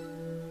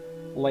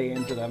lay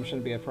into them.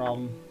 Shouldn't be a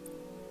problem.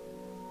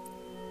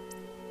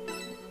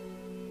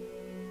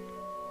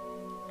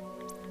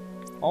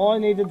 All I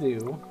need to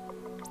do...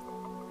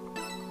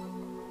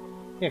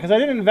 Yeah, because I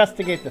didn't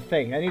investigate the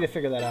thing. I need to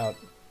figure that out.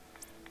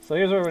 So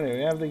here's what we're gonna do.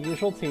 We have the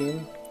usual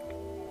team.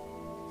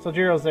 So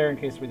Jiro's there in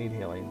case we need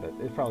healing, but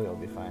it probably will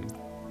be fine.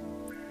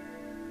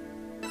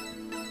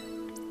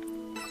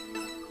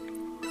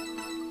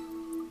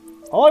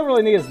 All I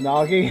really need is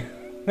Nagi,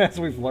 as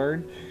we've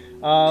learned.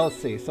 Let's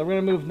see. So we're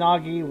going to move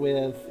Nagi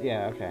with...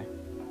 Yeah, okay.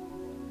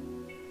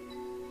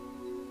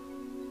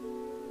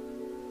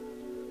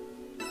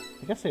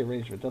 I guess the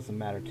arrangement doesn't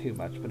matter too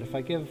much, but if I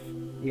give...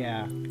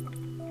 Yeah.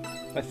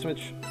 If I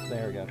switch...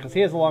 There we go. Because he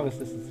has the longest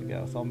distance to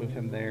go, so I'll move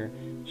him there.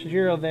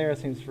 Shijiro there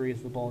seems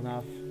reasonable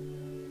enough.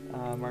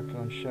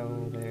 Marco and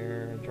Sho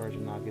there. George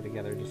and Nagi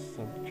together just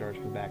so George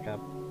can back up.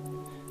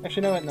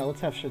 Actually, no, no, let's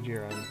have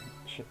Shijiro and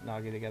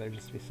Nagi together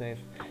just to be safe.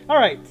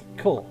 Alright,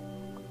 cool.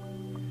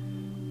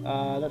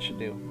 That should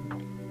do.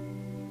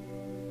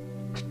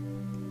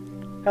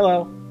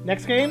 Hello.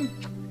 Next game?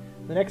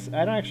 The next...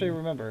 I don't actually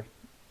remember.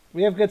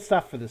 We have good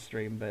stuff for this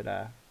stream, but,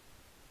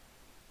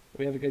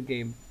 we have a good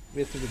game.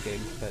 We have some good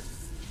games, but...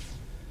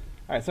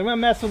 Alright, so I'm gonna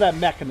mess with that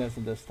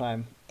mechanism this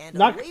time. And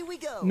not, away we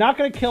go. Not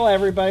gonna kill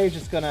everybody,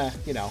 just gonna,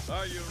 you know...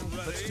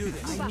 Let's do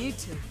this. I need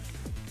to.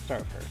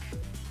 Start with her.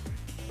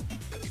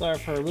 Start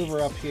with her, move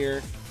her up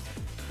here.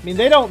 I mean,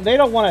 they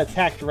don't want to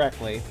attack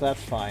directly, so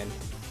that's fine.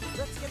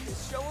 Let's get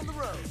this show on the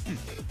road.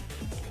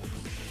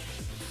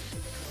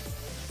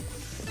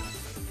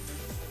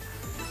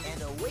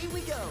 And away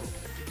we go.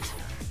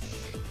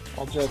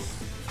 I'll just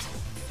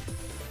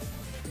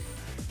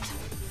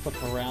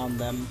flip around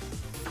them.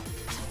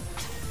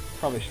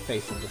 Probably should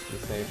face them just to be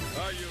safe.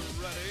 Are you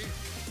ready?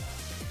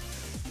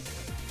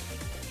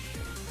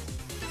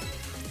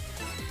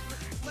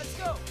 Let's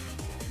go.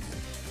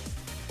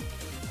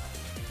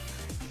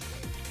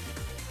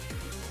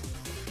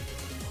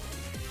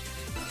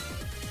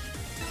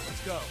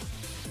 Let's go.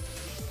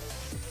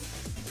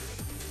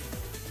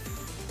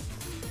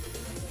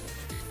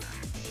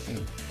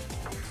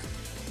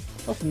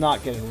 Let's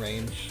not get in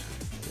range.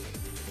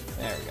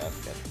 There we go,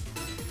 that's good.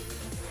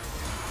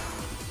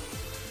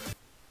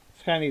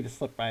 Just kind of need to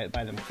slip by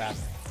them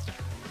fast.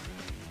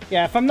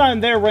 Yeah, if I'm not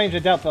in their range, I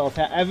doubt they'll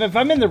attack. If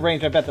I'm in the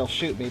range, I bet they'll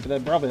shoot me, but they're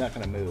probably not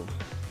going to move.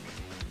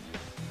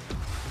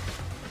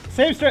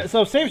 Same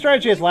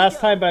strategy as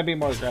last time, but I'd be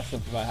more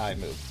aggressive about how I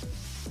move.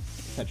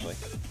 Essentially.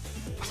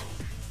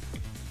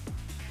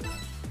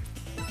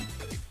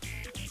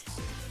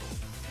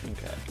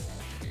 Okay.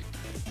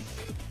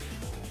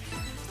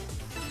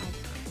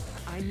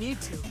 I need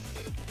to.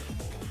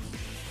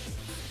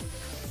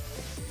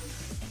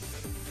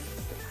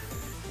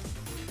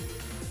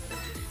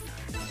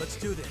 Let's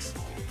do this.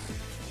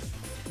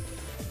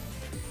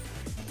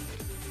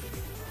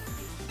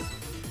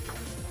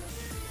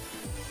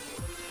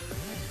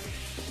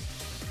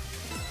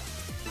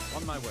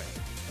 On my way.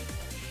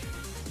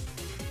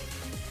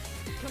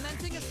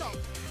 Commencing assault.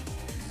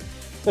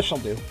 This shall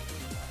do.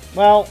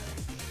 Well,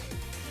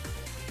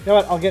 you know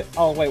what?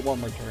 I'll wait one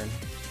more turn.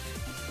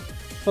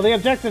 So the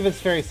objective is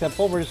very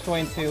simple. We're just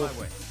going to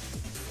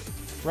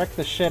wreck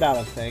the shit out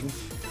of things.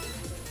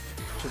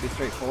 Should be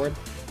straightforward.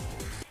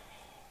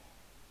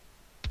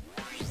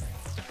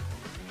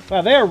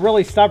 Wow, they are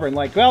really stubborn.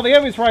 Like, well, the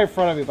enemy's right in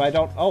front of me, but I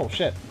don't... Oh,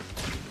 shit.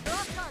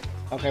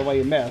 Okay, well,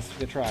 you missed.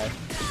 Good try.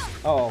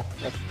 Uh-oh.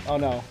 Oh,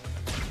 no.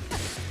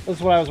 This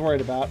is what I was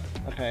worried about.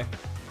 Okay.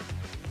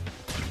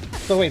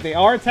 So, wait, they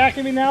are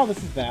attacking me now? This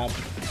is bad.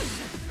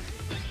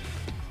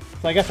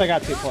 So, I guess I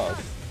got too close.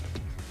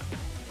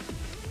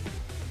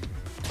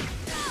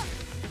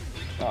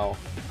 Oh.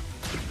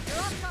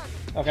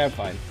 Okay, I'm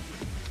fine.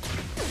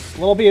 A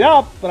little beat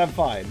up, but I'm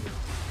fine.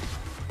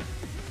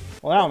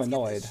 Well, now I'm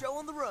annoyed. Show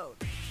on the road.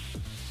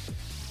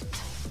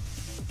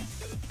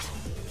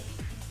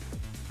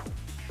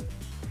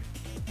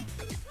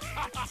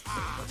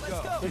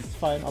 Let's go. This is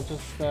fine. I'll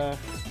just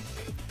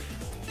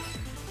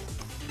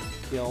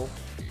heal.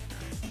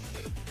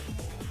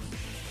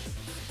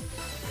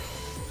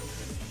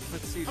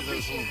 Let's see to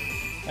those wounds.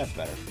 That's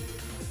better.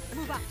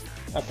 Move out.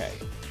 Okay.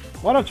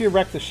 Why don't you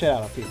wreck the shit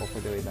out of people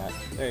for doing that?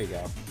 There you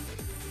go.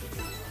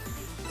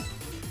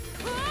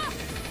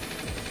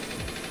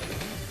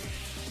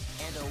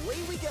 And away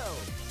we go.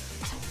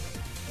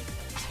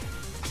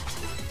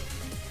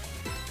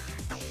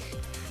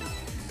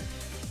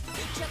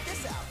 Check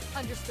this out.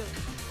 Understood.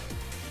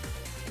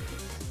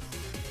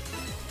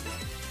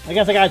 I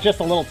guess I got just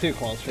a little too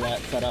close for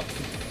that setup.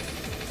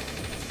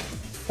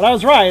 But I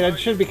was right. I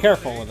should be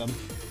careful with them.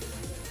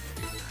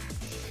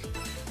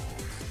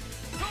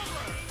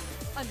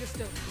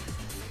 Understood.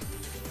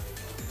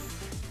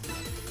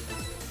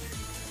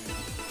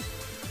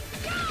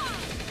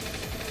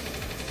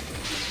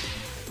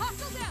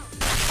 Hostile down.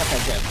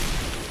 Okay, good.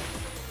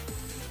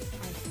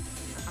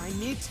 I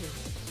need to.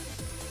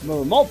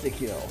 Move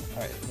multi-kill.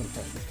 Alright, I'm gonna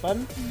press this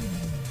button.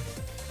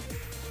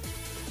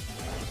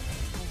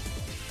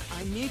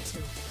 I need to.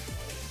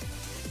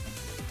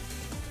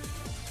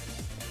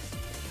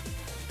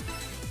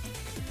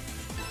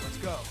 Let's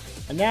go.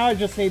 And now I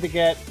just need to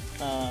get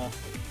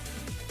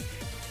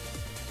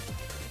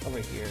over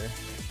here.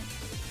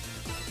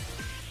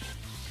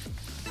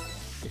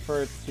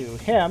 Refer to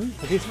him,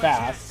 because he's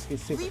fast.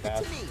 He's super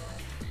fast.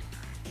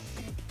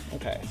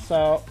 Okay,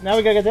 so now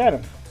we gotta get at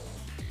him.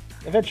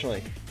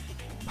 Eventually.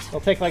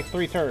 It'll take like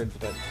 3 turns,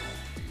 but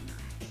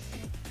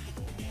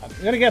I'm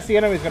gonna guess the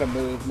enemy's gonna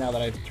move now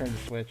that I've turned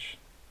the switch.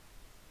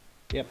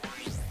 Yep.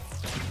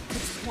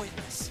 It's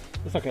pointless.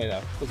 It's okay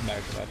though. Doesn't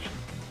matter too much.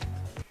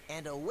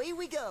 And away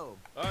we go.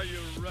 Are you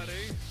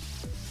ready?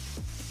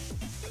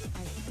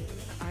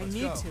 I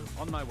need to.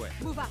 On my way.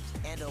 Move out.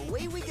 And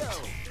away we go.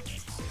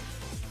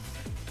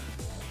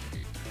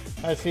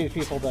 I just need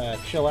people to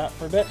chill out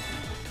for a bit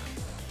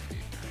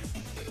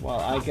while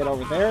I get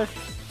over there.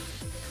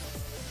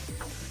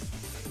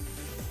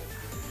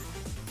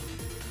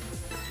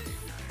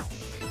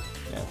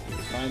 Yeah, it's gonna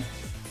be fine.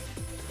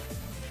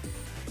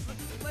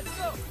 Let's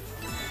go.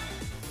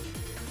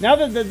 Now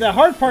the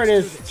hard part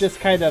is just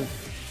kind of...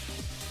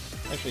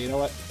 Actually, you know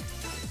what?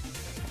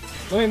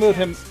 Let me move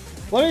him.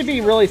 Let me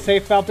be really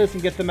safe about this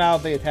and get them out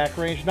of the attack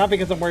range. Not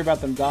because I'm worried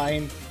about them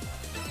dying.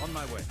 On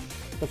my way.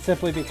 But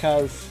simply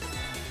because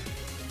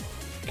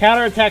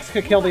counterattacks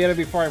could kill the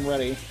enemy before I'm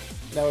ready.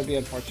 That would be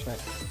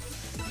unfortunate.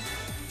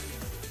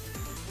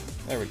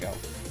 There we go.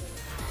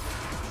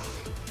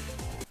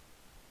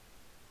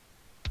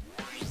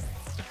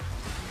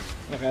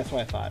 Okay, that's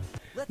what I thought.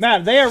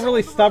 Man, they are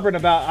really stubborn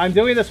about, I'm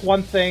doing this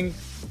one thing,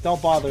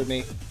 don't bother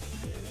me.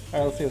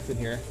 Alright, let's see what's in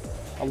here.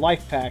 A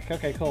life pack.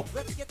 Okay, cool.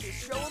 Let's get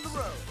this show on the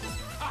road.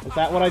 Is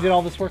that what I did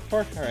all this work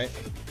for? Alright.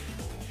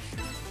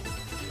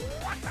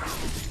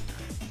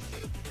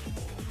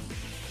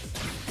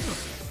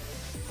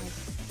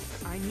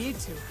 I need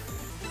to.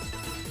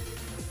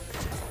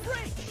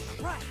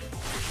 Right.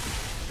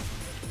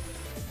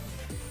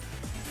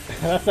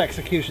 That's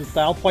execution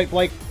style. Point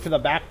blank to the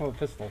back of a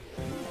pistol.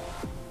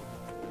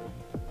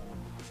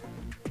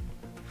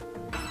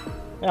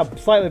 Yeah,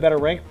 slightly better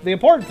rank. The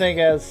important thing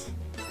is,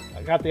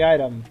 I got the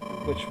item,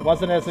 which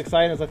wasn't as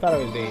exciting as I thought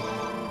it would be.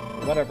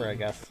 Whatever, I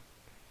guess.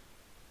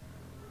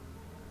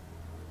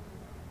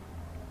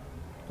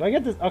 Do I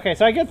get this? Okay,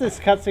 so I get this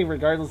cutscene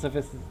regardless if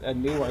it's a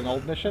new or an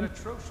old mission.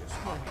 Atrocious.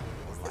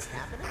 Is this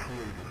happening?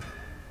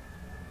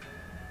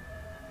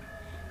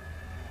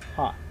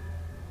 Huh.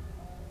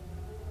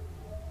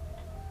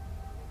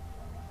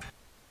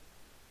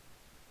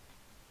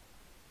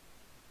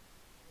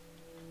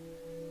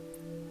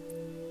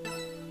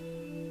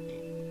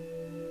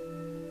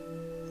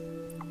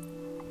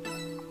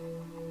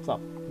 What's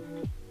up?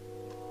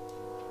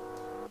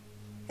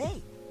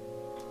 Hey.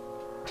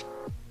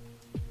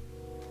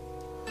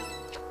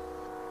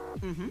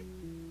 Mm-hmm.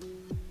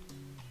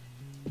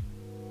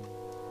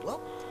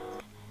 Well.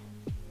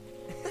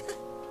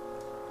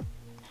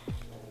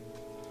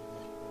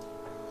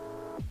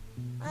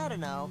 I don't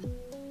know.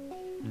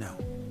 No.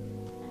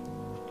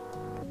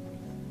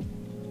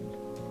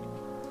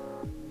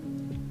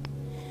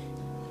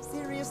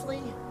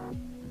 Seriously?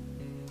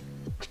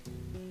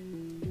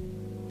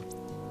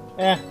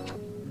 Eh.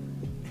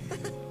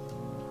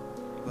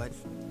 But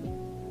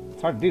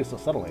It's hard to do so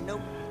subtly. nope.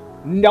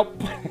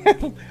 Nope.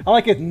 I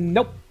like it.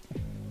 Nope.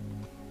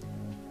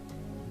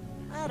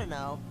 I don't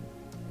know.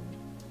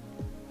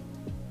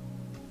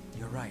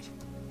 You're right.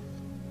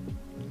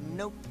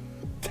 Nope.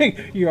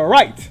 You're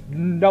right.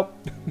 Nope.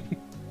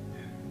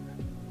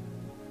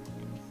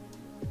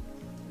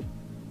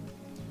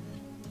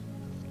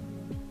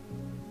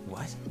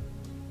 What?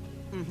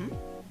 Mm-hmm.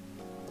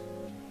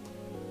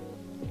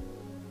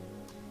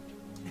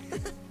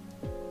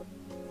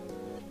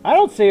 I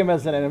don't see him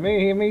as an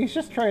enemy. I mean, he's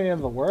just trying to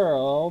end the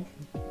world.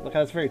 Look,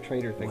 that's a very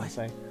traitor thing to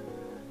say.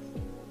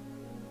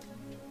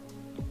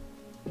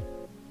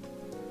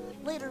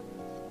 Later.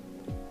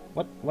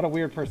 What a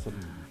weird person.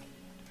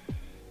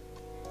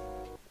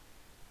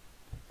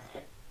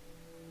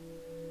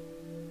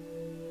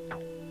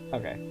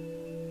 Okay.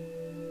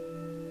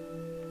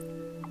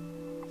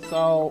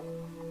 So,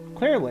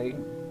 clearly,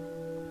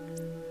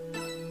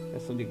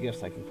 there's some new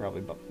gifts I can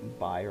probably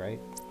buy, right?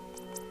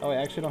 Oh, I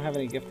actually don't have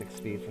any gift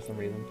XP for some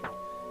reason.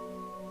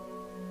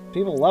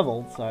 People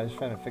leveled, so I just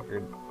kind of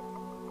figured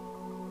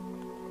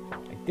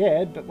I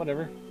did, but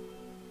whatever.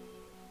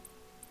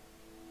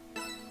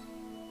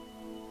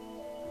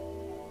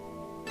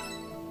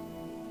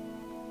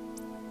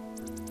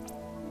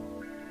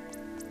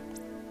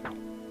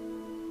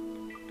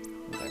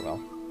 Okay, well.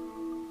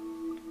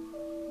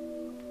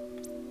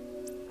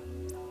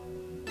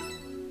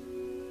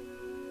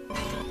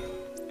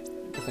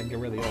 Guess I can get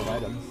rid of the old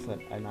items that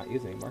I'm not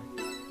using anymore.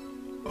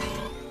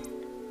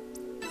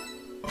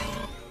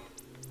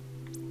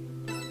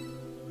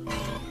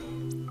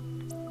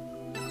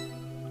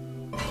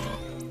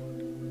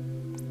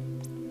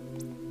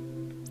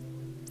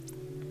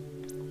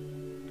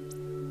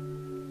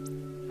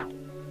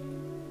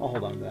 I'll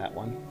hold on to that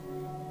one.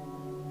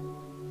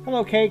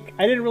 Hello, Cake.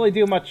 I didn't really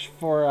do much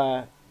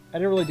for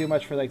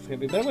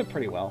Thanksgiving, but it went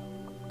pretty well.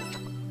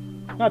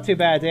 Not too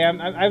bad,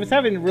 damn. I was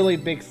having really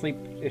big sleep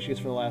issues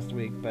for the last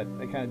week, but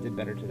I kind of did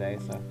better today,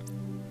 so.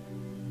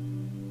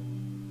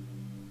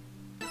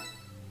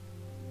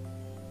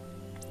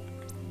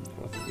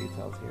 What's the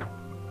details here?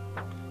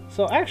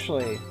 So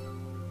actually,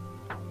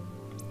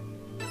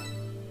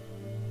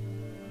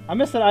 I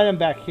missed an item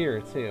back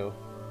here too,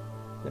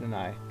 didn't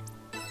I?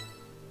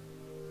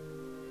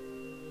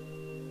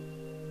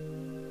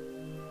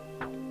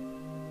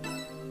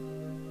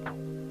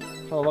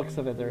 For the looks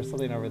of it, there's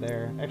something over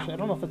there. Actually, I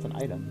don't know if it's an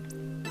item.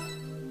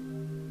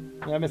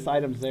 And I missed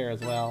items there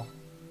as well.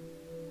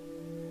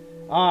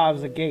 Ah, it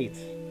was a gate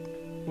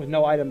with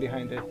no item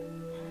behind it.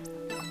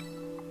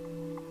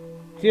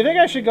 Do you think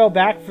I should go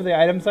back for the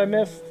items I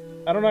missed?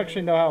 I don't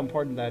actually know how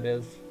important that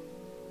is.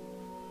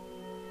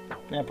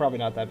 Yeah, probably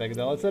not that big a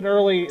deal. It's an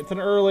early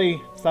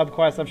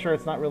subquest. I'm sure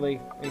it's not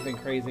really anything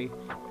crazy.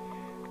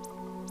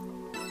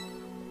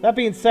 That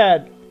being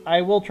said,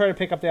 I will try to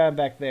pick up the item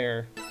back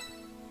there.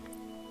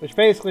 Which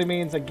basically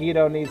means that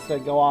Guido needs to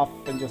go off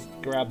and just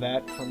grab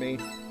that for me.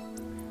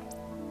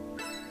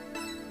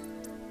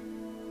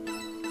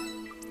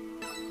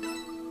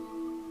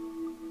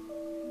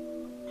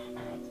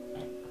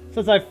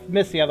 Since I've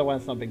missed the other one,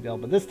 it's no big deal.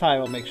 But this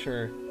time I'll make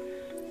sure.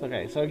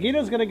 Okay, so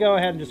Guido's going to go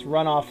ahead and just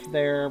run off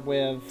there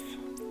with...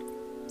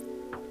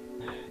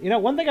 You know,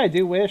 one thing I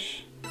do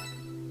wish...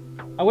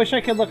 I wish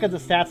I could look at the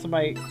stats of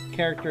my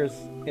characters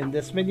in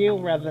this menu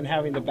rather than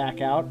having to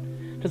back out.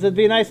 Because it'd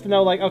be nice to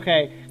know, like,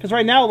 okay... Because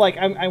right now, like,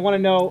 I want to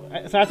know...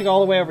 So I have to go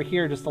all the way over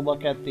here just to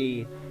look at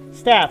the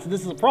stats. And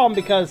this is a problem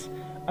because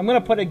I'm going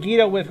to put a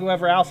Guido with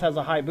whoever else has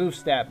a high move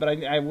stat.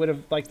 But I would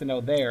have liked to know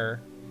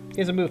there.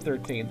 He has a move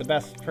 13. The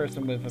best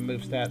person with a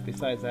move stat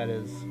besides that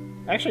is...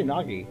 Actually,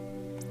 Nagi.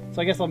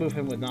 So I guess I'll move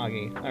him with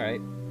Nagi.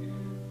 Alright.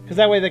 Because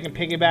that way they can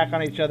piggyback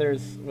on each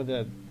other's with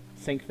a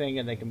sync thing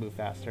and they can move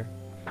faster.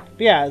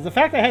 But yeah, the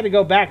fact I had to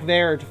go back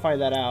there to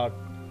find that out,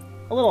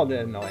 a little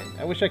bit annoying.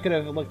 I wish I could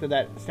have looked at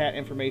that stat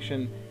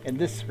information in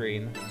this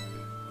screen.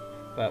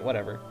 But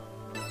whatever.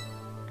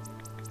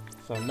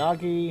 So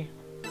Nagi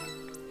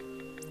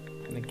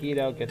and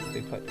Nagito gets to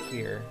be put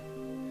here.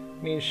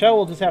 I mean, Sho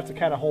will just have to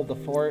kind of hold the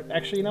fort.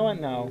 Actually, you know what?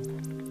 No.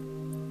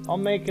 I'll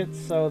make it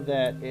so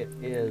that it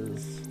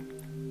is...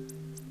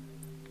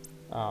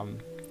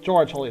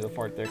 George holding the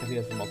fort there because he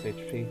has the most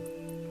HP.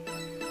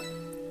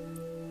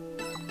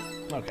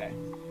 Okay.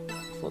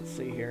 So let's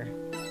see here.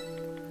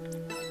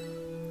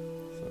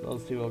 So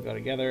those two will go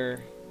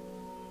together.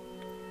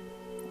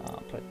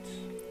 I'll put...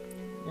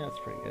 Yeah, that's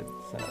pretty good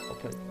setup. I'll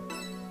put...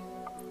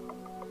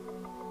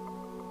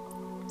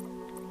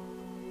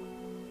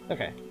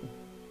 Okay.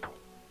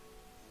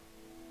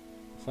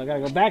 So I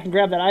gotta go back and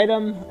grab that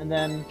item, and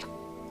then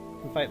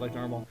fight like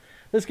normal.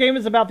 This game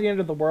is about the end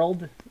of the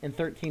world in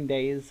 13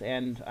 days,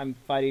 and I'm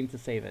fighting to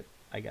save it,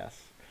 I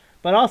guess.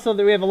 But also,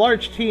 we have a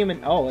large team,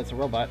 and... Oh, it's a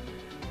robot.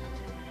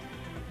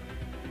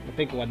 The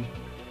big one.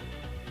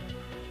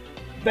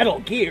 Metal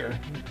Gear!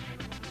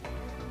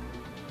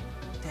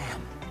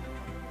 Damn.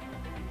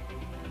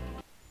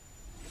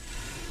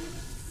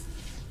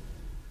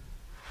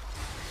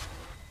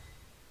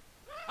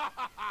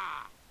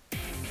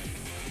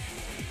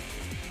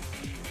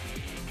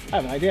 I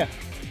have an idea.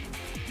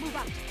 Move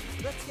out.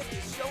 Let's get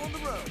this show on the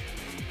road.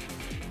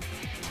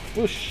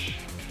 Whoosh.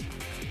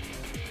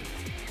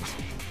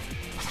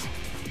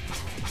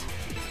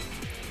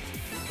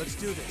 Let's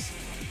do this.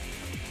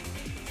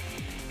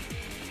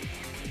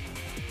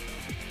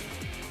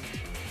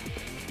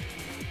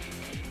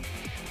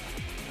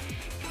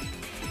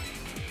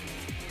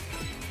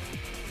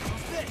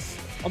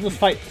 I'll just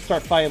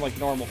start fighting like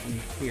normal from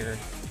here.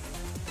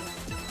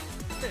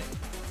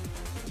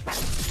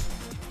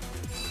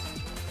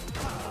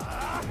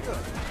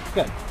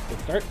 Good. Good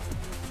start.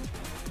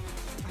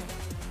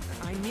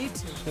 I need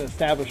to. Just gonna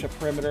establish a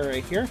perimeter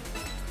right here.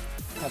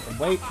 Have them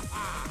wait.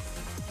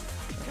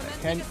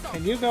 Okay.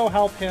 Can you go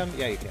help him?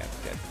 Yeah, you can.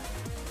 Good.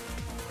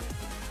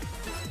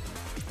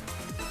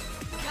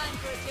 Time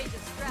for a change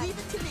of strategy. Leave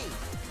it to me.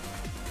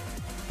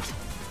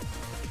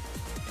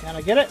 Can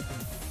I get it?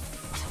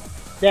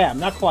 Damn,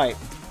 not quite.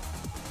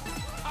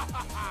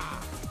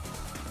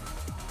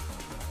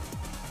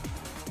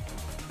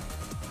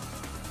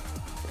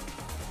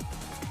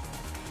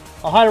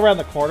 I'll hide around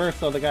the corner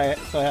so I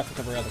have to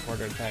come around the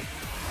corner and attack.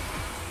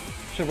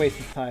 Should waste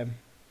his time.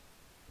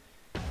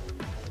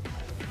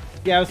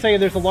 Yeah, I was saying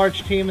there's a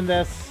large team in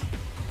this.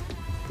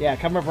 Yeah,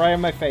 come up right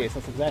in my face.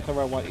 That's exactly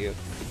where I want you.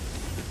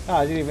 Oh,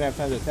 I didn't even have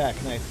time to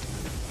attack. Nice.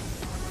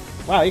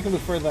 Wow, you can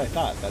move further than I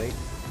thought, buddy.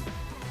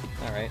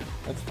 Alright,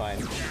 that's fine.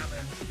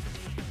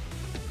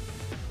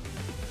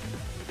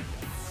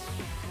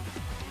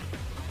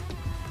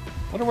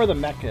 Wonder where the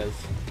mech is.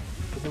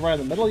 Is it right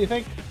in the middle, you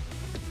think?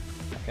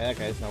 Okay, that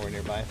guy's nowhere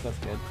nearby, so that's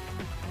good.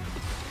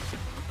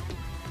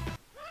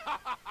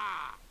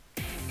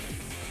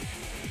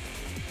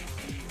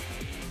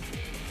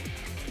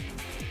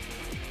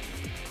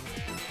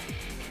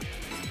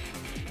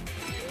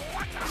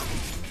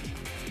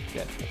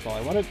 Good, that's all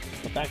I wanted.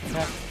 The back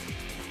attack.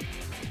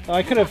 Oh,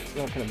 I could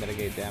have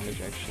mitigated damage,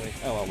 actually.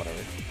 Oh, well,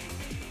 whatever.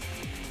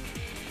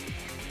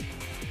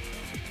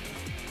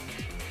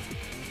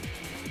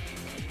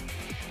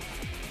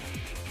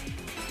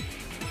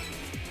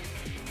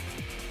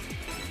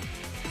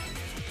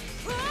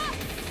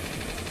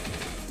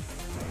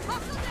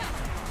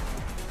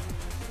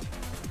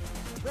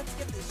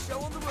 this show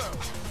on the road.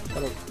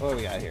 What do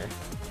we got here?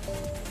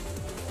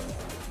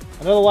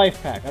 Another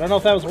life pack. I don't know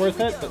if that was worth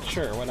it, but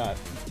sure, why not?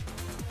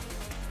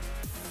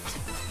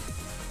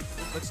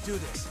 Let's do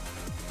this.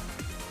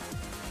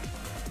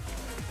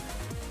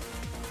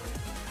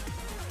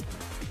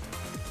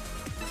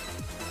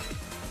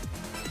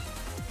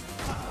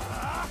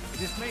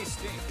 This may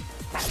sting.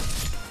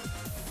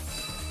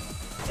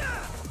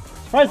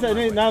 Surprised that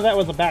none of that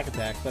was a back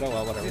attack, but oh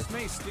well, whatever. This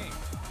may sting.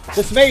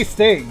 This may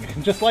sting.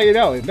 Just let you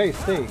know, it may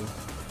sting.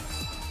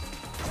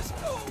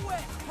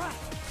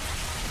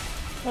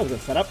 That was a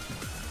good setup.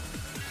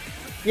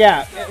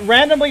 Yeah,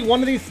 randomly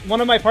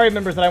one of my party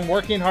members that I'm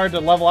working hard to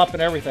level up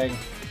and everything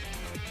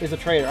is a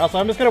traitor. Also,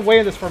 I'm just gonna wait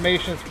in this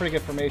formation. It's a pretty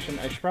good formation.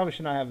 I probably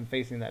should not have him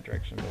facing that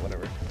direction, but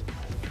whatever.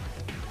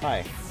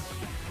 Hi.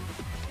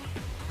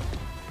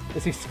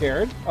 Is he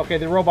scared? Okay,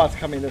 the robot's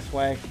coming this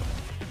way.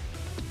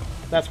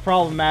 That's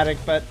problematic,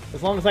 but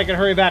as long as I can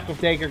hurry back with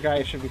Dagger Guy,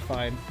 it should be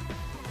fine.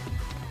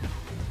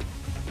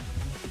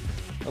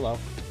 Hello.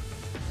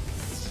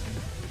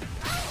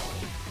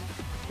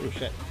 Oh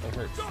shit, that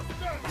hurts.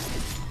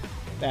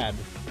 Bad.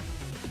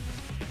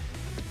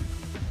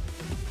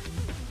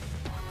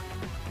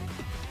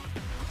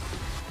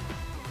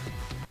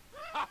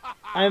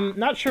 I'm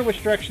not sure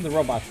which direction the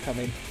robot's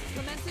coming.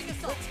 Commencing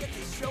assault. Let's get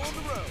this show on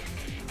the road.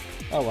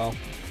 Oh well.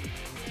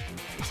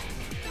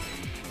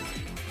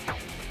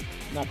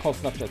 Not close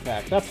enough to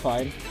attack. That's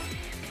fine.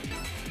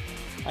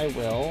 I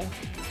will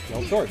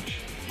kill George.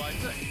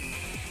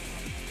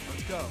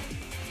 Let's go.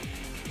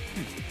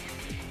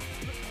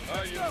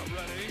 Are you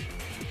ready?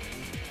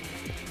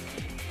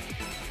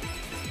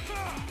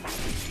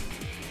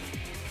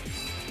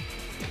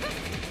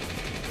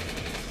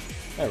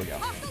 There we go.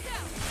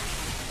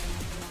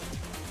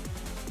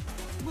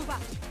 Move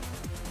out.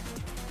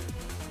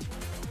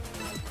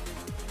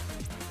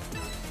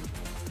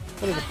 I'm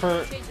going to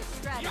defer.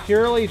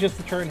 Purely just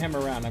to turn him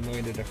around, I'm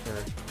going to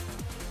defer.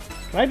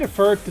 Can I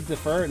defer to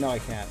defer? No, I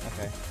can't.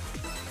 Okay.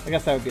 I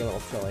guess that would be a little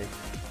silly.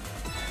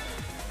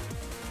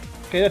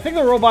 Okay, I think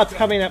the robot's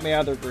coming at my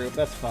other group.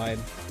 That's fine.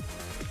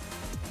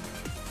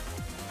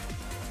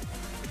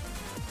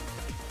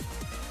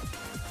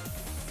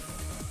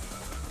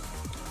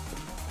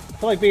 I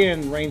feel like being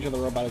in range of the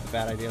robot is a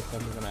bad idea, so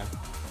I'm just gonna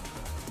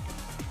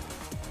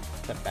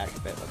step back a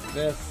bit like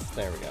this.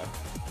 There we go.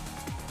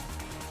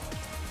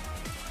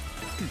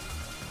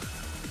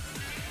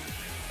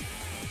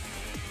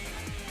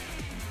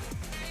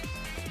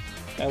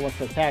 Guy wants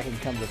to attack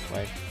and come this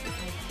way.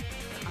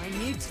 I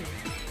need to.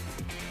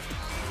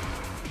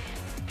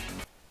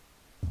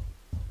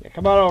 Yeah,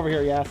 come on over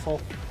here, you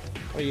asshole.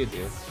 What do you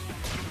do?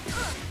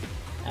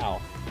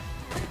 Ow.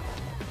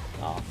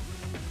 Oh.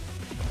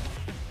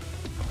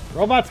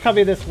 Robot's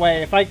coming this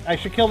way. If I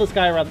should kill this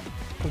guy around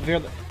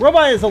here.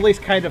 Robot is at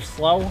least kind of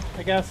slow,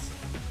 I guess.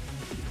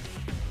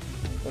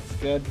 That's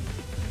good.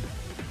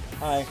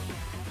 Hi.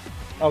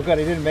 Oh good,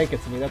 he didn't make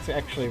it to me. That's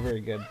actually very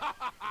good. Ha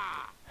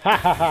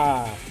ha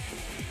ha!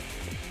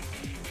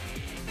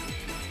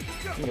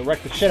 I'm gonna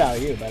wreck the shit out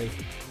of you, buddy.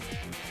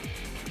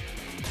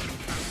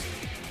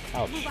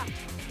 Ouch.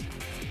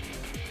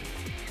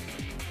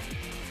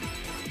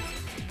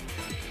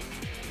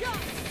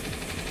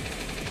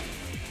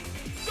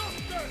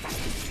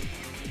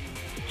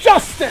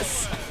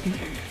 Justice!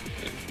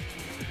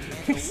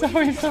 He's so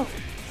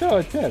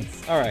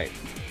intense. Alright.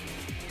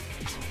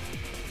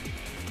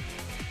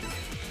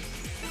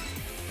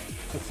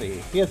 Let's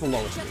see. He has the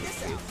lowest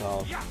speed, so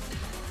I'll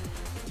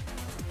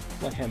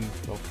let him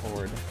go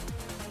forward.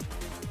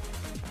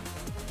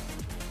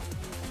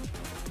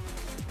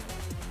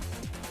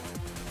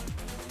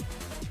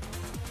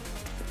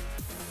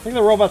 I think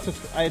the robot's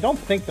just... I don't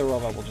think the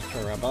robot will just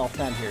turn around, but I'll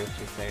stand here to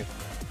be safe.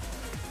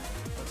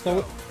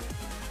 So...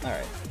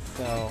 Alright,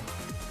 so...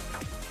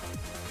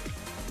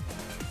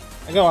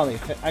 I'm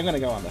gonna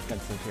go on the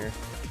offensive here.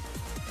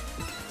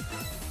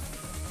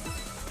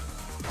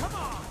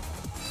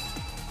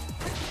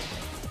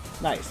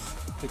 Nice.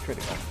 Good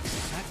critical.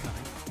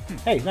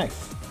 Hey,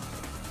 nice.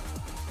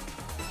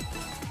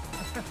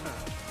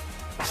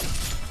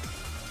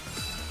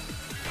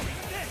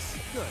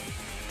 Good.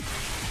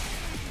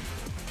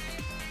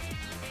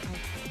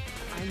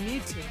 I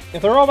need to.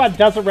 If the robot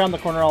doesn't round the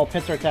corner, I'll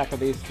pincer attack with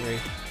these three.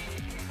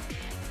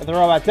 If the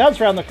robot does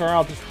round the corner,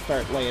 I'll just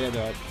start laying into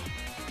it.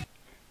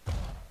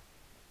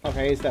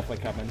 Okay, he's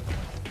definitely coming.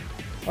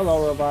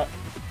 Hello, robot.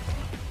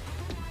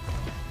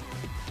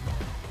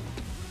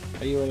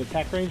 Are you in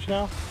attack range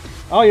now?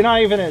 Oh, you're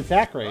not even in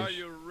attack range. Are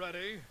you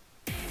ready?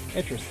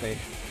 Interesting.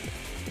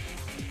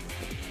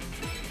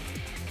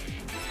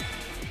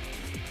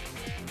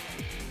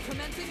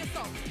 Commencing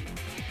assault.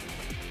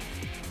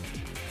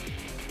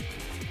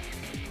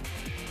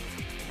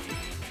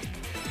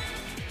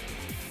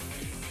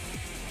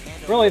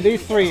 Really,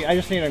 these three, I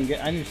just need them to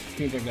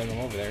get them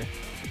over there.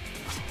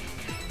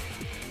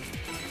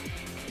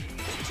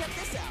 Check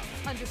this out.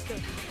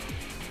 Understood.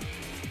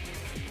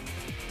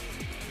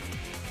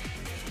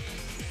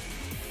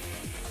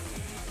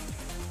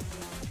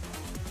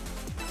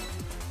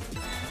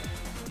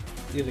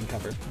 Using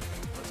cover.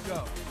 Let's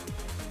go.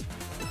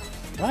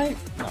 Right?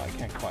 No, I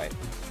can't quite.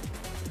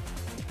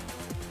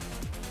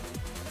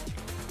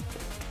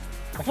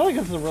 I feel like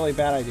this is a really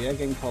bad idea,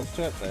 getting close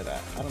to it, but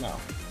I don't know.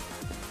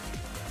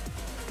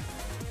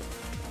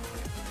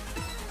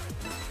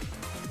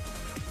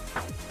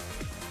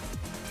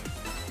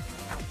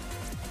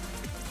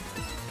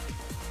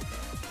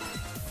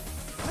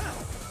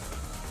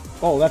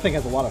 Oh, that thing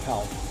has a lot of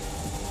health.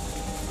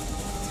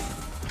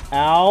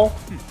 Ow.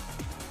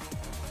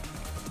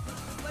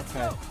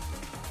 Okay.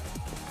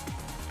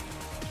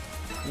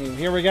 I mean,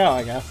 here we go,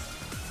 I guess.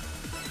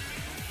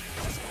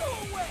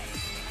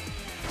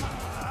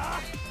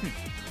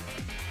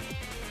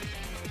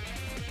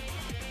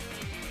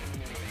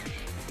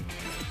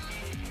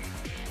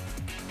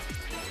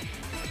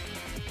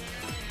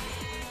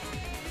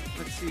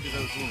 Let's see to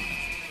those wounds.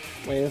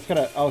 Wait, it's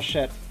gonna... Oh,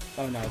 shit.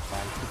 Oh, no, it's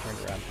fine. He turned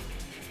around.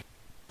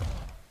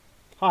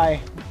 Hi.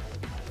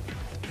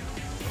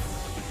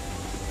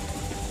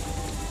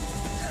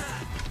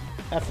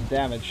 That's some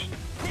damage.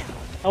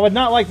 I would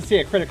not like to see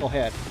a critical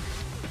hit.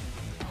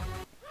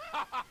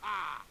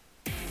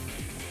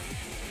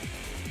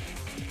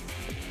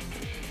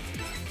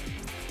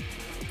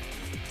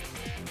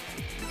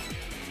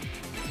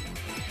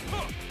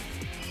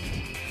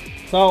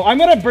 So I'm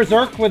gonna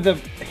berserk with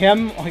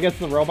him against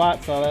the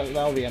robot, so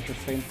that'll be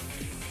interesting.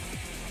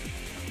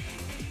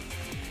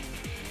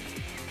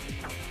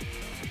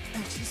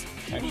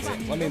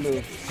 Actually, let me move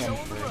him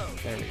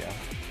first. There we go.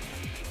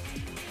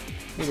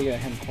 Need to get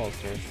him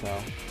closer,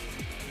 so.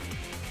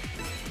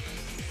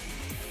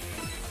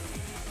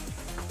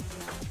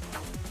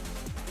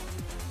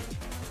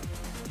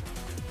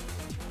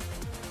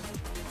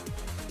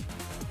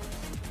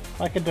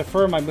 If I could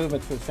defer my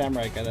movement to the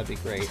samurai guy, that'd be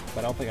great, but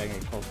I don't think I can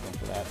get close enough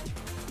for that.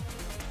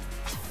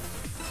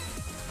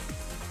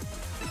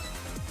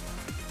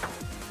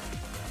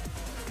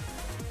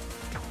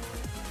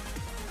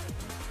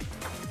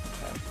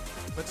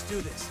 Let's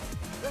do this.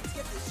 Let's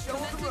get this show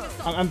on the road.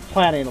 I'm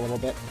planning a little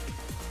bit.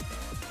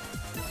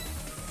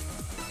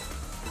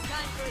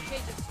 Time for a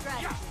change of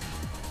strategy.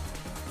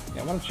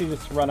 Yeah, why don't you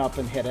just run up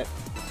and hit it?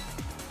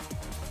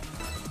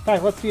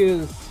 Alright, let's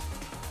use...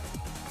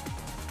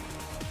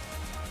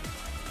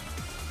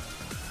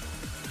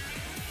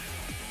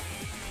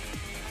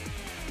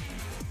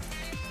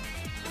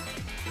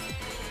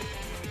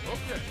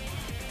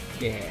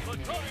 Yeah.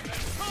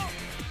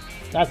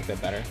 That's a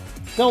bit better.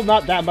 Still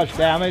not that much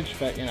damage,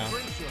 but you know.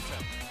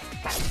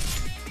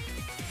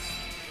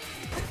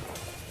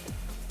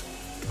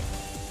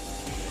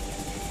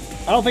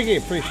 I don't think he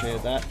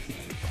appreciated that.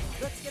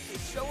 Let's get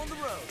this show on the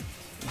road.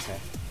 Okay.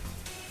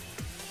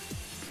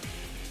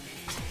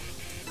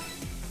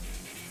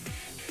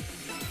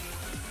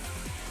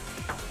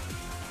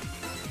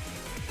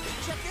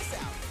 Check this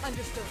out.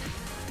 Understood.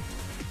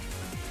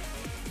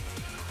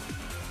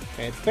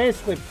 Okay, it's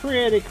basically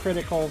pretty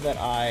critical that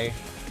I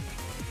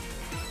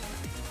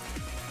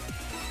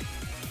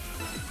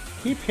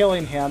keep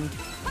healing him.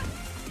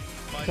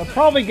 He'll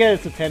probably get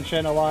his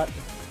attention a lot.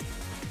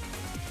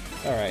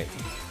 Alright.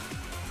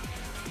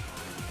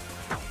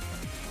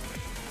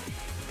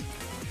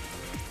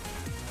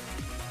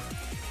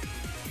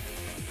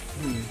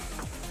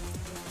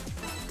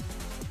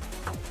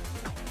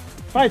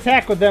 If I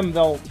attack with them,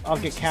 I'll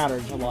get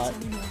countered a lot.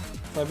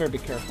 So I better be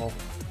careful.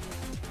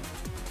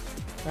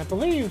 I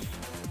believe...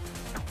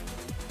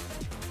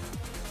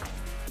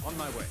 On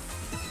my way.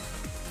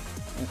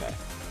 Okay.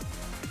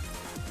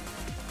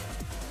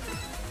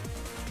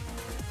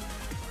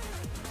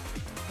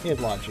 He has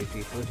a lot of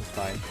GP, so this is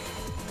fine.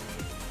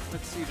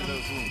 Let's see to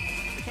those wounds.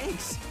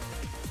 Thanks.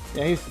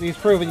 Yeah, he's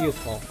proven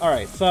useful.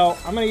 Alright, so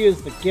I'm gonna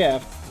use the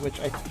gift, which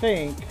I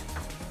think... Let's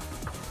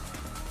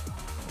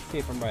see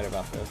if I'm right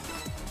about this.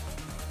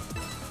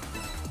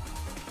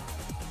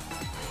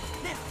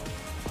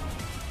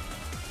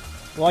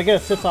 Will I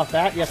get assists off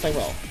that? Yes, I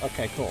will.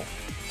 Okay, cool.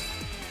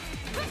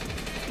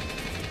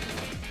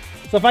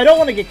 So if I don't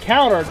want to get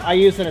countered, I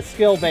use it as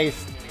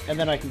skill-based, and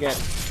then I can get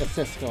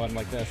assists going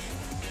like this.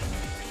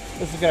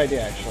 This is a good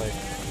idea, actually.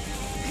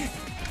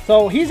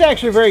 So he's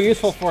actually very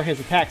useful for his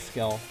attack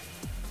skill.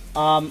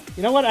 You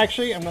know what?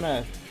 Actually, I'm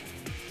gonna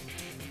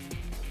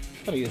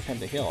use him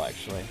to heal.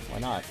 Actually, why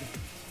not?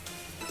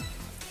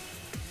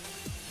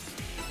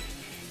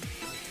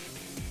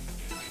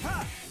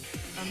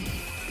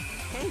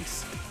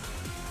 Thanks.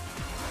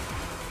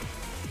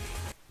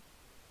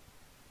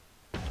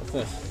 What's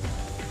this?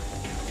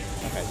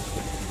 Okay.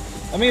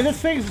 I mean, this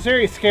thing's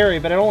very scary,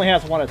 but it only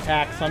has one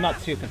attack, so I'm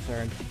not too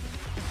concerned.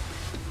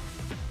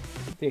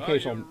 The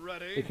occasional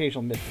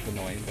miss is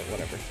annoying, but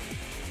whatever.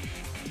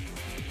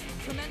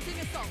 Commencing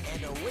assault.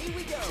 And away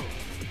we go.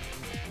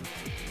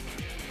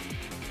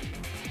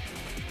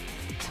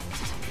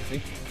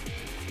 See?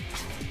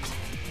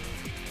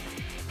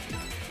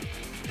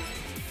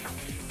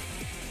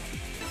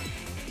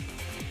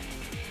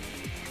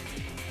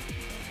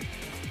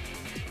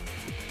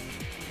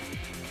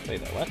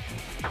 Wait, what?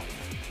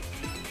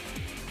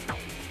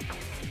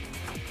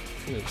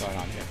 What is going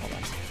on here? Hold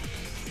on.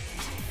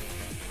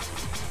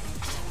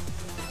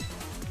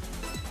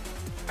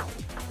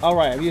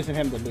 Alright, I'm using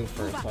him to move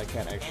first, so I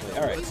can't actually.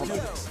 Alright, Let's hold do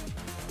on. this.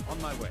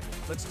 On my way.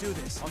 Let's do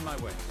this. On my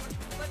way.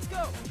 Let's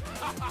go.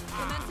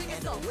 Commencing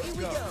And assault. away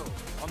we go.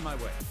 On my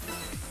way.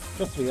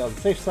 Just to be on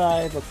the safe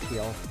side, let's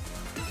heal.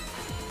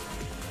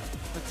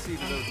 Let's see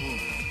to those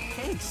wounds.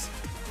 Thanks.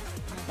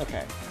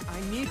 Okay. I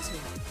need to.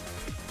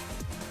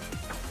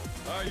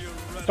 Are you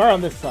ready? Start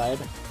on this side.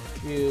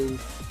 Use.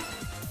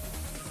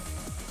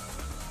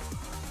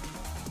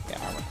 Yeah,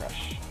 armor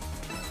crush.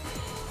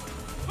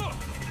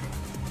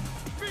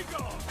 Be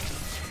gone!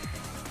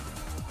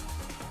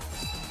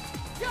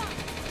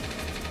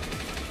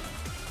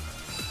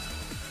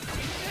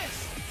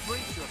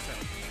 Brace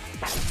yourself.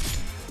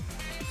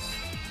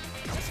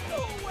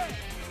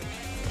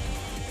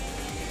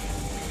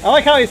 I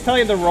like how he's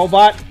telling the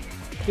robot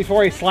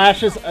before he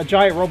slashes a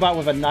giant robot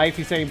with a knife.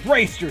 He's saying,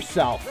 "Brace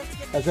yourself,"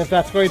 as if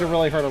that's going to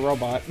really hurt a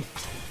robot.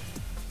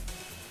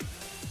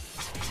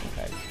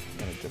 Okay, I'm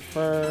gonna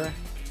defer.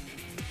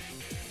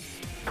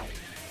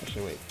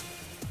 Actually, wait.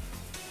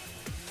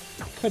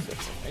 Could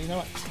defer. You know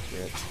what? Screw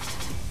it.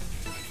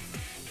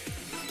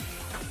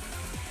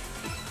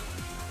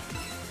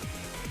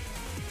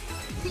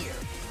 Here.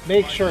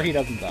 Make sure he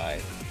doesn't die.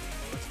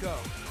 Let's go.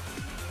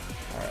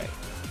 All right.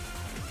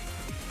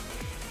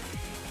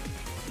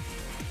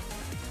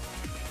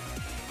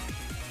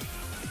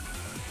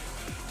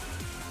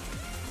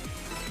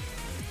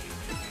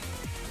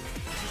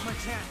 This is my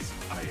chance.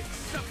 I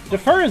accept.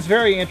 Defer is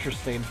very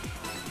interesting.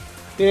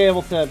 Being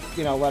able to,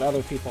 you know, let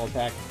other people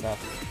attack and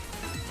stuff.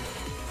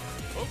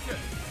 Okay.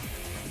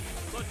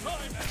 The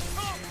time has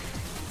come.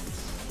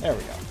 There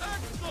we go.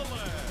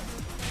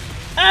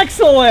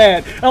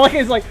 Excellent. Excellent! I like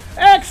he's like,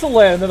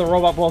 excellent! And then the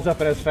robot blows up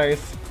in his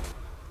face.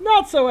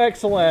 Not so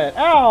excellent!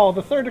 Ow!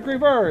 The 3rd degree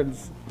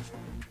burns!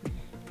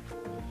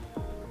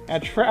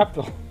 And trapped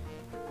him.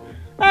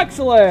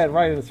 Excellent!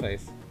 Right in his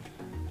face.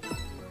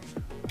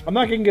 I'm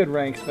not getting good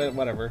ranks, but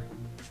whatever.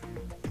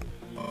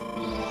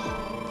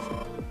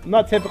 I'm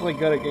not typically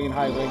good at getting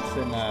high ranks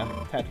in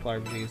tactical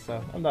RPG,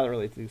 so I'm not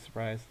really too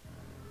surprised.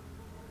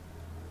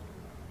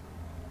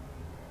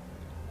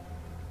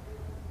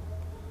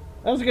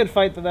 That was a good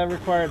fight, but that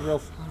required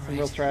some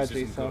real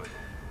strategy, so.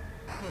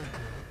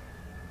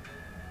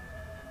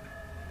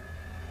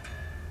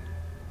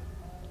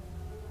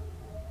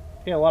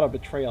 Yeah, a lot of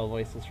betrayal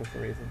voices for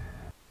some reason.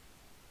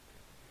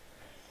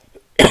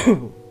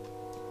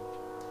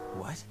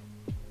 What?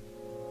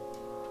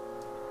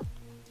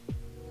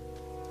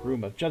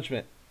 Room of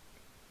Judgment.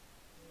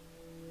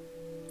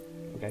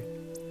 Okay.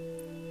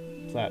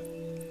 What's that?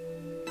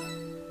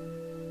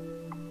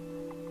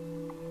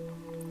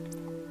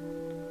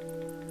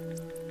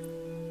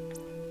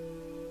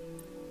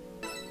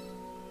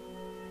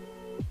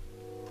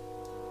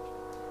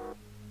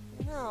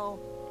 No.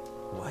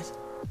 What?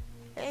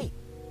 Hey.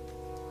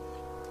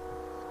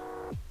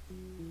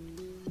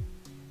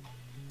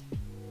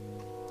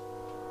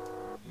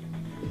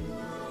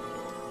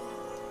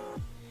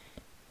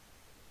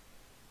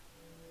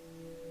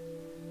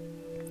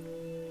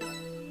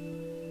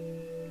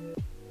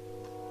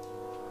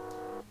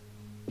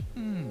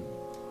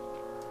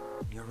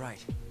 You're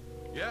right.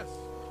 Yes.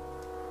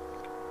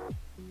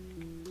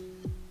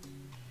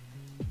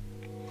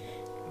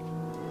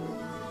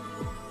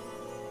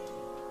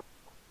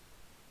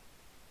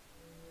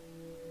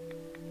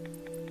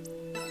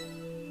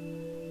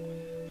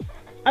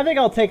 I think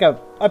I'll take a...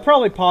 I'll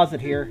probably pause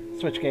it here.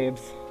 Switch games.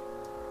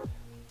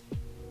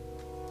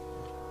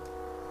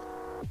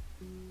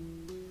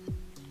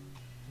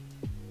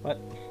 What?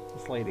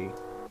 This lady.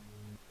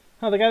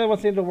 Oh, the guy that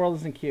wants to end the world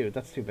isn't cute.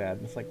 That's too bad.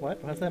 It's like,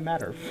 what? Why does that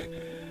matter?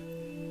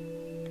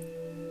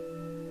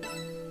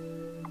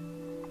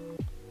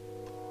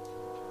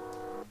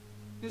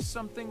 Is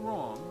something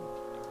wrong?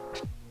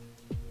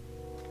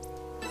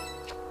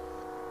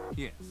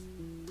 Yes.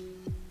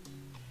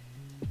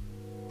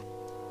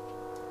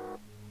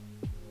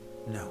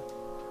 No.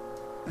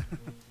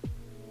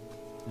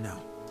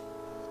 No.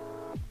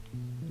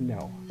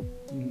 No.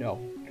 No.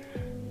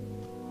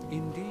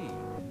 Indeed.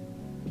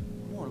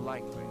 More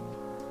likely.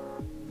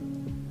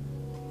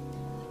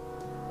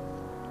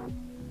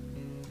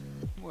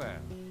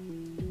 Well.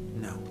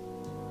 No.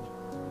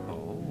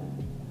 Oh.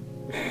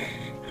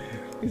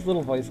 These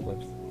little voice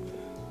clips.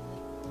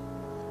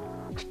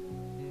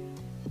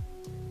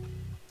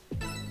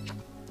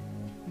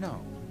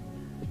 No.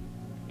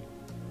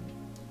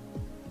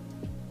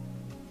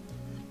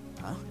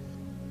 Huh?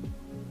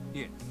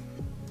 Yes.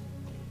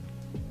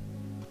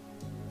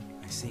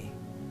 I see.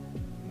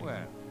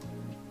 Well.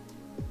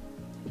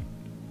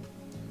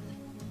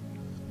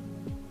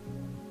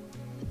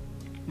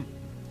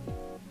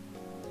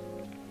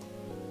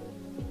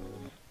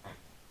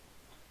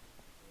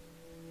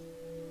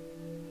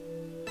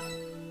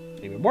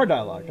 Even more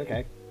dialogue.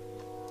 Okay.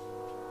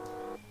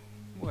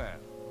 Well.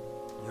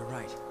 You're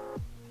right.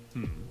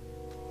 Hmm.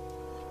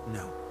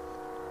 No.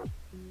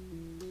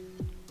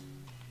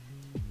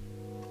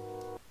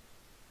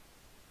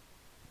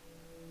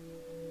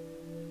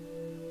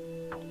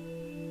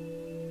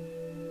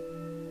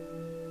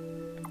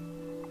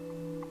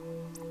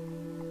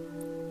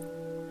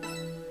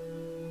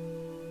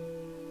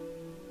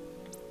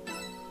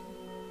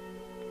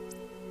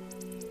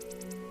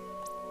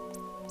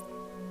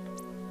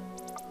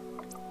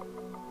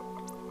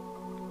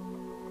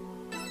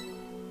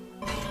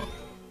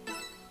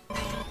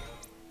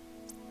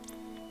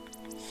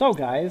 So,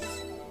 guys,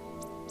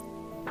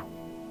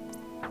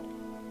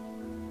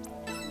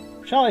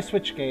 shall I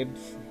switch games?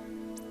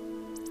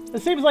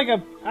 It seems like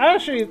I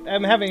actually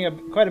am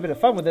having quite a bit of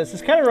fun with this.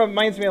 This kind of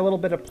reminds me a little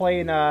bit of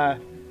playing, oh,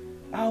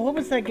 what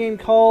was that game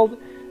called?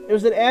 It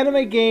was an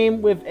anime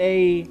game with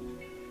a,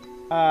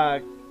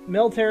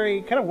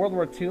 military, kind of World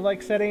War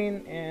II-like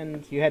setting,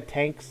 and you had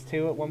tanks,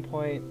 too, at one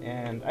point,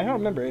 and I don't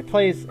remember. It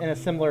plays in a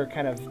similar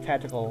kind of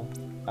tactical,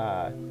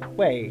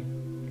 way.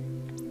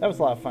 That was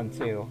a lot of fun,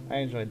 too. I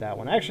enjoyed that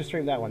one. I actually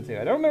streamed that one, too.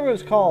 I don't remember what it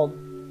was called.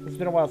 It's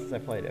been a while since I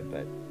played it,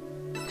 but...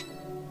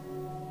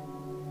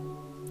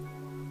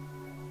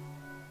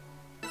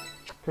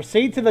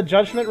 Proceed to the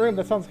judgment room?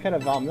 That sounds kind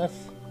of ominous.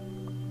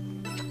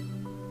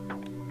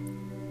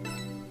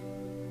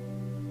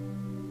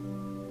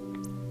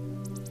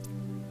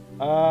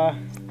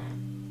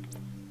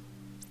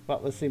 Well,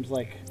 this seems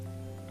like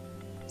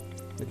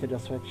Nintendo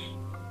Switch.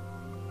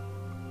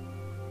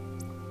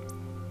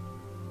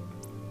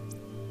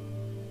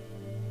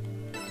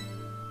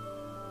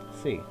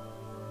 Let's see.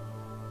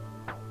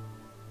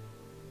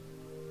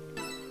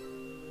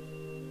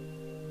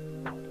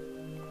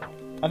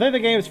 I think the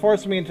game is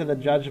forcing me into the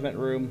judgment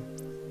room.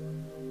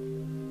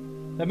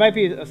 There might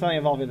be something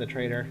involving the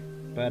traitor,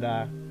 but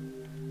I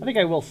think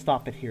I will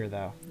stop it here,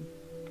 though.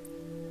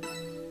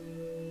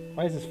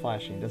 Why is this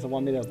flashing? Does it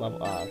want me to level?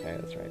 Oh, okay,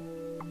 that's right.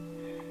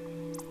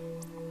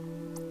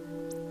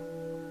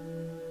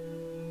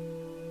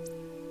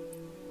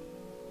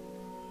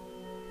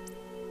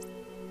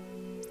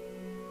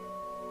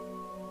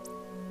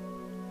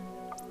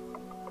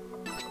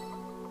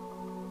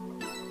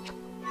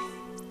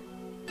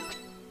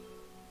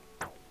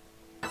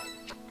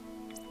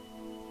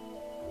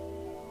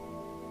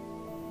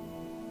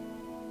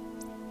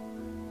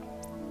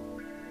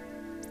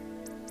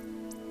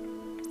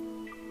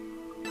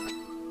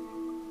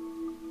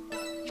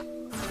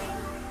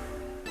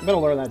 I'm gonna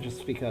learn that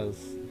just because.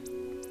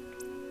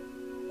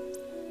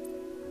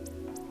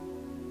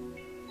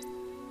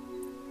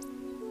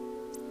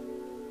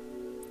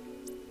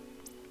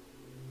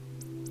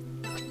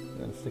 I'm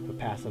gonna stick with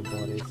passive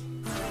abilities.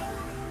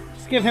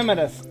 Just give him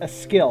a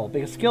skill,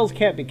 because skills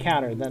can't be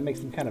countered. That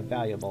makes him kind of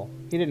valuable.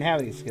 He didn't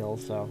have any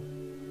skills, so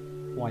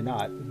why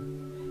not?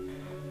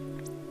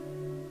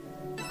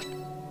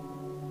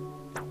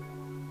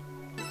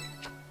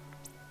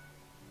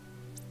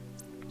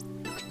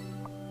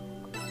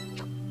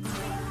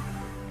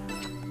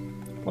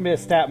 Let me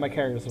just stat my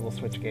characters and we'll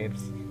switch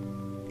games.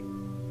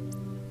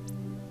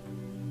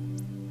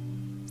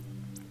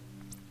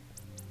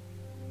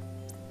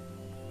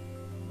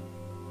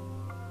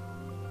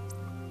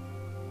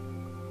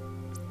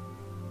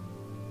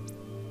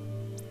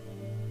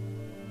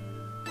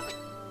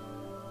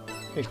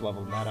 Keep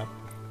leveling that up.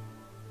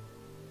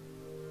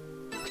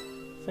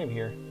 Same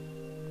here.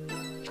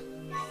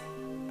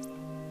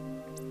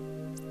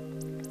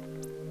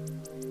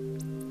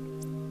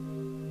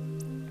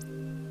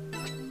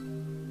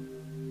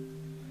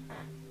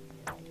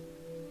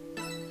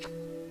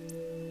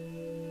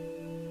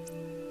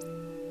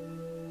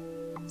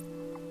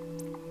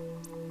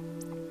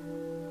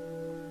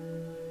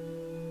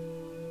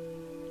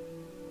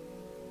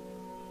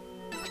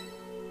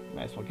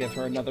 Might as well give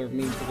her another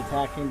means of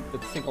attacking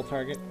the single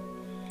target.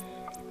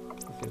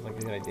 That seems like a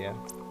good idea.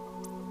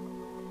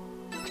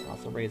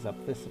 Also raise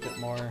up this a bit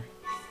more.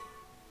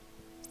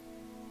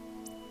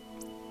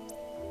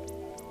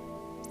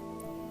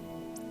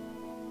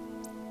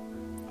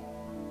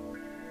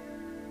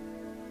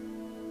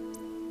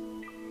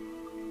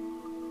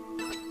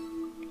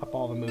 Up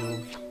all the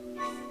move.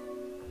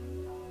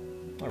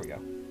 There we go.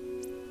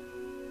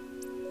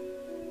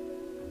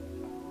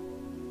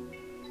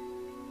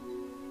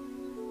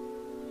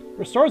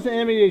 Restores the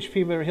enemy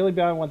HP, but healing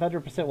beyond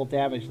 100% will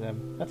damage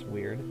them. That's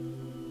weird.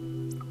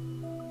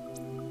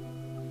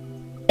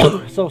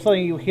 So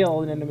something you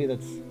heal an enemy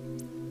that's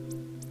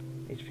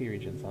HP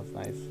regen sounds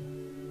nice.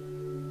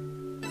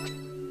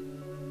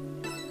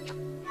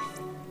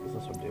 What does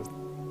this one do?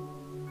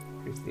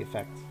 Increase the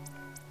effect.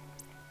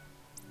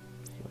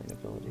 Healing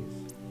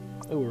abilities.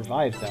 Oh,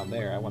 revives down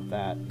there. I want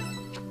that.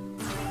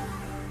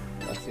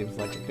 That seems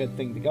like a good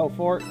thing to go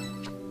for.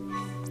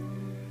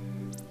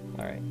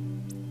 Alright.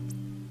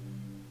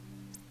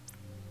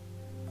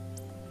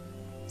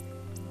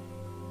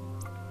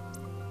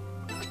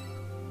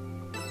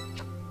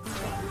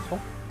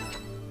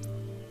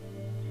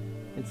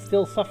 And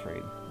still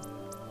suffering.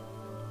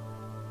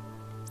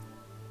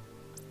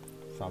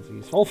 Sounds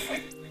useful.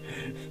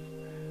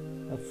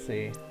 Let's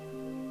see.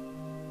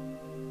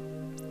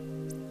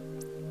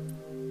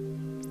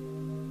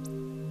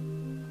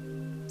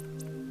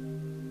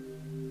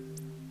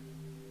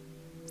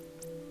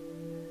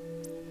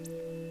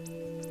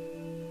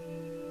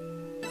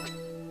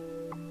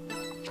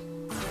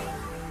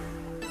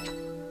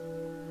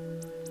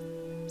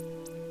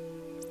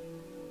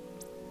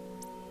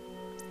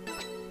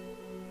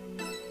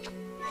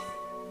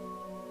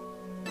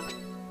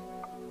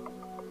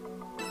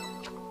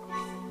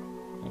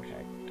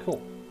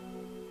 Cool.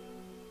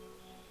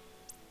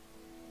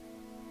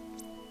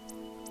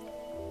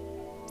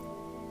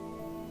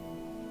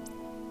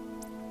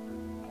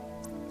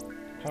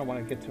 kind of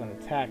want to get to an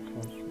attack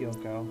with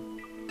Yoko.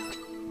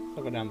 So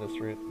I'll go down this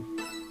route.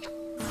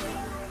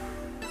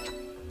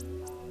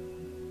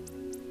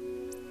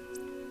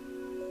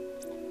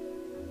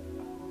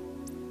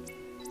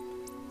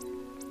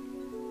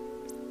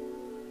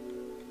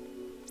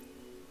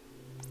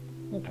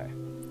 Okay.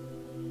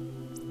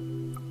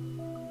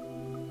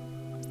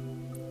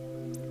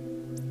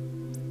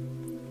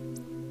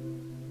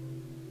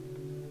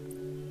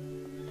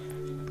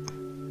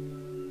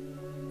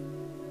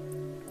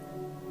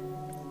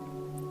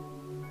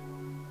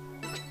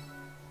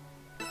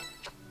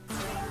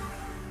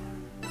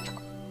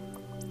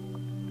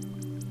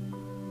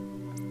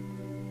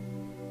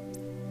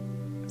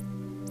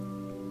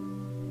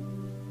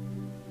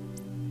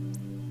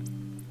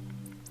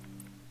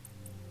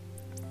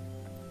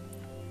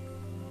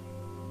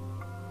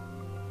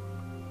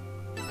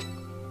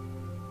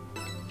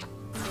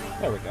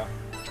 There we go.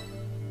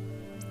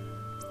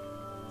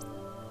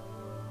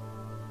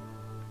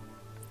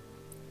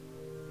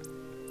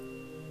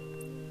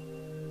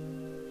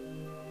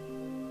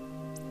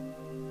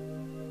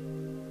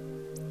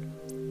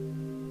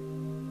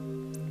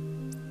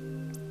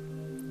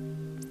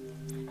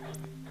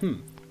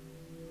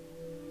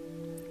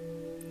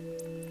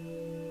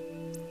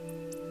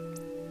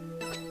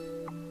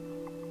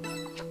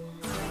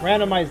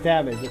 Randomized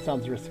damage. It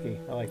sounds risky.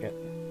 I like it.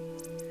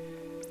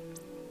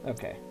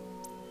 Okay.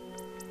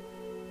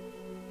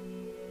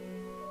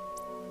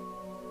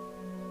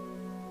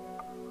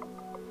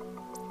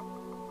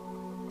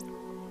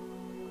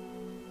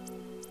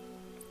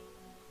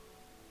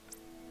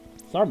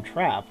 Disarm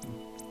trap.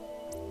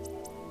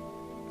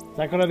 Is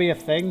that going to be a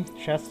thing?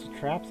 Chest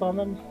traps on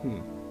them?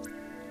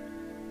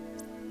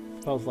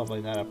 Suppose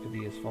leveling that up could be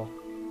useful.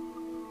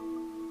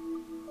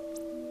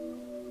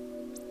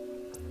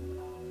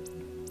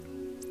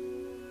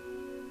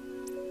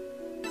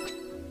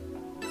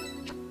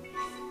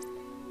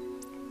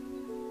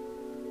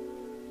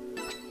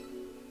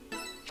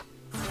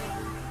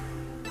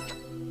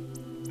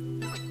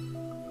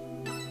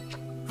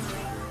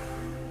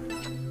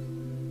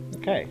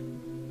 Okay.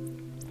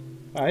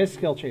 Wow, his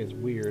skill tree is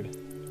weird.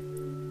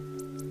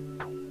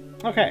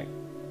 Okay.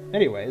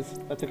 Anyways,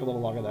 that took a little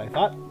longer than I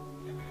thought.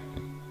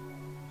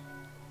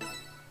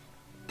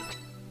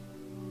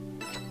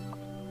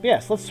 But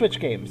yes, let's switch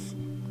games.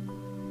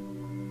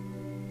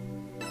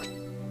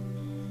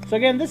 So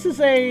again, this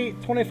is a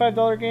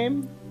 $25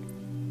 game.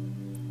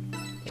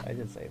 I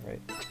did save,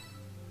 right?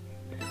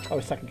 I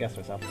was second guessed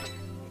myself.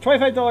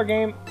 $25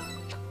 game.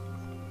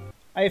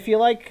 If you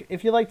like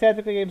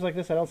tactical games like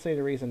this, I don't see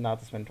the reason not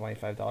to spend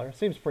 $25.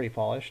 Seems pretty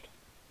polished.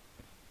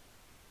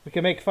 We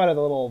can make fun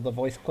of the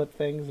voice clip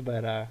things,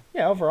 but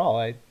yeah, overall,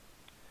 I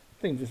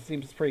think this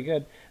seems pretty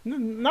good.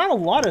 Not a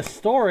lot of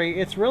story.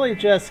 It's really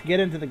just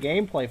get into the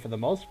gameplay for the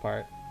most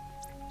part,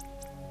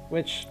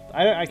 which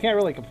I can't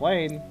really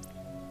complain.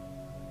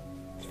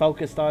 It's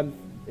focused on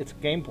its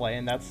gameplay,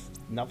 and that's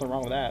nothing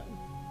wrong with that.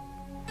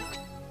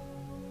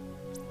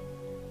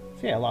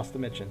 So yeah, I lost the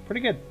mention.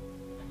 Pretty good.